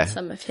does, yeah.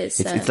 Some of his,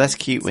 it's less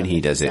cute when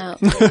he does it.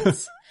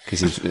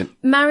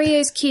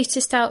 Mario's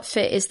cutest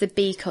outfit is the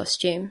bee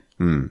costume.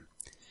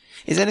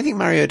 Is anything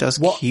Mario does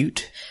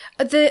cute?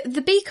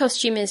 The bee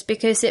costume is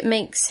because it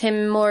makes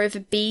him more of a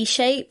bee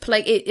shape.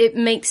 Like it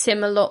makes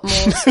him a lot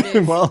more sort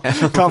of... Well,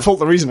 can't fault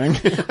the reasoning.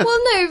 Well,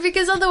 no,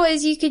 because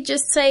otherwise you could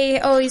just say,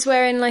 oh, he's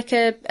wearing like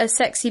a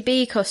sexy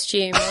bee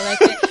costume. Or like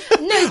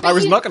I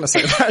was not going to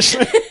say that,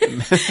 actually.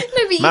 No,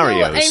 but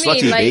Mario,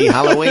 slutty bee,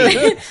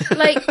 Halloween.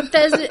 Like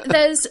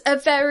there's a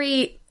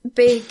very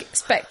big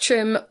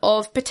spectrum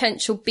of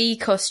potential bee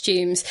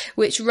costumes,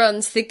 which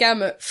runs the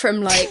gamut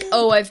from like,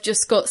 oh, I've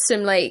just got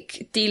some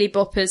like dealy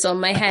boppers on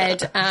my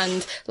head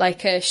and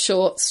like a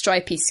short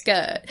stripy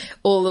skirt,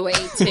 all the way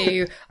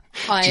to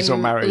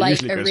I'm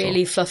like a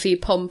really fluffy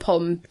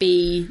pom-pom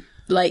bee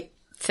like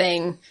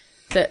thing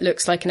that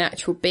looks like an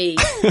actual bee.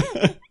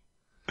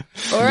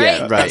 All right.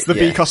 Yeah, right. That's the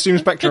bee costume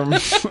spectrum.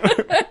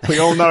 We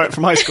all know it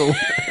from high school.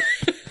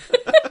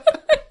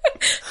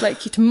 I'd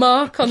like you to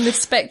mark on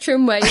this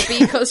spectrum where your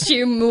bee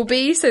costume will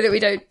be so that we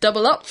don't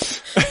double up.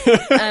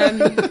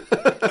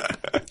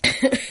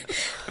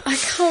 I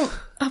can't...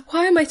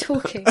 why am I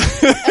talking?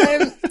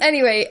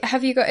 Anyway,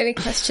 have you got any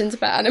questions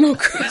about Animal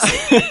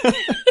Crossing?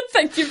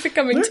 Thank you for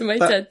coming to my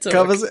TED Talk.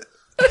 Covers it.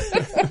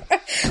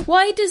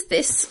 Why does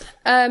this...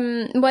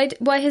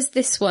 why has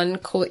this one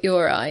caught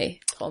your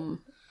eye,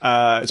 Tom?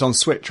 It's on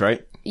Switch,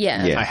 right?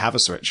 Yeah. I have a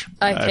Switch.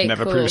 Okay, I've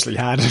never cool. previously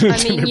had.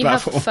 I mean, you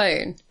have a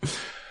phone.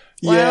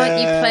 Why aren't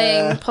you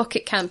playing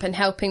Pocket Camp and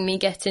helping me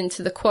get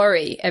into the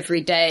quarry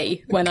every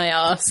day when I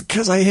ask?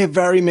 Because I hear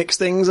very mixed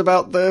things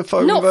about the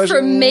phone version. Not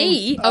from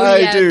me. Oh,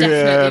 I do definitely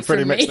hear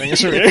pretty mixed things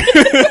from you.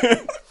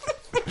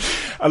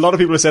 A lot of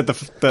people have said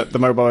that the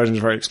mobile version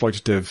is very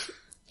exploitative.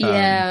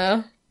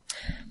 Yeah.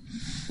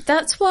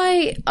 That's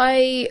why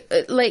I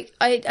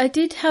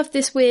did have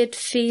this weird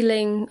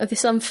feeling of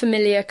this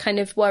unfamiliar kind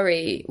of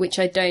worry, which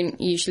I don't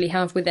usually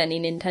have with any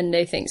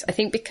Nintendo things. I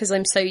think because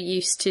I'm so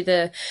used to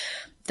the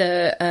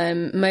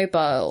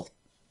mobile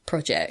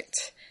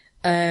project,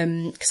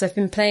 because I've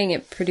been playing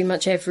it pretty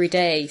much every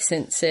day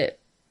since it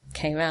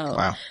came out.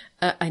 Wow.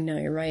 I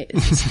know, right?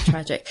 It's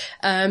tragic.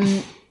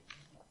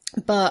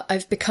 But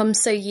I've become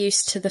so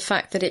used to the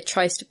fact that it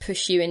tries to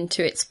push you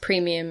into its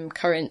premium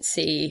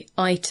currency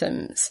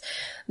items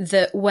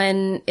that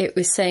when it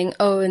was saying,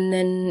 oh, and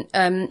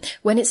then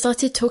when it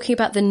started talking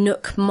about the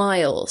Nook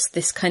Miles,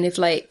 this kind of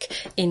like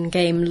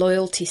in-game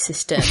loyalty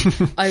system,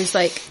 I was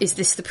like, is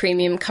this the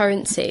premium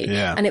currency?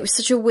 Yeah. And it was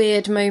such a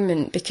weird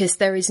moment because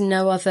there is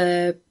no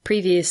other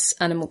previous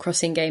Animal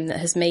Crossing game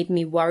that has made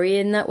me worry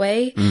in that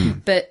way.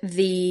 But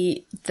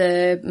the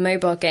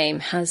mobile game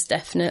has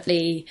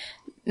definitely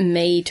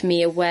made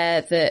me aware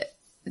that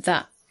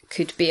that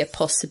could be a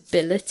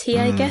possibility,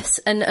 I guess.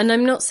 And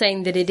I'm not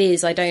saying that it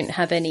is. I don't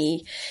have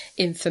any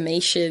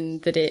information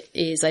that it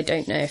is. I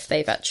don't know if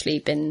they've actually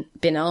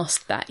been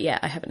asked that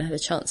yet. I haven't had a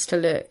chance to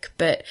look,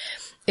 but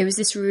it was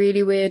this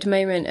really weird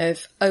moment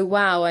of, oh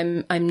wow,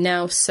 I'm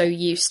now so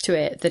used to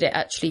it that it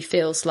actually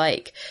feels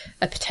like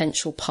a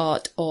potential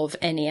part of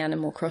any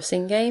Animal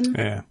Crossing game.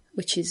 Yeah.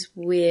 Which is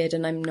weird,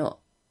 and I'm not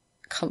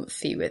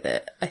comfy with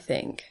it, I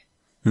think.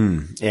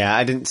 Yeah,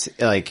 I didn't,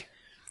 like,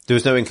 there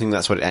was no inkling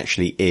that's what it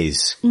actually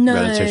is. No.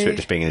 Relative to it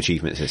just being an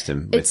achievement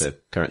system with the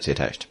currency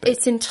attached. But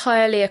It's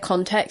entirely a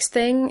context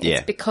thing. Yeah.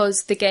 It's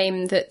because the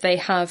game that they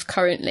have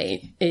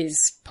currently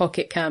is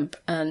Pocket Camp,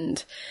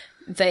 and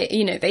they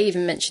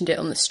even mentioned it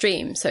on the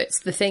stream. So it's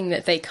the thing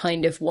that they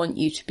kind of want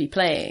you to be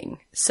playing.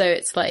 So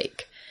it's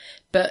like,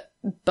 but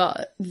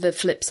the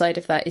flip side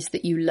of that is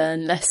that you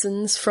learn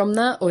lessons from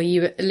that, or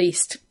you at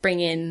least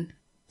bring in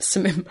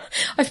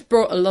I've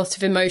brought a lot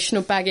of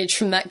emotional baggage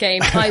from that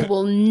game. I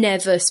will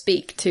never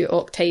speak to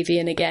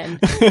Octavian again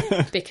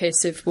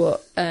because of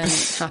what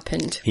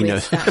happened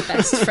with that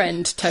best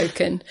friend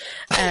token.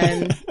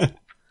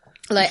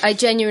 Like, I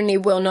genuinely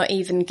will not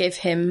even give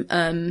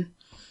him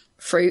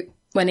fruit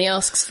when he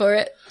asks for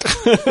it.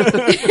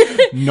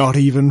 Not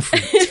even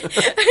fruit.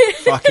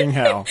 Fucking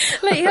hell.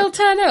 Like, he'll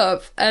turn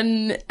up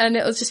and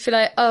it'll just be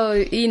like, oh,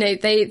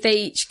 they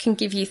each can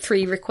give you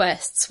 3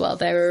 requests while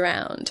they're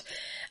around.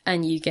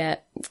 And you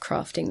get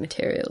crafting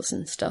materials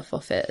and stuff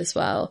off it as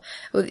well,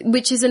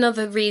 which is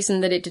another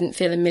reason that it didn't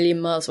feel a million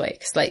miles away.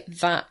 Because like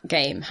that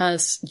game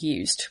has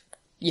used,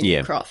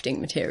 crafting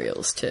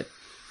materials to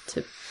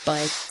buy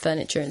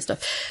furniture and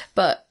stuff.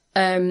 But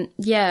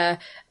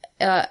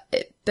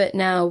but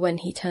now when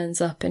he turns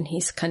up and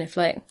he's kind of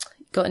like,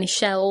 got any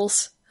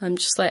shells? I'm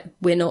just like,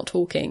 we're not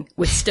talking.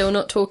 We're still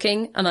not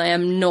talking, and I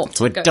am not.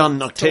 We're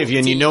done,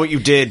 Octavian. You know what you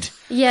did.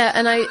 Yeah,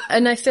 and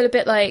I feel a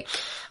bit like,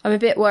 I'm a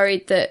bit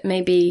worried that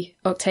maybe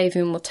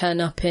Octavian will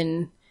turn up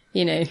in,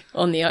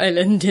 on the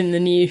island in the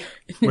new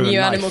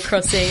Animal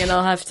Crossing, and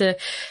I'll have to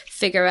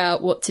figure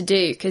out what to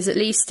do. Because at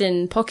least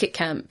in Pocket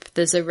Camp,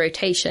 there's a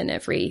rotation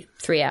every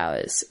 3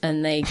 hours,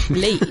 and they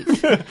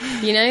leave.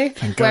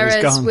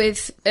 Whereas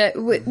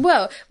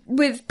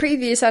with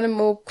previous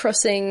Animal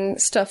Crossing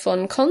stuff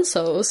on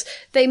consoles,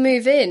 they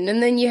move in,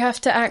 and then you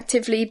have to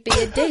actively be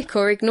a dick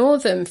or ignore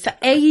them for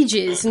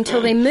ages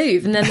until they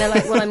move, and then they're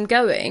like, "Well, I'm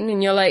going,"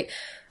 and you're like,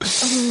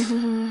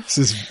 This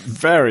is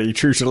very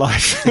true to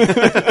life.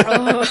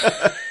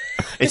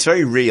 It's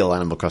very real,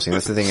 Animal Crossing.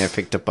 That's the thing I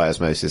picked up by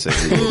osmosis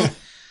over the years.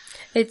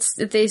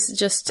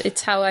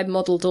 It's how I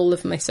modelled all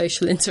of my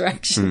social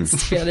interactions,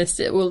 to be honest.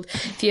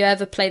 If you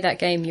ever play that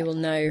game, you will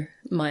know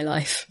my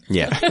life.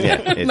 Yeah.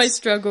 My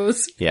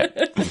struggles. Yeah.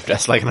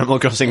 Dress like an Animal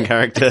Crossing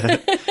character.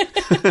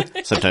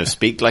 Sometimes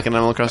speak like an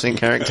Animal Crossing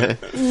character.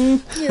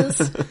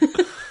 Yes.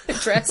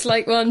 Dress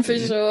like one for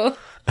sure.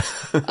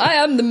 I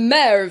am the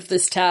mayor of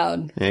this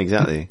town. Yeah,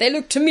 exactly. They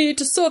look to me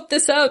to sort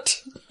this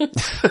out.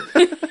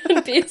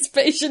 Be as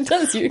patient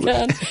as you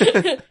can.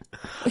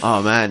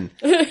 Oh man.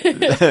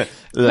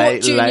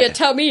 What, Junior,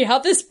 tell me how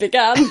this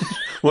began.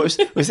 What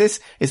was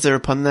this? Is there a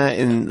pun there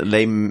in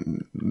Les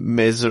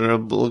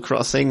Miserable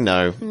Crossing?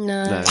 No.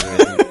 No.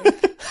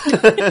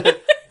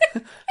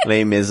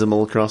 Les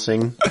Miserable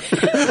Crossing.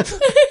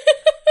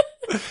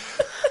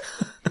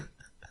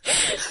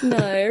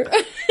 No.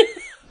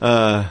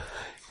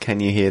 Can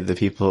you hear the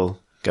people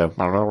go?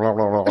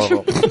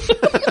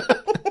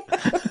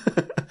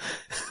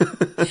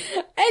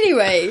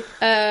 Anyway,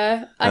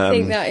 I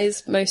think that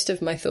is most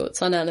of my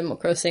thoughts on Animal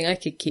Crossing. I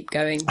could keep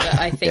going, but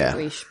I think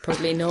we should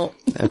probably not.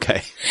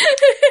 Okay.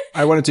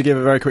 I wanted to give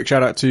a very quick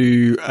shout out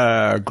to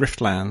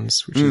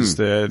Griftlands, which is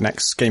the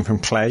next game from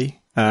Kleng,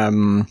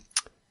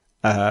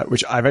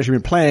 which I've actually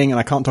been playing, and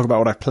I can't talk about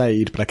what I've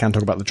played, but I can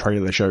talk about the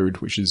trailer they showed,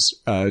 which is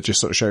just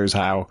sort of shows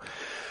how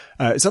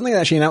it's something they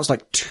actually announced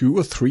like 2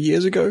 or 3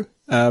 years ago,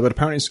 but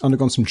apparently it's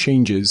undergone some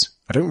changes.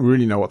 I don't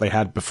really know what they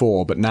had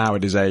before, but now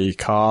it is a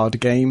card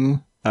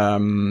game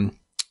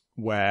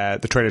where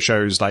the trailer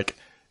shows like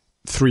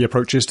 3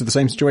 approaches to the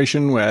same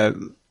situation, where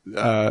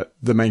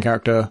the main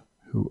character,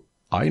 who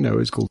I know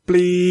is called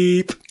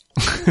Bleep,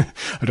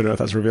 I don't know if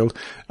that's revealed,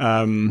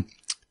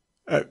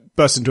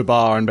 bursts into a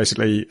bar and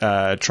basically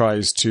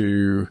tries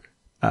to,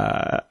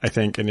 I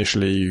think,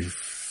 initially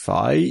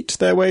fight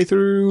their way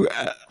through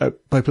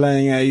by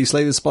playing a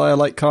Slay the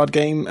Spire-like card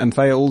game and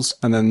fails,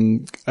 and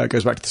then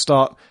goes back to the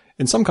start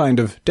in some kind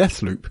of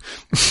death loop.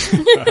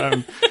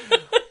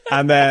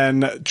 And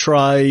then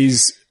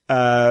tries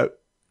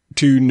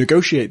to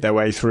negotiate their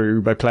way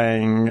through by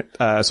playing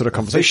sort of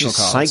conversational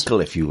Vicious cards. cycle,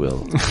 if you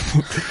will.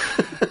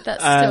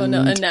 That's still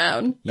not a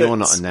noun. You're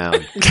not a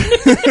noun.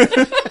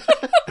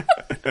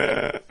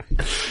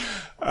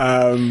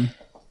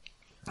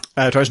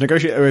 Tries to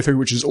negotiate their way through,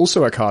 which is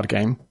also a card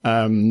game,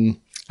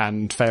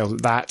 and fails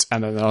at that.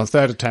 And then on a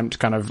third attempt,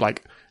 kind of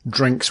like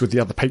drinks with the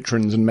other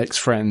patrons and makes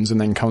friends, and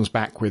then comes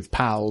back with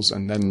pals,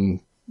 and then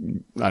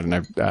I don't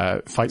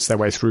know, fights their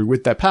way through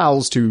with their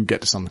pals to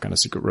get to some kind of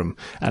secret room.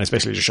 And it's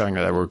basically just showing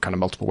that there were kind of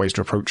multiple ways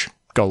to approach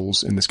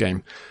goals in this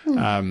game.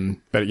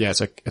 But yeah,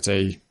 it's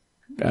a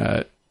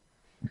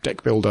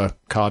deck builder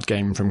card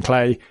game from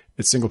Kleng.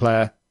 It's single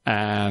player,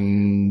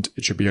 and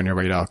it should be on your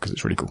radar because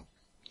it's really cool.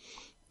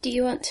 Do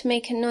you want to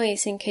make a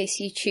noise in case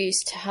you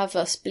choose to have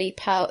us bleep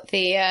out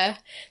the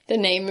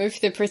name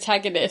of the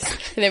protagonist,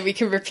 and then we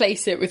can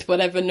replace it with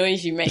whatever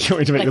noise you make, You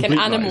want me to make like the an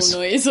bleep animal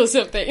noise? or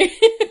something.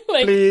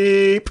 Like,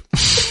 Bleep.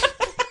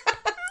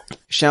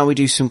 Shall we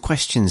do some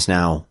questions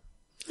now?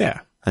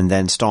 Yeah. And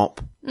then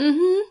stop?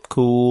 Mm-hmm.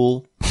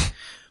 Cool.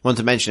 Want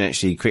to mention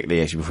actually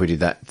quickly, before we do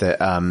that,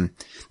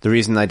 the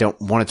reason I don't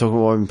want to talk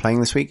about what I've been playing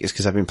this week is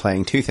because I've been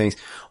playing two things.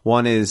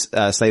 One is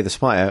Slay the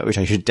Spire, which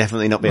I should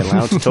definitely not be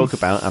allowed to talk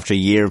about after a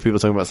year of people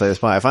talking about Slay the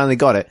Spire. I finally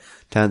got it.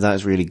 Turns out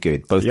it's really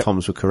good. Both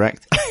Toms were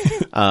correct.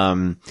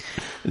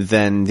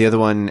 Then the other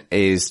one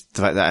is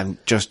the fact that I'm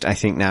just, I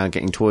think now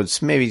getting towards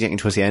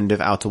the end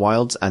of Outer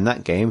Wilds, and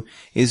that game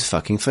is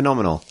fucking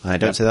phenomenal. And I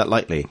don't say that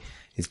lightly.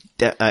 It's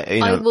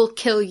I will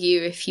kill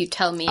you if you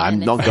tell me. I'm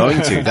not going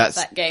to. About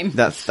that game.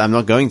 I'm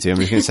not going to. I'm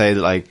just going to say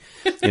that, like,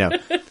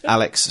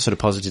 Alex sort of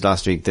posited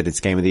last week that it's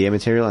Game of the Year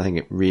material. I think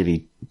it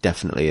really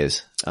definitely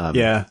is.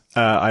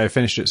 I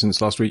finished it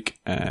since last week,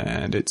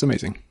 and it's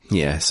amazing.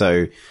 Yeah,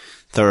 so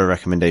thorough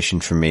recommendation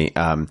from me.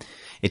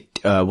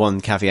 One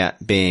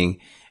caveat being,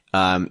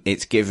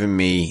 it's given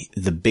me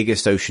the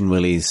biggest ocean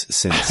willies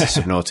since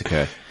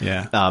Subnautica.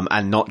 Yeah.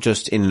 And not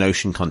just in an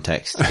ocean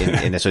context,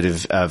 in a sort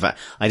of,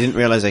 I didn't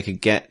realize I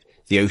could get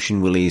the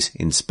ocean willies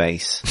in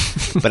space,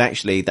 but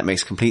actually that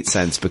makes complete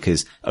sense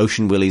because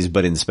ocean willies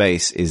but in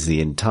space is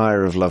the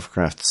entire of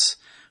Lovecraft's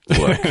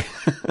work.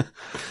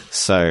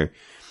 So,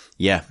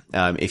 yeah,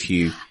 if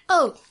you...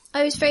 Oh,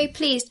 I was very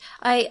pleased.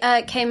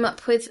 I came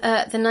up with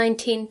the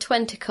 19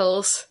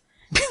 Twenticles.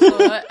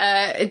 For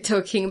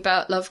talking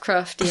about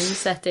Lovecraftian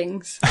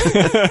settings.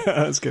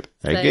 That's good.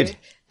 Very good.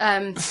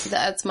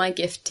 That's my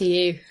gift to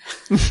you.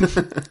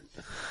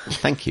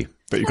 Thank you.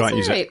 But you can't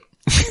use it.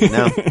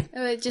 No.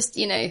 Just,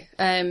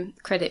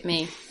 credit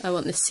me. I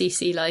want the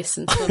CC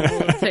license on all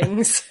the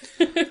things.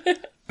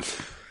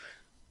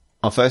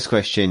 Our first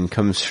question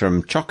comes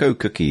from Choco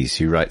Cookies,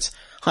 who writes,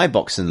 "Hi,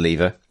 Box and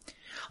Lever.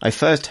 I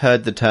first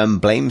heard the term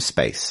blame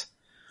space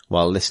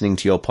while listening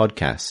to your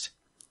podcast.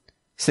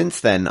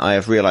 Since then, I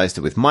have realized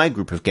that with my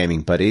group of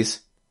gaming buddies,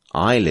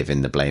 I live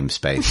in the blame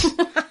space."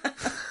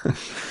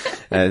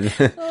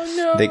 Oh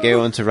no. They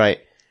go on to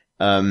write,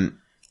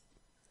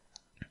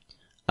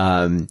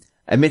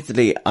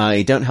 "Admittedly,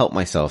 I don't help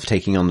myself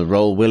taking on the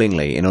role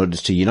willingly in order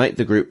to unite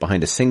the group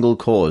behind a single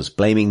cause,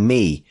 blaming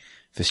me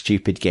for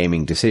stupid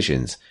gaming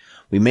decisions.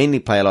 We mainly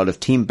play a lot of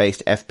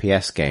team-based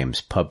FPS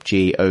games,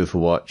 PUBG,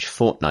 Overwatch,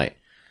 Fortnite.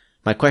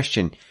 My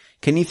question,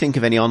 can you think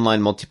of any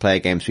online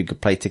multiplayer games we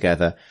could play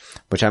together,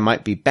 which I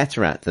might be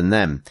better at than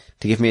them,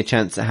 to give me a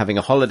chance at having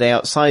a holiday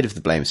outside of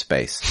the blame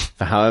space,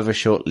 for however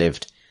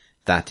short-lived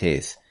that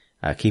is?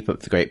 Keep up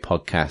the great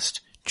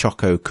podcast,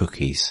 Choco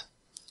Cookies."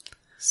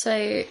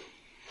 So,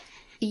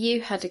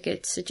 you had a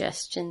good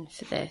suggestion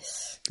for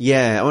this.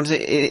 Yeah, I want to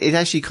say, it's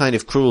actually kind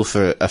of cruel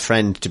for a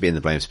friend to be in the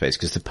blame space,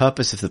 because the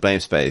purpose of the blame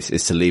space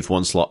is to leave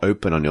one slot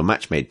open on your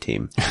match-made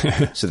team,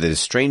 so that a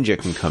stranger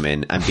can come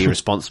in and be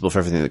responsible for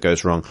everything that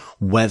goes wrong,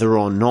 whether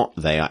or not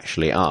they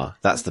actually are.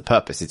 That's the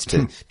purpose. It's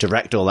to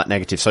direct all that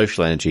negative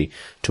social energy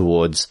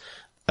towards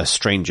a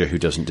stranger who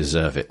doesn't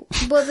deserve it.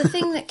 Well, the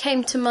thing that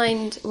came to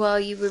mind while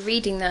you were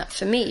reading that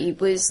for me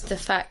was the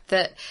fact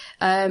that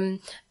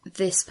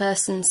this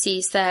person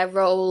sees their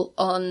role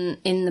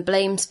in the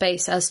blame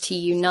space as to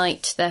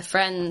unite their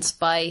friends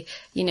by,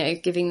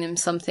 giving them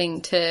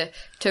something to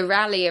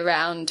rally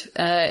around,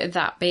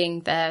 that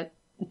being their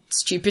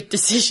stupid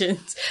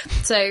decisions.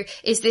 So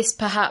is this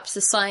perhaps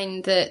a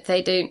sign that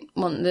they don't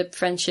want the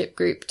friendship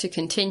group to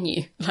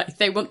continue? Like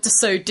they want to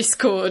sow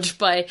discord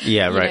by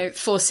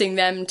forcing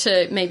them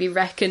to maybe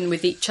reckon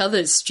with each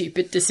other's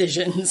stupid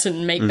decisions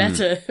and make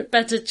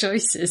better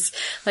choices.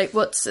 Like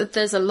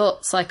there's a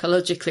lot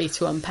psychologically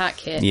to unpack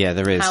here. Yeah,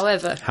 there is.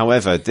 However,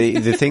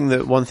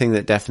 one thing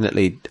that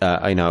definitely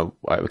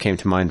came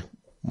to mind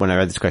when I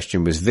read this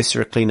question was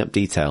Viscera Cleanup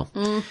Detail.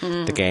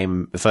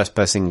 The first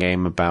person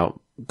game about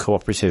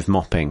cooperative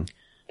mopping,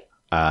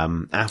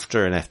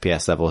 after an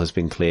FPS level has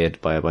been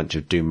cleared by a bunch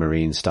of Doom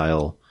Marine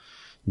style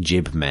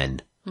jib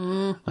men.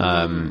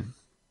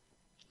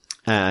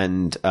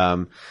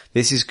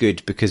 This is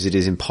good because it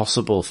is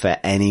impossible for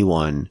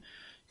anyone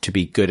to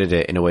be good at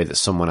it in a way that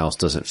someone else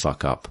doesn't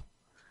fuck up.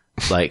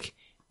 Like,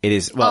 it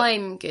is, well,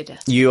 I'm good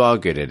at it. You are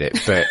good at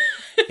it, but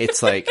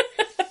it's like,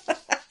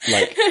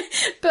 Like,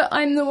 But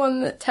I'm the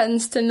one that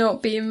tends to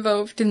not be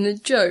involved in the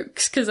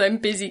jokes because I'm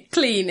busy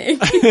cleaning.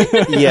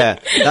 Yeah,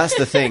 that's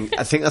the thing.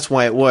 I think that's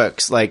why it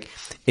works. Like,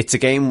 it's a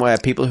game where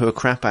people who are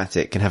crap at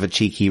it can have a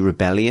cheeky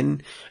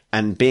rebellion,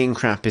 and being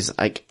crap is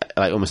like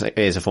almost like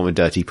is a form of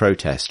dirty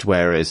protest,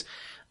 whereas,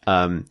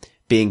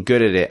 being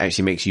good at it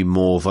actually makes you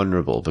more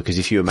vulnerable, because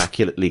if you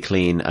immaculately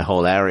clean a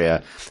whole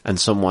area and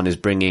someone is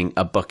bringing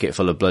a bucket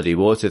full of bloody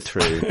water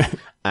through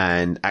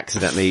and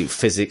accidentally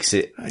physics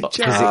it up,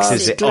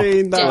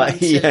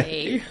 Like, you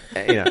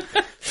know,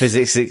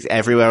 physics it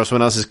everywhere, or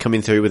someone else is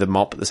coming through with a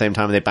mop at the same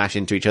time and they bash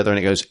into each other and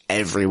it goes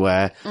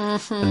everywhere,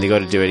 and they got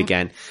to do it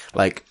again.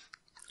 Like,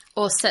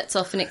 or sets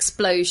off an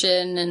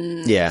explosion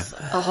and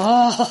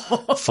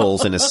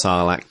falls in a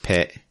sarlacc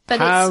pit.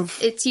 But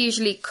it's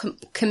usually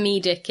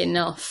comedic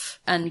enough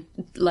and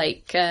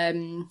like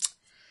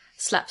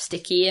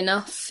slapsticky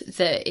enough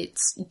that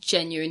it's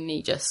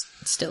genuinely just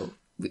still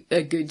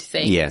a good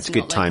thing. Yeah, it's a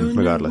good time, like,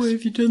 regardless. Why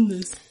have you done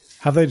this?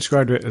 have they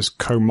described it as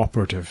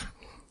cooperative?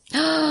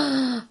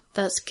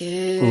 That's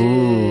good.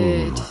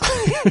 Ooh.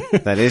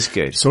 That is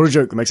good. Sort of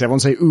joke that makes everyone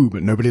say ooh,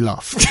 but nobody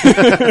laughed.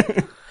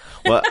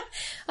 Well,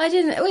 I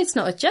didn't. Oh, it's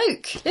not a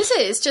joke, is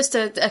it? It's just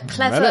a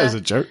clever. That is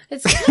a joke.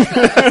 It's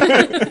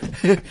clever.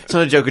 it's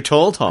not a joke at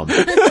all, Tom.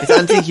 It's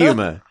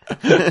anti-humour.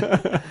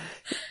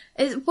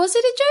 Was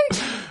it a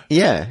joke?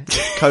 Yeah,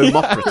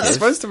 cooperative. It's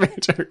supposed to be a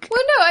joke.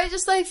 Well, no.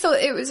 I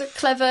thought it was a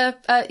clever,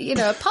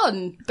 a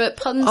pun. But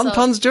puns Aren't are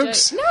puns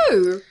jokes?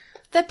 No,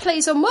 they're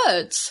plays on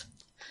words.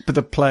 But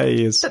the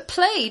play is... But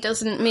play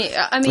doesn't mean.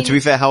 I mean, Well, to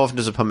be fair, how often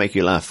does a pun make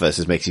you laugh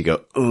versus makes you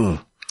go, ooh?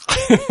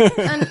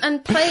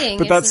 and playing.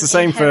 But that's the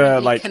same for,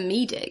 inherently like-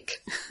 comedic.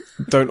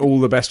 Don't all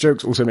the best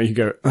jokes also make you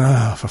go,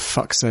 oh, for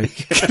fuck's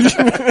sake.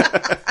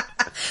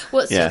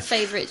 What's your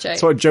favourite joke?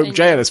 That's what Joke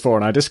Jail is for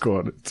in our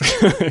Discord.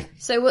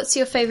 So what's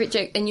your favourite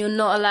joke? And you're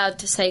not allowed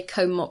to say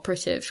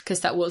cooperative because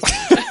that was.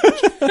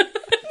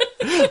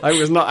 I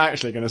was not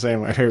actually going to say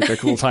my favourite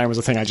joke of all time was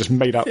a thing I just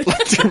made up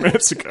like 2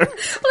 minutes ago. Well,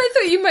 I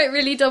thought you might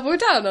really double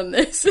down on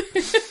this.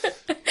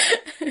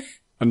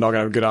 I'm not going to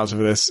have a good answer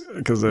for this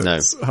because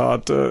it's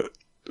hard to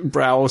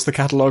browse the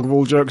catalogue of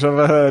all jokes I've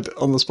ever heard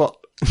on the spot.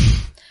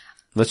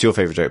 What's your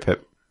favourite joke,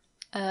 Pip?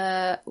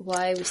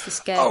 Why was the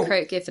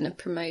Scarecrow given a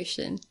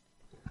promotion?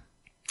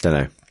 Don't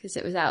know. Because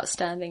it was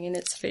outstanding in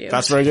its field.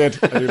 That's very good.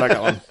 I do like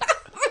that one.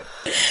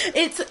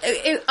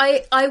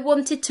 I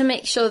wanted to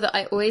make sure that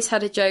I always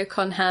had a joke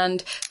on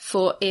hand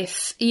for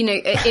if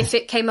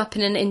it came up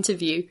in an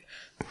interview.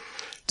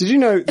 Did you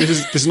know,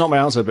 this is not my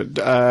answer, but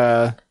do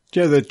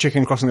you know the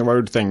chicken crossing the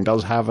road thing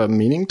does have a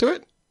meaning to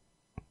it?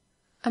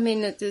 I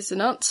mean, there's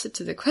an answer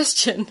to the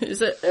question,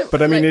 is it?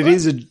 But I mean,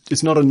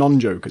 it's not a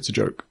non-joke, it's a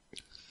joke.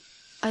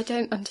 I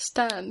don't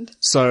understand.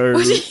 So,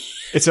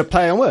 it's a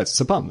play on words, it's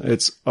a pun.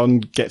 It's on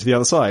get to the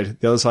other side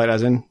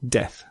as in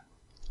death.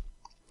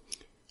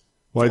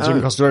 Why did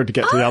chicken cross the road? To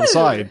get to the other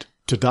side,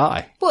 to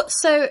die. What,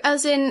 so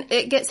as in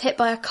it gets hit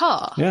by a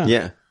car? Yeah.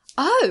 Yeah.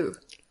 Oh.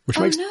 Which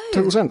makes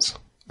total sense.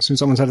 As soon as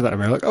someone said that, I'm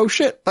like, oh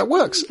shit, that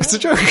works. It's a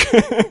joke.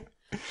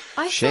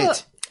 Shit.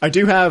 Thought, I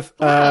do have,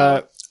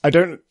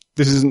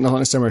 this isn't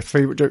necessarily my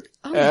favourite joke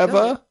ever.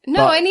 God.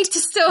 No, but I need to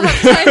still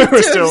have time to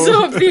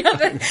absorb the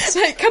other.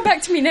 So come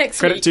back to me next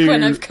week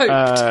when I've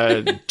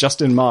coped.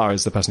 Justin Marr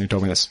is the person who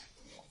told me this,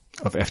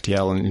 of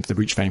FTL and Into the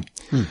Breach fame.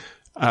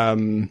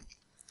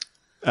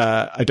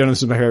 I don't know if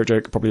this is my favourite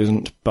joke, it probably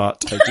isn't,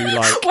 but I do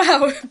like...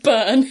 Wow,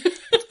 burn.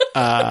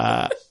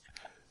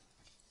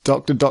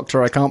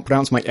 Doctor, I can't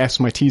pronounce my F's,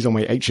 my T's, or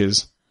my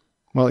H's.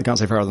 Well, I can't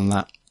say further than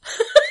that.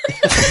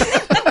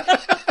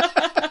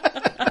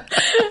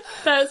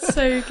 That's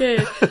so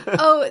good.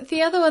 Oh,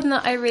 the other one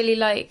that I really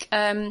like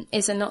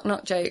is a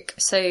knock-knock joke.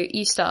 So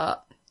you start.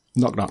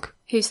 Knock knock.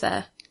 Who's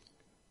there?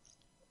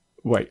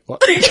 Wait,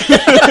 what?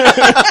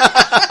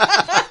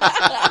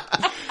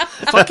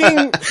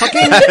 fucking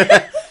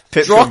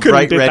Pip Drocken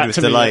bright did red that with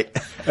to delight.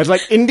 me. It's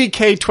like Indie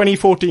K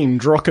 2014,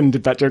 Drocken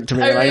did that joke to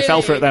me, and I really?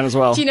 fell for it then as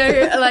well. Do you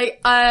know, like,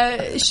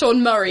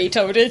 Sean Murray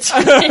told it to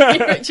me,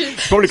 which is,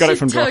 Probably got it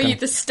from tell Drocken. you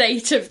the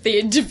state of the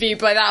interview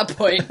by that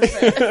point.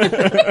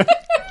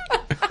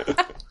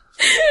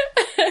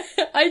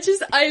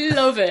 I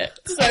love it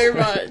so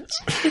much.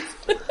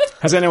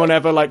 Has anyone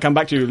ever come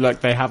back to you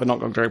like they have a knock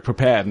knock joke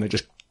prepared and they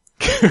just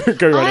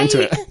go right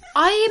into it?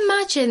 I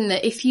imagine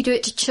that if you do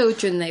it to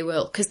children, they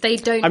will, because they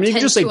don't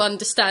tend to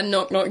understand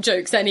knock-knock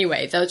jokes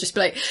anyway. They'll just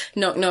be like,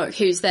 knock-knock,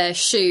 who's there?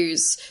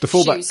 Shoes. The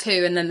fallback. Shoes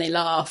who? And then they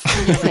laugh.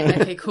 And you're like,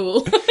 okay,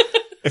 cool.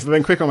 If I'd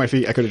been quick on my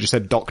feet, I could have just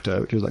said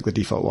doctor, which was like the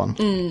default one.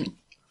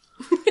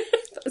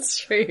 That's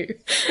true.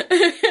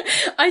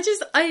 I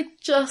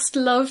just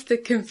love the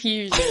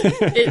confusion.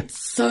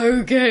 It's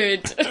so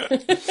good.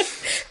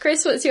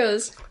 Chris, what's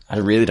yours? I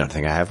really don't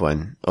think I have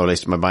one. Or at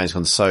least my mind's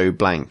gone so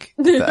blank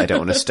that I don't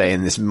want to stay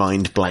in this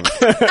mind blank.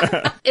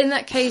 In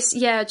that case,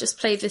 yeah, just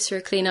play this for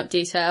a clean-up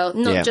detail.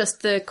 Not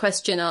just the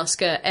question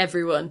asker,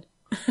 everyone.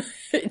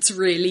 It's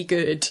really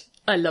good.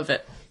 I love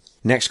it.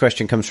 Next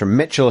question comes from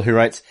Mitchell, who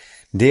writes,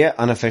 Dear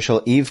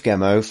unofficial Eve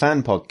Gemo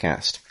fan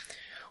podcast,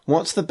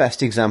 what's the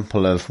best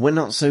example of we're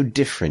not so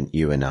different,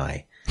 you and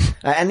I?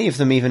 Are any of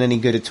them even any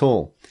good at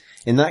all?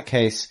 In that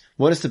case,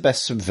 what is the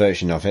best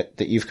subversion of it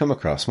that you've come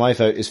across? My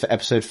vote is for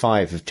episode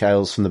 5 of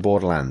Tales from the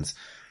Borderlands.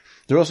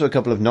 There are also a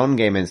couple of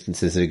non-game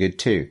instances that are good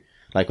too,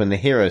 like when the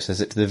hero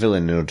says it to the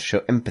villain in order to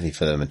show empathy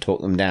for them and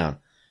talk them down.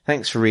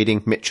 Thanks for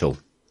reading, Mitchell.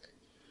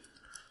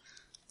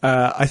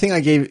 I think I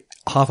gave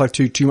Half-Life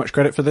 2 too much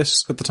credit for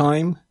this at the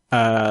time.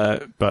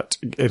 But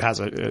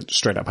it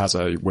straight up has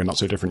a, we're not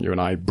so different, you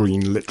and I.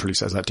 Breen literally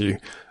says that to you.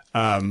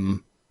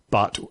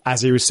 But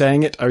as he was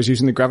saying it, I was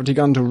using the gravity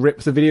gun to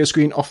rip the video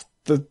screen off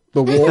the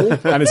wall.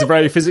 And it's a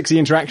very physicsy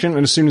interaction.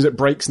 And as soon as it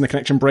breaks and the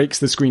connection breaks,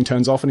 the screen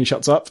turns off and he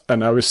shuts up.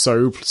 And I was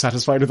so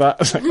satisfied with that. I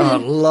was like, oh,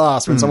 at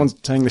last, when someone's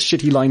saying the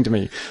shitty line to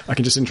me, I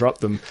can just interrupt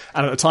them.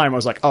 And at the time I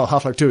was like, oh,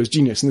 Half-Life 2 is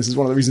genius. And this is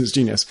one of the reasons it's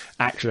genius.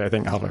 Actually, I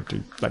think Half-Life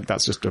 2, like,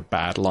 that's just a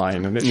bad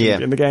line and it shouldn't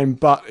be in the game,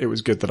 but it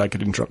was good that I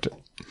could interrupt it.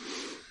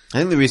 I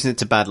think the reason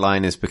it's a bad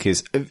line is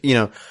because,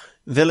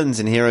 villains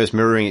and heroes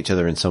mirroring each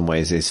other in some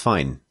ways is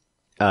fine.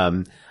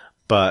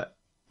 But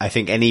I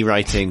think any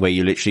writing where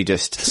you literally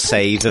just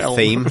say the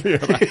theme.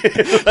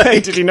 Hey,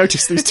 did you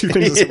notice these two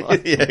things as well?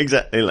 Yeah,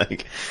 exactly.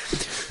 Like,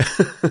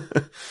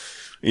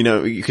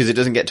 because it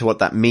doesn't get to what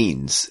that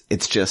means.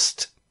 It's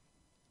just,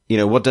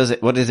 what does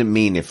it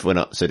mean if we're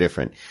not so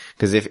different?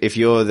 Because if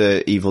you're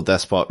the evil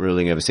despot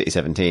ruling over City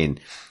 17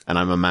 and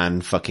I'm a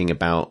man fucking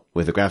about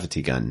with a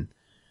gravity gun,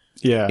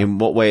 yeah. In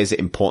what way is it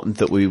important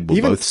that we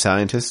were both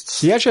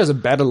scientists? He actually has a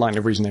better line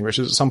of reasoning, which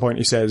is at some point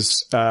he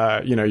says,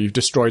 you've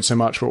destroyed so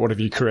much, but what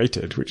have you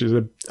created? Which is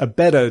a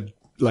better,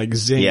 like,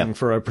 zing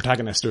for a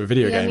protagonist of a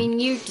video game. I mean,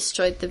 you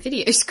destroyed the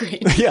video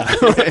screen. Yeah.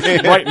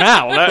 Right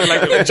now.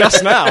 Like,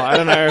 just now. I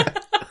don't know.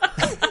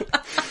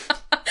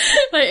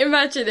 Like,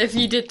 imagine if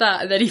you did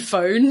that and then he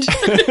phoned.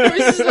 It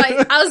was just like,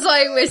 as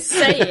I was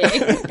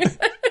saying.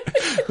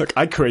 Look,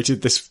 I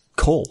created this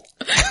call.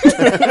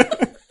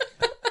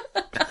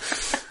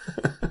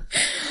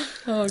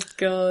 Oh,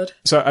 God.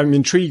 So I'm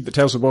intrigued that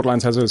Tales of the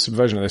Borderlands has a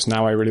subversion of this.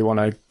 Now I really want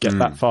to get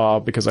that far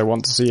because I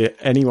want to see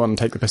anyone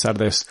take the piss out of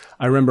this.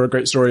 I remember a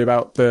great story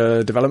about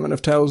the development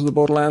of Tales of the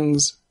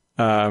Borderlands,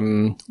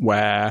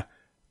 where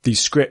the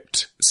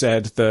script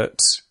said that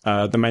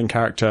the main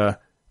character,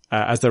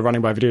 as they're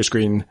running by a video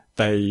screen,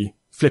 they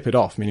flip it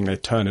off, meaning they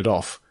turn it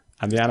off.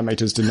 And the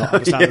animators did not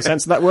understand the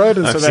sense of that word.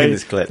 And I've so seen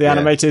this clip,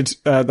 animated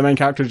the main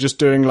character just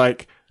doing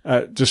like,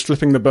 just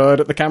flipping the bird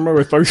at the camera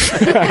with both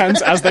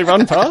hands as they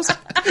run past,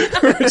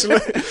 which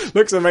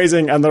looks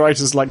amazing. And the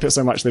writers liked it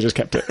so much they just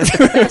kept it.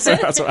 So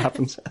that's what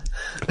happens.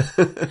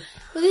 Well,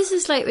 this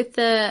is like with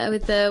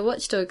the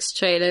Watch Dogs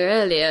trailer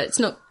earlier. It's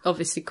not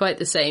obviously quite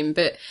the same,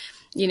 but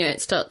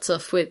it starts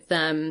off with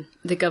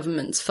the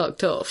government's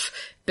fucked off.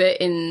 But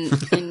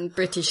in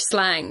British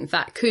slang,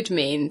 that could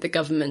mean the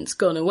government's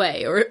gone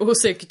away, or it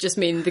also could just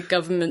mean the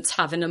government's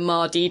having a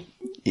mardy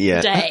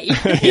day.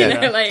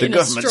 Like the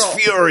government's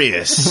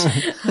furious.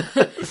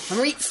 I'm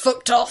really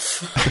fucked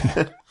off.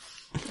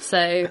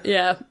 So,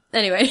 yeah.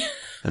 Anyway.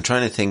 I'm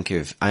trying to think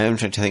of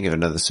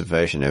another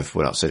subversion of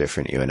We're Not So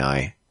Different, You and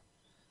I.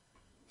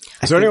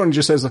 Is there anyone who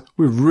just says,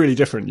 we're really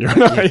different, you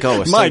and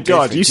I? My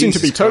God, you seem to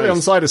be totally on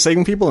the side of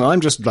saving people and I'm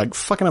just like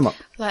fucking them up.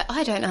 Like,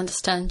 I don't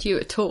understand you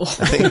at all.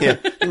 I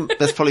think,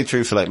 that's probably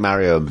true for like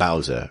Mario and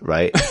Bowser,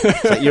 right?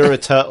 It's like you're a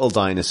turtle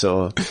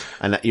dinosaur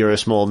and you're a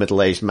small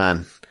middle-aged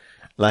man.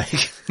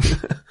 Like,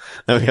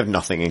 no, we have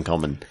nothing in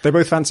common. They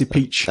both fancy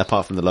Peach.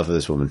 Apart from the love of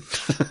this woman.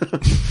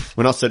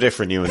 We're not so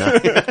different, you and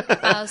I.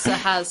 Bowser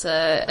has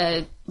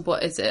a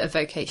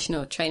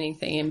vocational training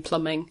thing in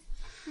plumbing.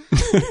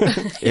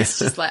 It's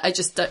just like,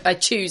 I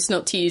choose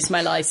not to use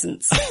my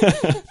license.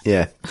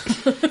 Yeah.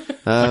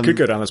 I could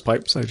go down those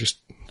pipes, I just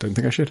don't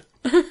think I should.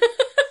 They're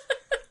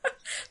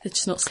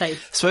just not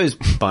safe. I suppose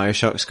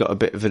BioShock's got a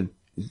bit of a,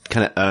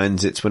 kind of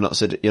earns its you're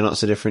not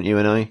so different, you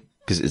and I,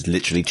 because it's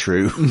literally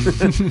true.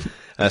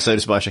 So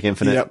does BioShock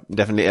Infinite. Yep.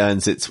 Definitely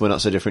earns its we're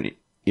not so different,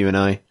 you and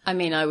I. I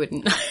mean, I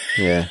wouldn't.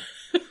 Yeah.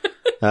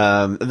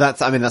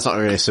 That's not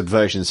really a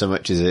subversion so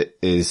much as it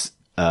is,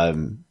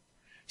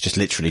 just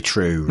literally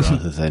true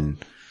rather than,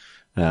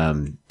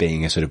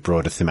 being a sort of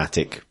broader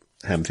thematic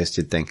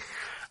ham-fisted thing.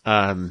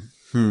 Trying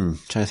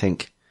to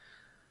think.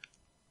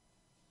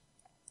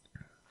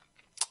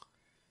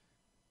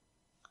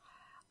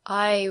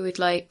 I would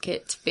like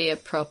it to be a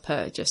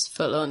proper, just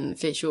full-on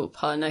visual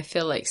pun. I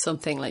feel like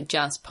something like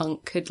jazz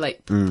punk could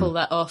like pull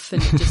that off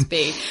and just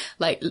be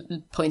like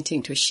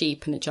pointing to a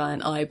sheep and a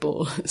giant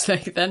eyeball. It's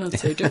like, they're not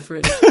so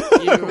different.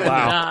 You and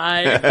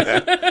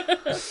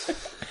I.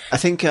 I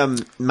think,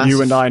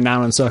 You and I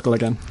now in circle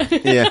again.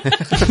 Yeah.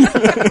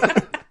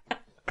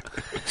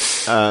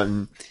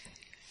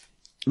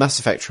 Mass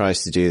Effect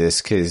tries to do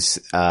this because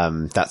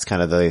that's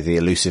kind of the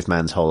elusive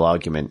man's whole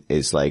argument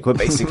is like, we're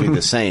basically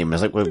the same.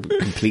 It's like, we're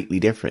completely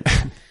different.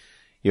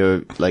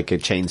 You're like a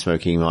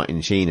chain-smoking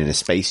Martin Sheen in a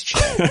space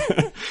chair.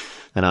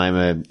 And I'm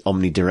a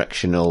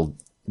omnidirectional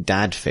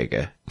dad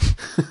figure.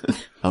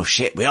 Oh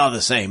shit, we are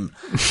the same.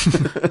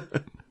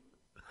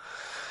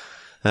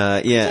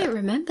 Yeah. I don't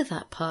remember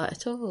that part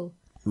at all.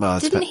 Well,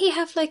 Didn't he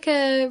have like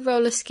a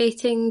roller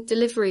skating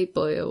delivery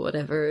boy or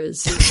whatever?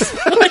 As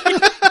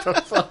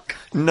The fuck?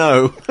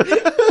 No.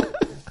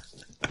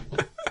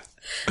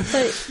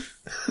 like,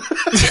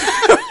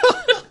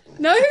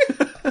 no,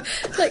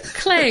 like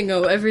Kleng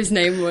or whatever his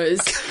name was.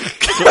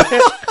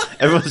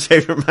 Everyone's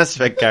favourite Mass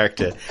Effect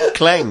character.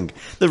 Kleng,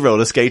 the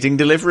roller skating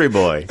delivery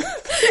boy. Is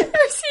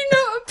he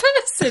not a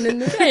person in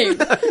the game?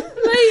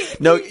 Like,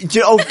 No,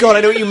 oh god,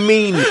 I know what you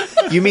mean.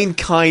 You mean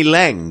Kai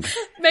Leng.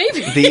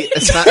 maybe.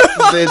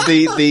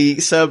 The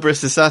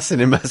Cerberus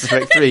assassin in Mass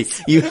Effect 3.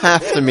 You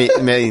have to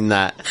mean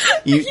that.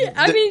 Is he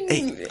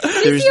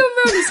on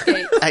roller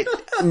skates?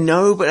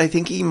 No, but I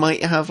think he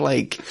might have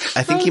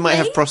he might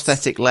have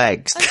prosthetic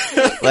legs.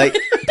 But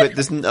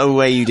there's no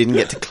way you didn't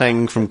get to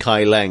Kleng from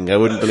Kai Leng. I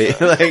wouldn't believe,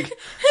 Well,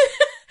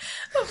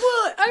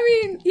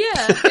 I mean,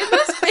 yeah, it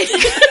must be.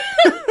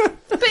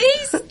 But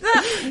he's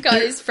that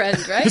guy's friend,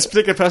 right? This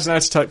particular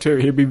personality type too,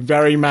 he'd be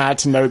very mad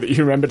to know that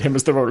you remembered him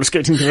as the roller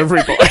skating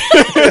delivery boy.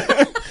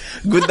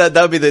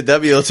 That'd be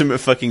the ultimate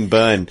fucking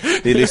burn.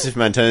 The elusive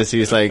man turns to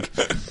you, is like,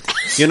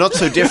 you're not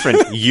so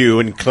different, you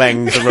and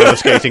Kleng, the roller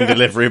skating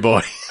delivery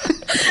boy.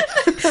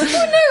 Well,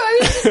 no, I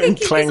was just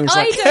thinking, Kleng's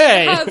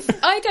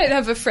I don't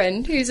have a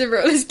friend who's a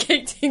roller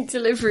skating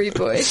delivery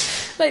boy.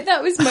 Like,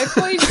 that was my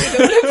point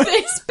in all of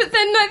this. But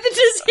then neither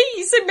does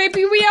he, so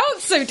maybe we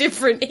aren't so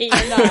different, he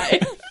and I.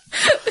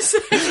 So...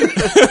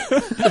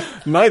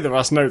 Neither of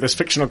us know this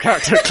fictional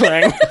character,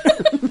 Kleng.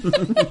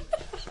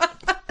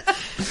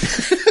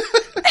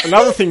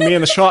 Another thing me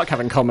and the shark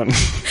have in common.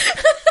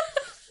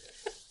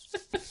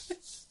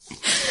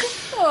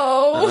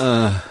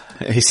 Oh.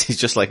 He's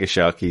just like a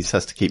shark. He just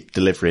has to keep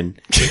delivering.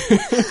 I'm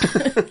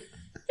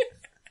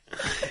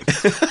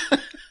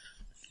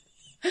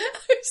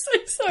so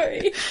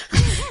sorry.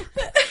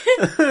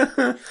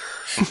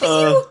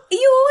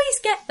 You always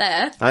get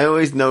there. I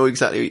always know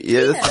exactly.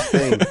 Yeah, that's the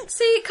thing.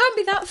 See, it can't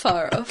be that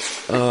far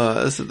off.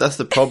 That's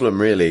the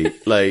problem, really.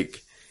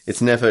 Like,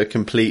 it's never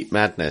complete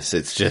madness.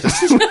 It's just.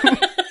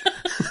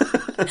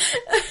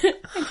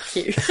 Thank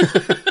you.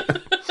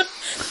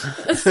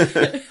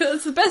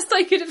 That's the best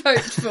I could have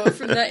hoped for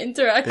from that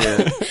interaction.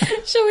 Yeah.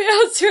 Shall we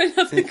answer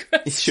another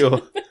question?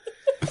 Sure.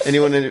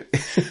 Anyone?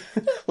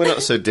 We're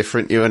not so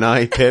different, you and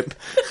I, Pip.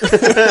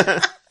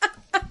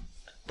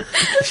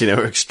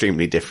 We're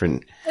extremely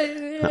different.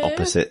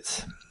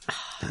 Opposites.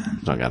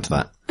 Not going to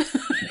that.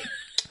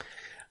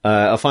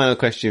 Our final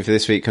question for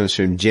this week comes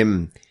from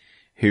Jim,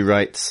 who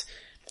writes,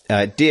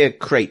 Dear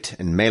Crate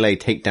and Melee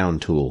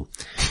Takedown Tool,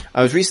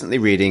 I was recently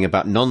reading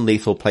about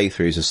non-lethal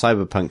playthroughs of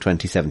Cyberpunk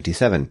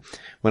 2077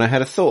 when I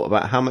had a thought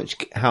about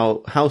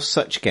how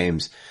such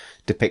games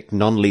depict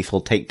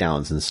non-lethal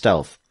takedowns and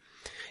stealth.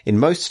 In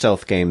most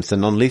stealth games, the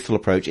non-lethal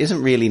approach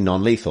isn't really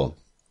non-lethal.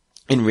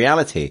 In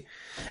reality,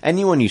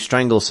 anyone you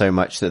strangle so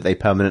much that they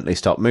permanently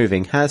stop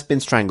moving has been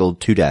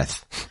strangled to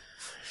death.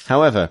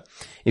 However,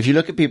 if you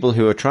look at people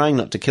who are trying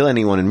not to kill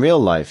anyone in real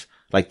life,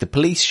 like the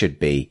police should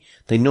be,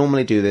 they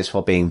normally do this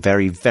while being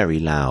very, very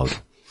loud.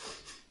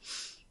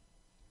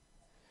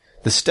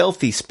 The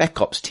stealthy Spec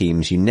Ops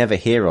teams you never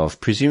hear of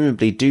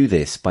presumably do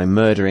this by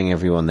murdering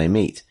everyone they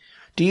meet.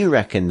 Do you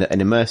reckon that an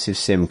immersive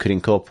sim could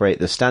incorporate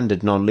the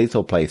standard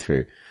non-lethal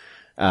playthrough,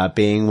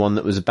 being one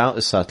that was about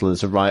as subtle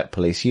as a riot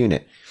police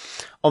unit?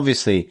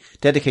 Obviously,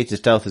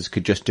 dedicated stealthers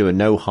could just do a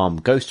no-harm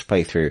ghost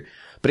playthrough,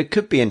 but it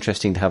could be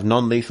interesting to have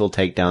non-lethal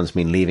takedowns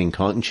mean leaving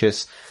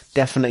conscious,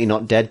 definitely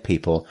not dead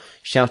people,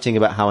 shouting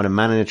about how a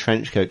man in a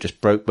trench coat just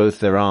broke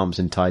both their arms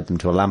and tied them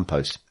to a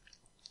lamppost.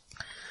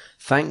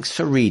 Thanks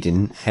for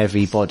reading,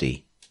 Heavy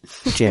Body.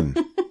 Jim.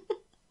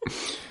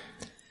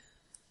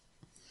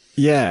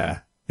 Yeah,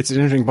 it's an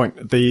interesting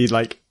point.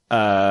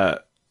 The,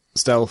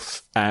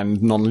 stealth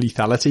and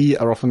non-lethality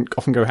are often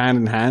go hand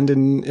in hand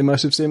in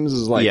immersive sims.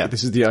 It's like,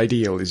 This is the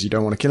ideal, is you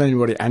don't want to kill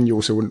anybody and you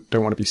also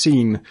don't want to be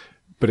seen.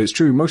 But it's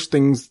true, most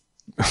things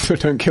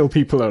that don't kill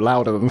people are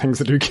louder than things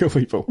that do kill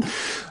people.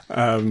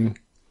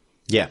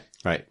 Yeah,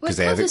 right. Well, it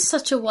covers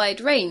such a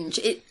wide range.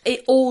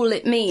 All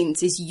it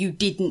means is you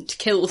didn't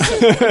kill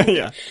someone.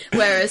 Yeah.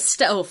 Whereas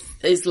stealth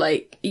is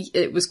like,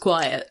 it was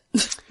quiet.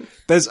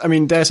 Deus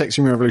Ex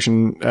Human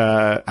Revolution,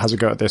 has a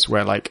go at this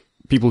where like,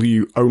 people who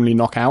you only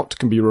knock out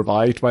can be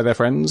revived by their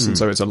friends, and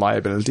so it's a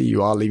liability.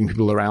 You are leaving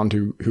people around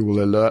who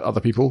will alert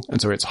other people,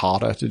 and so it's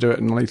harder to do it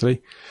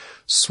non-lethally.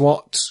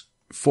 SWAT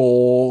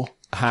 4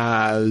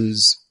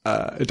 has,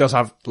 it does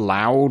have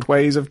loud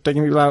ways of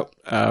taking people out,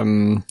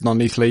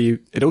 non-lethally.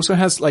 It also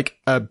has like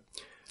a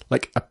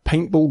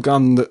paintball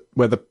gun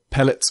where the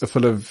pellets are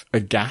full of a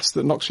gas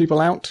that knocks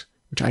people out,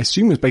 which I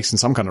assume is based on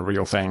some kind of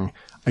real thing.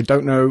 I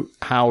don't know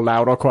how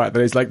loud or quiet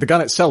that is. Like, the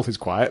gun itself is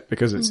quiet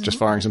because it's just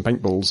firing some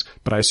paintballs,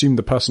 but I assume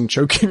the person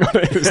choking on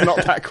it is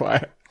not that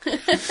quiet.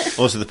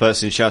 Also the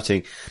person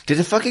shouting, did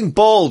a fucking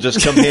ball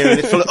just come here and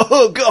it's full of,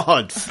 oh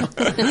god!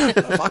 What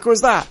the fuck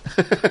was that?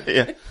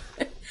 Yeah.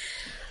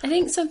 I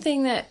think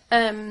something that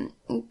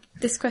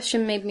this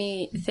question made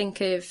me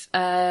think of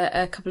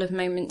a couple of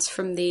moments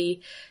from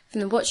the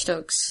Watch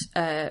Dogs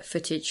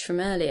footage from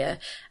earlier,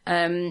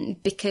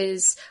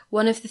 because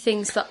one of the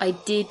things that I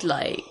did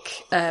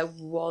like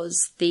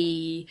was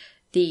the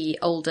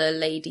older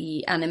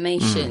lady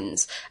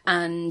animations,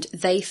 and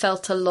they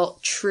felt a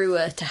lot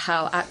truer to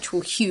how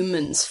actual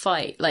humans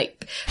fight.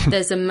 Like,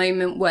 there's a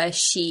moment where I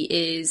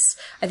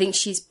think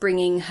she's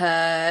bringing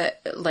her,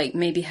 like,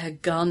 maybe her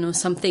gun or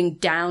something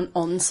down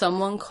on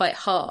someone quite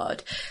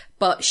hard,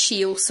 but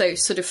she also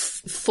sort of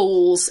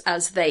falls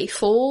as they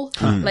fall.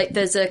 Like,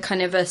 there's a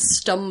kind of a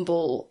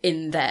stumble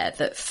in there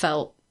that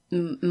felt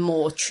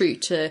more true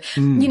to,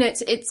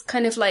 it's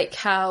kind of like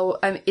how,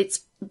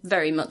 it's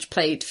very much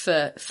played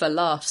for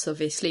laughs,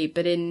 obviously,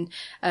 but in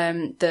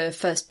the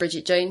first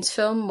Bridget Jones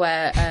film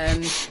where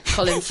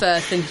Colin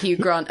Firth and Hugh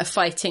Grant are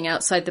fighting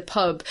outside the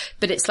pub,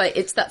 but it's like,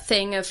 it's that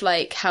thing of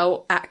like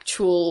how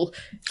actual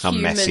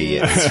humans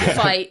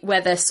fight,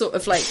 where they're sort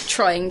of like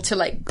trying to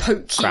like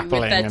poke you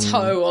with their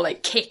toe or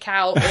like kick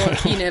out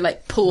or,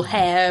 like pull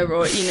hair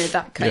or,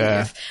 that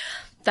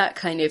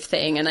kind of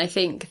thing. And I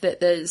think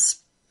that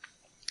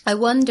I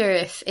wonder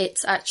if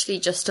it's actually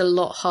just a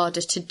lot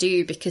harder to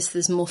do because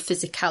there's more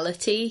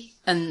physicality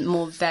and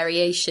more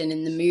variation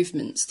in the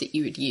movements that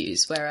you would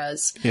use.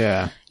 Whereas,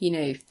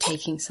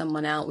 taking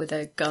someone out with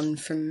a gun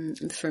from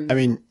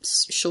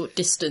short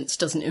distance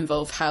doesn't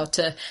involve how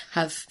to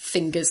have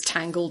fingers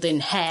tangled in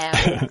hair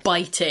or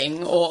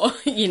biting or,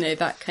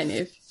 that kind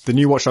of. The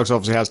new Watch Dogs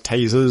obviously has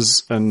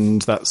tasers,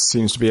 and that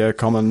seems to be a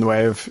common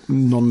way of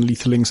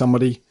non-lethaling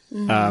somebody.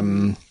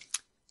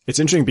 It's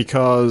interesting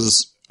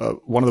because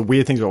one of the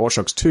weird things about Watch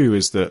Dogs 2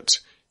 is that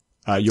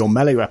your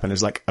melee weapon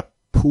is like a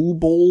pool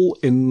ball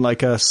in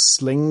like a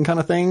sling kind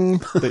of thing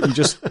that you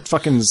just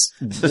fucking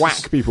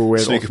whack people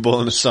with. Snooker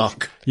ball in a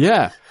sock.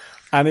 Yeah.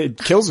 And it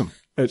kills them.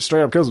 It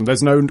straight up kills them.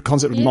 There's no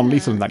concept of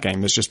non-lethal in that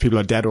game. There's just people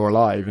are dead or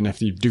alive, and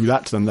if you do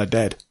that to them, they're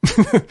dead.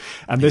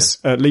 And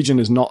this Legion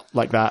is not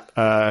like that.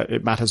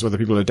 It matters whether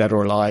people are dead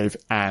or alive,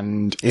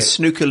 and... Is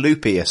Snooker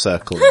Loopy a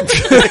circle?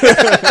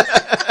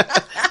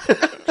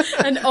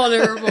 An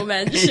honourable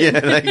mention. Yeah,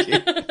 thank you.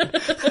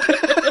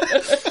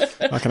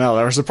 Fucking hell,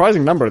 there are a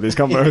surprising number of these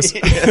combos.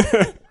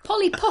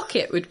 Polly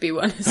Pocket would be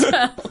one as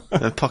well.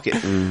 Pocket.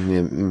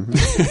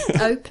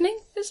 Opening,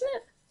 isn't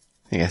it?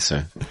 I guess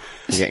so.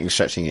 You're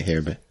stretching it here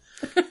a bit.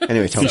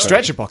 Anyway, Tom, if you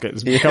stretch your pocket,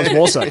 it becomes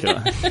more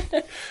circular.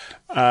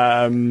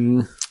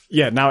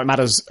 Now it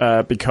matters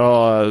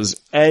because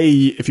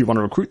A, if you want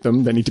to recruit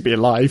them, they need to be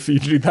alive for you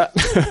to do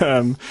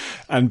that.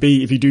 And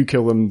B, if you do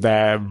kill them,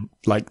 they're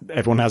like,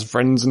 everyone has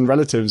friends and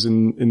relatives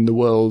in the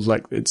world,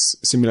 like it's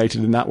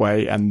simulated in that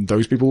way, and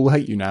those people will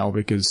hate you now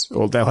because,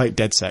 or they'll hate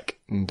DedSec,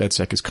 and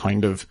DedSec is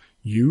kind of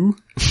you.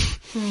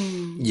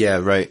 Yeah,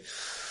 right.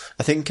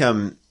 I think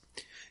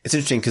it's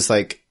interesting because,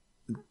 like,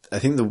 I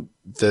think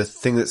the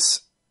thing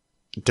that's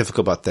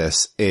difficult about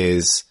this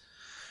is,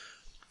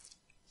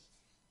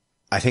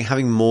 I think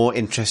having more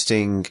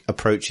interesting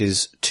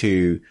approaches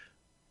to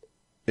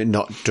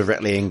not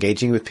directly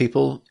engaging with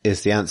people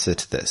is the answer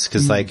to this.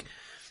 Cause the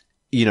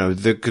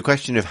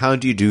question of how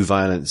do you do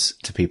violence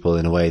to people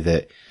in a way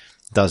that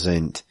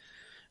doesn't,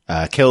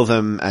 kill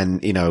them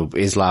and,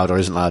 is loud or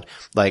isn't loud.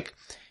 Like,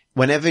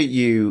 whenever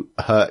you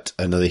hurt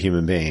another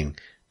human being,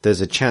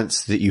 there's a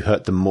chance that you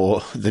hurt them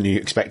more than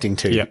you're expecting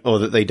to, or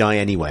that they die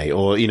anyway,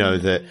 or,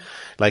 that,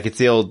 like, it's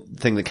the old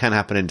thing that can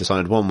happen in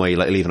Dishonored 1 where you,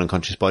 like, leave an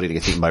unconscious body to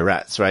get eaten by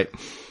rats, right?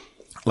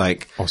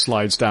 Like. Or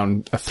slides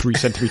down a 3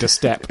 centimeter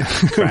step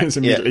and is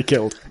immediately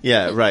killed.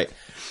 Yeah, right.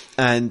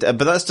 And, but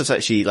that stuff's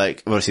actually,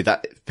 like, obviously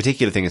that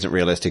particular thing isn't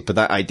realistic, but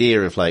that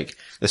idea of, like,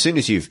 as soon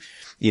as you've,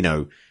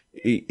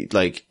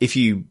 like, if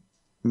you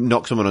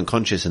knock someone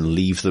unconscious and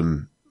leave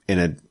them in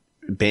a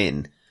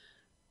bin,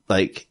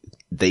 like,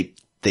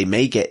 they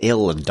may get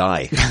ill and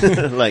die.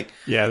 Like,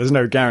 yeah, there's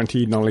no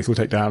guaranteed non-lethal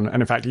takedown.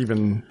 And in fact,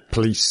 even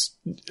police,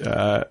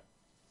 that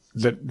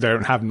they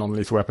don't have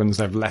non-lethal weapons,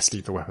 they have less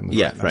lethal weapons.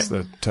 Yeah, right? That's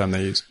the term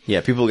they use. Yeah,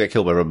 people get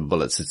killed by rubber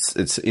bullets.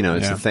 It's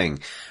a thing.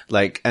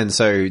 Like, and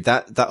so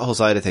that whole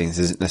side of things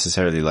isn't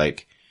necessarily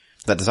like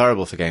that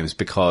desirable for games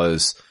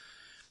because,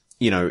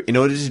 in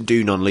order to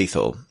do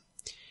non-lethal,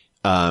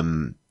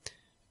 to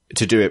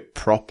do it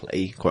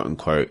properly, quote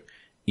unquote,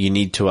 you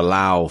need to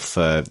allow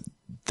for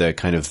the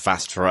kind of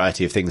vast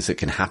variety of things that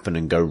can happen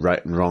and go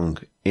right and wrong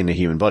in a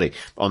human body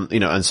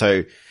and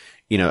so,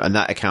 and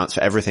that accounts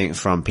for everything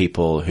from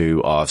people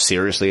who are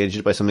seriously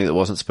injured by something that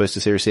wasn't supposed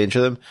to seriously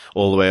injure them,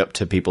 all the way up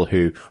to people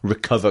who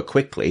recover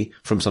quickly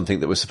from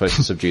something that was supposed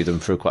to subdue them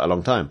for quite a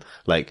long time.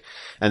 Like,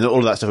 and all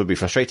of that stuff would be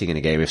frustrating in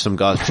a game if some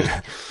guard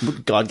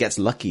gets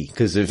lucky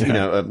because of,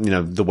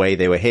 the way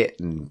they were hit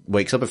and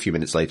wakes up a few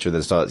minutes later and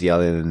then starts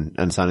yelling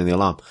and sounding the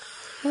alarm.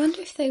 I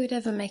wonder if they would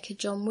ever make a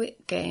John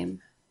Wick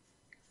game.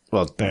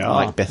 Well, they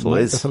are. Mike Bethel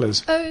is.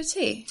 Oh, is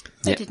he?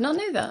 I did not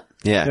know that.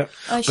 Yeah. Yep.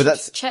 I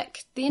should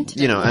check the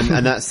internet.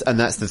 And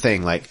that's the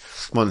thing. Like,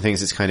 one of the things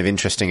that's kind of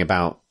interesting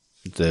about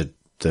the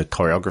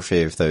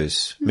choreography of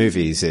those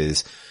movies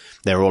is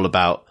they're all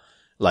about,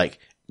 like,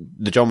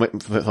 the John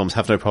Wick films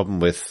have no problem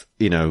with,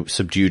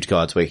 subdued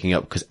guards waking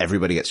up because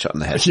everybody gets shot in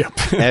the head.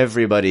 Yep.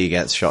 Everybody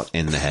gets shot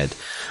in the head.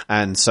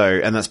 And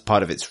that's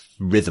part of its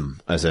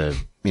rhythm as a,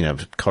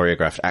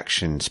 choreographed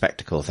action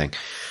spectacle thing.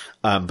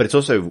 But it's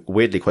also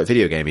weirdly quite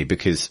video gamey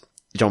because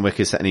John Wick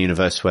is set in a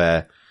universe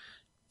where,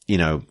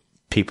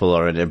 people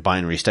are in a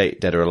binary state,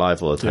 dead or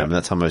alive all the time. And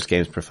that's how most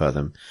games prefer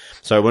them.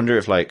 So I wonder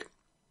if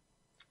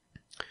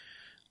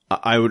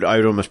I would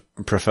almost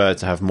prefer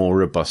to have more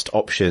robust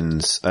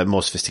options,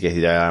 more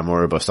sophisticated AI,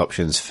 more robust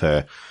options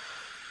for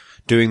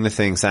doing the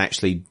things that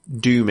actually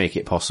do make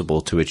it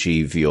possible to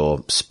achieve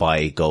your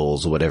spy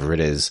goals or whatever it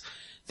is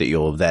that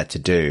you're there to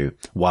do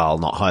while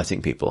not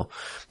hurting people.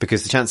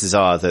 Because the chances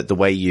are that the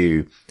way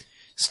you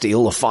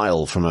steal a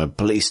file from a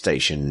police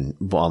station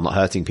while not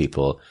hurting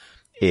people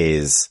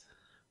is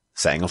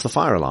setting off the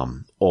fire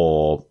alarm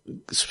or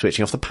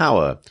switching off the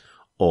power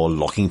or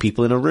locking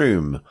people in a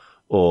room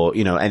or,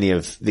 any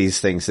of these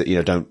things that,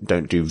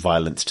 don't do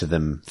violence to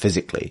them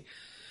physically.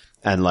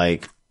 And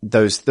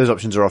those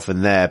options are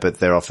often there, but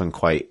they're often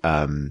quite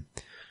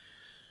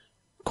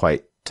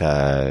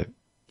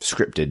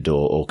scripted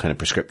or kind of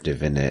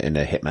prescriptive in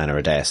a Hitman or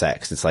a Deus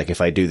Ex. It's like,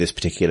 if I do this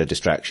particular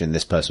distraction,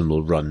 this person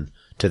will run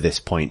to this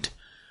point,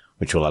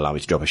 which will allow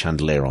me to drop a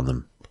chandelier on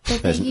them.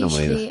 But I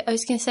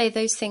was going to say,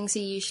 those things are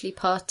usually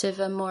part of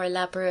a more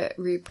elaborate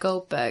Rube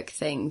Goldberg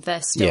thing.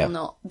 They're still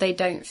not, they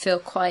don't feel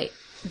quite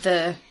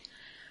the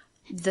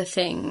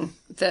thing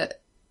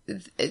that,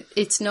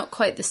 it's not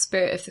quite the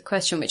spirit of the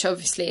question, which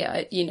obviously,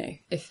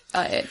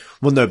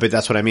 well, no, but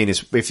that's what I mean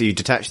is if you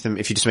detach them,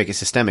 if you just make it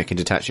systemic and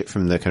detach it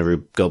from the kind of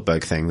Rube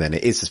Goldberg thing, then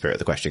it is the spirit of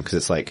the question, because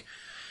it's like,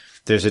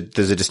 there's a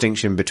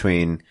distinction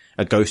between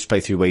a ghost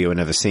playthrough where you were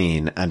never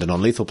seen and a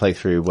non-lethal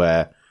playthrough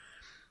where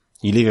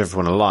you leave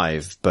everyone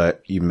alive,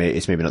 but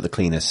it's maybe not the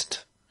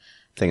cleanest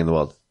thing in the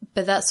world.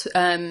 But that's,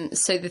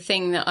 so the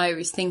thing that I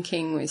was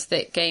thinking was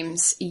that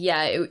games,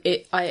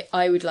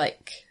 I would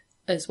like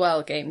as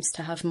well games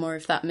to have more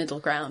of that middle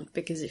ground,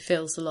 because it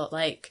feels a lot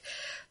like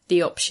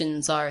the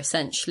options are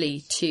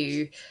essentially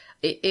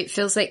it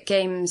feels like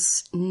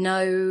games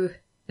know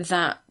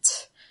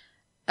that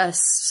a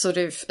sort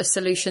of a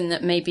solution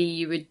that maybe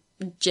you would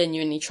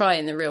genuinely try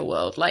in the real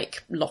world,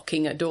 like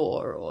locking a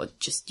door or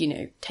just,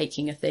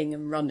 taking a thing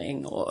and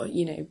running or,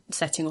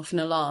 setting off an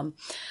alarm,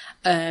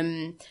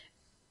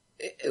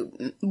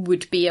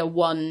 would be a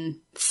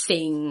one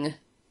thing,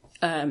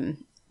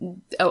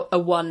 a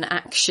one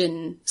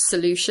action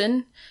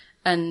solution.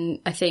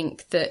 And I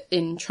think that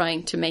in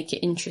trying to make it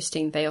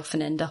interesting, they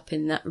often end up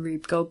in that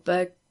Rube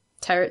Goldberg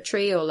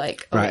territory, or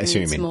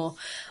it's more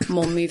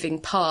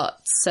moving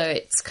parts. So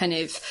it's kind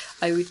of,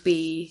 I would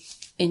be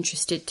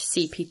interested to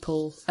see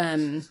people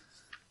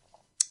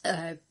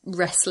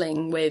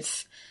wrestling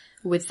with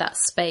that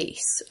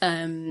space,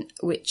 but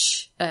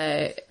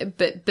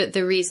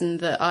the reason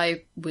that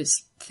I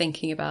was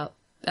thinking about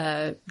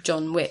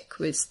John Wick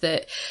was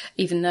that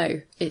even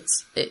though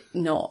it's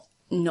not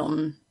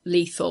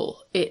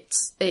non-lethal,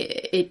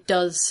 it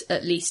does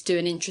at least do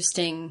an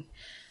interesting,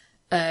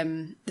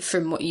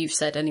 from what you've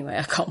said anyway,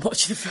 I can't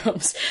watch the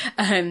films,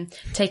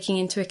 taking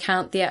into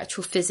account the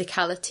actual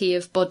physicality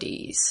of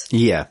bodies.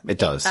 Yeah, it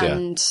does,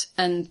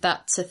 And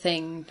that's a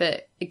thing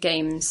that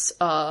games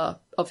are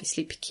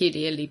obviously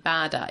peculiarly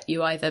bad at.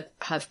 You either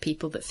have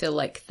people that feel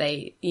like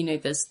they,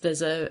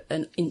 there's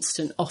an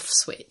instant off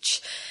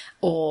switch,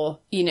 or,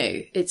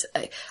 it's,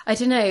 I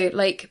don't know,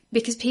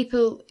 because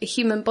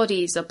human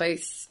bodies are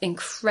both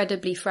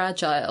incredibly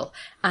fragile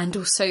and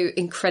also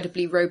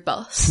incredibly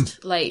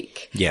robust.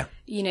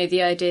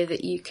 The idea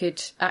that you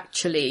could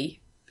actually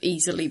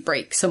easily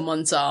break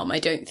someone's arm, I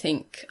don't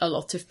think a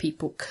lot of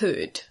people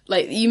could.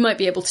 You might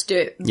be able to do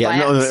it by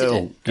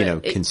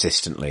accident.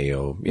 Consistently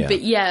or,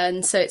 But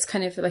and so it's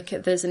kind of like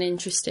there's an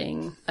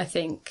interesting, I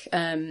think,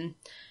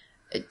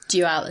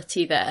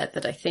 duality there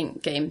that I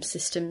think game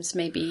systems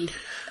maybe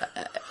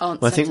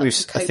aren't. Well, I think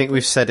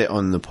we've said it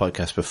on the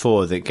podcast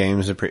before that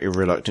games are pretty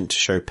reluctant to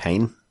show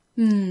pain.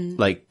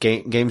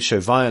 Games show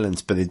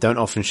violence, but they don't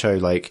often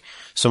show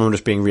someone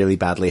just being really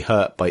badly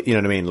hurt by, you know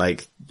what I mean?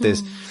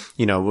 There's,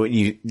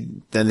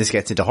 then this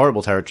gets into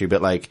horrible territory,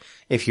 but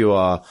if you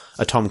are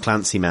a Tom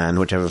Clancy man,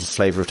 whichever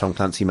flavor of Tom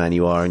Clancy man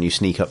you are, and you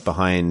sneak up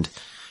behind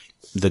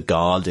the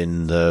guard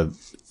in the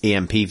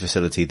EMP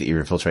facility that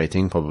you're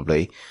infiltrating,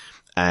 probably,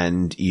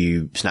 and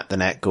you snap the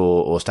neck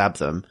or stab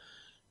them,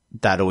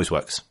 that always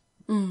works.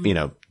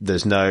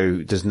 There's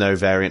no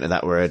variant of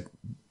that where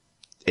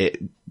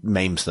it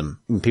maims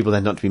them. People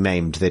tend not to be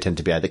maimed. They tend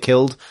to be either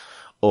killed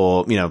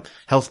or,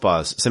 health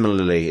bars.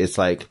 Similarly, it's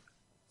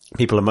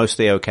people are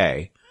mostly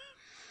okay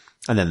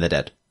and then they're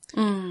dead.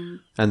 And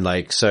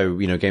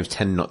games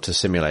tend not to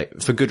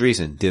simulate, for good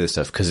reason, the other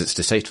stuff, because it's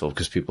distasteful,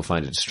 because people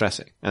find it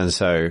distressing. And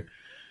so,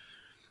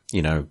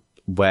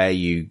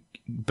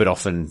 but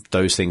often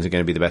those things are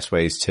going to be the best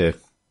ways to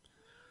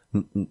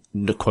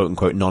quote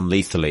unquote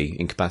non-lethally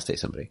incapacitate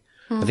somebody.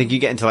 I think you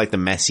get into the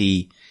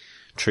messy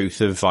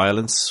truth of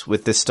violence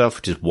with this stuff,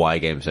 which is why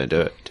games don't do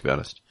it, to be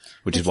honest.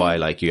 which is why,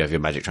 like, you have your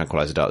magic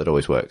tranquilizer dart that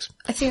always works.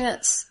 I think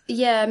that's,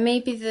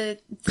 maybe the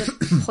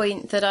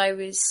point that I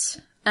was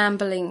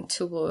ambling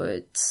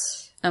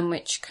towards, and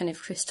which kind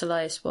of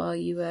crystallized while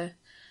you were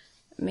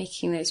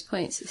making those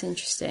points, it's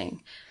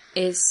interesting,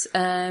 is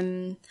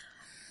that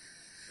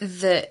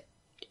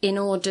in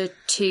order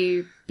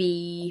to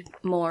be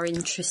more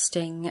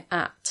interesting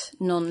at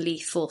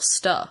non-lethal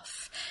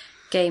stuff,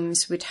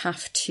 games would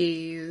have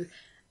to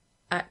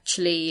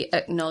actually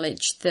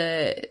acknowledge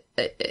the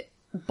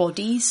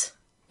bodies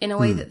in a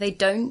way that they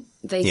don't.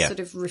 They sort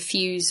of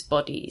refuse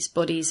bodies.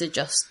 Bodies are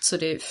just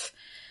sort of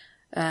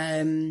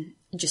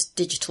just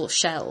digital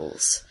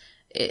shells.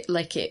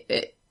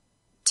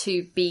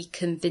 To be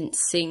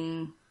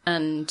convincing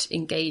and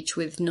engage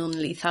with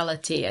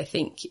non-lethality, I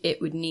think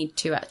it would need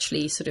to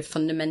actually sort of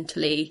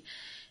fundamentally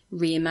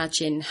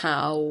reimagine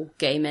how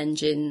game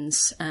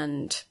engines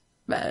and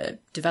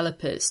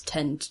developers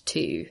tend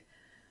to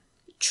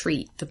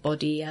treat the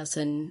body as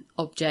an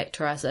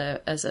object or as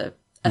a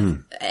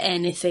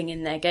anything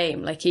in their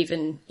game. Like,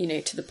 even,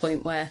 to the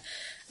point where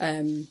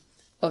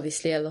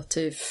obviously a lot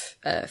of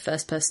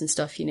first person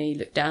stuff, you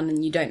look down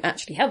and you don't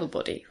actually have a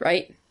body,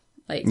 right?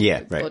 Like,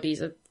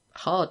 bodies are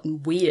hard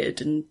and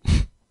weird and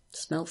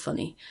smell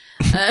funny.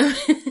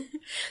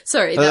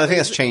 Sorry. I think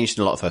that's changed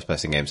in a lot of first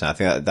person games now. I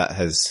think that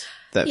feels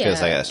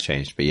like that's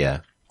changed, but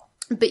yeah.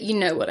 But you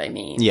know what I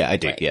mean. Yeah, I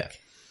do, yeah.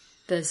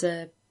 There's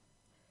an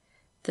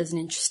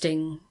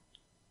interesting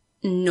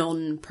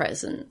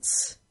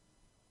non-presence.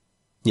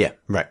 Yeah,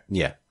 right.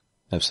 Yeah,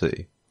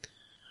 absolutely.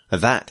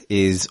 That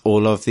is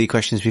all of the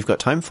questions we've got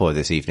time for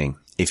this evening.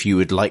 If you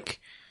would like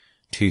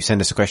to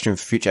send us a question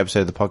for a future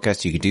episode of the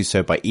podcast, you can do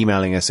so by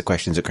emailing us at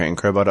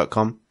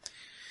questions@crateandcrowbar.com.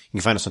 You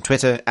can find us on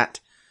Twitter at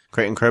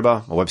Crate and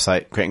Crowbar. Our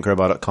website,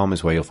 crateandcrowbar.com,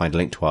 is where you'll find a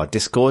link to our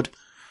Discord,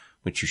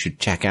 which you should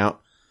check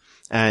out.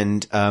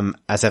 And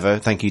as ever,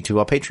 thank you to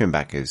our Patreon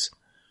backers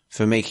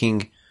for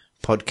making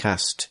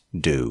podcast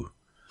do.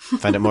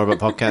 Find out more about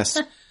podcasts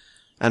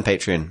and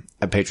Patreon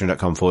at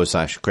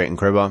patreon.com/Crate and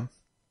Crowbar.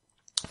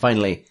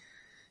 Finally,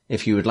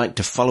 if you would like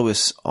to follow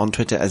us on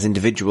Twitter as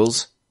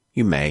individuals,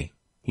 you may.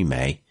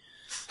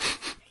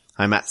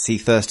 I'm at C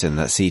Thurston,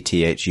 that's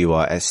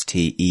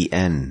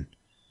CTHURSTEN.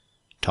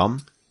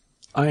 Tom?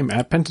 I'm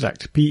at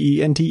Pentadact,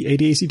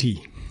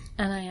 PENTADACT.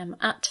 And I am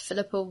at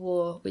Philippa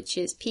War, which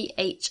is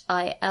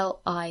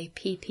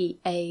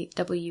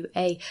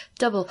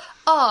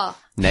PHILIPPAWARR.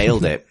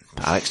 Nailed it.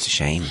 Alex to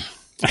shame.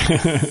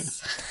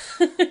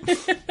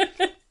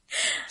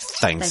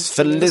 Thanks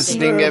for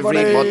listening,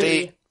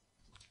 everybody.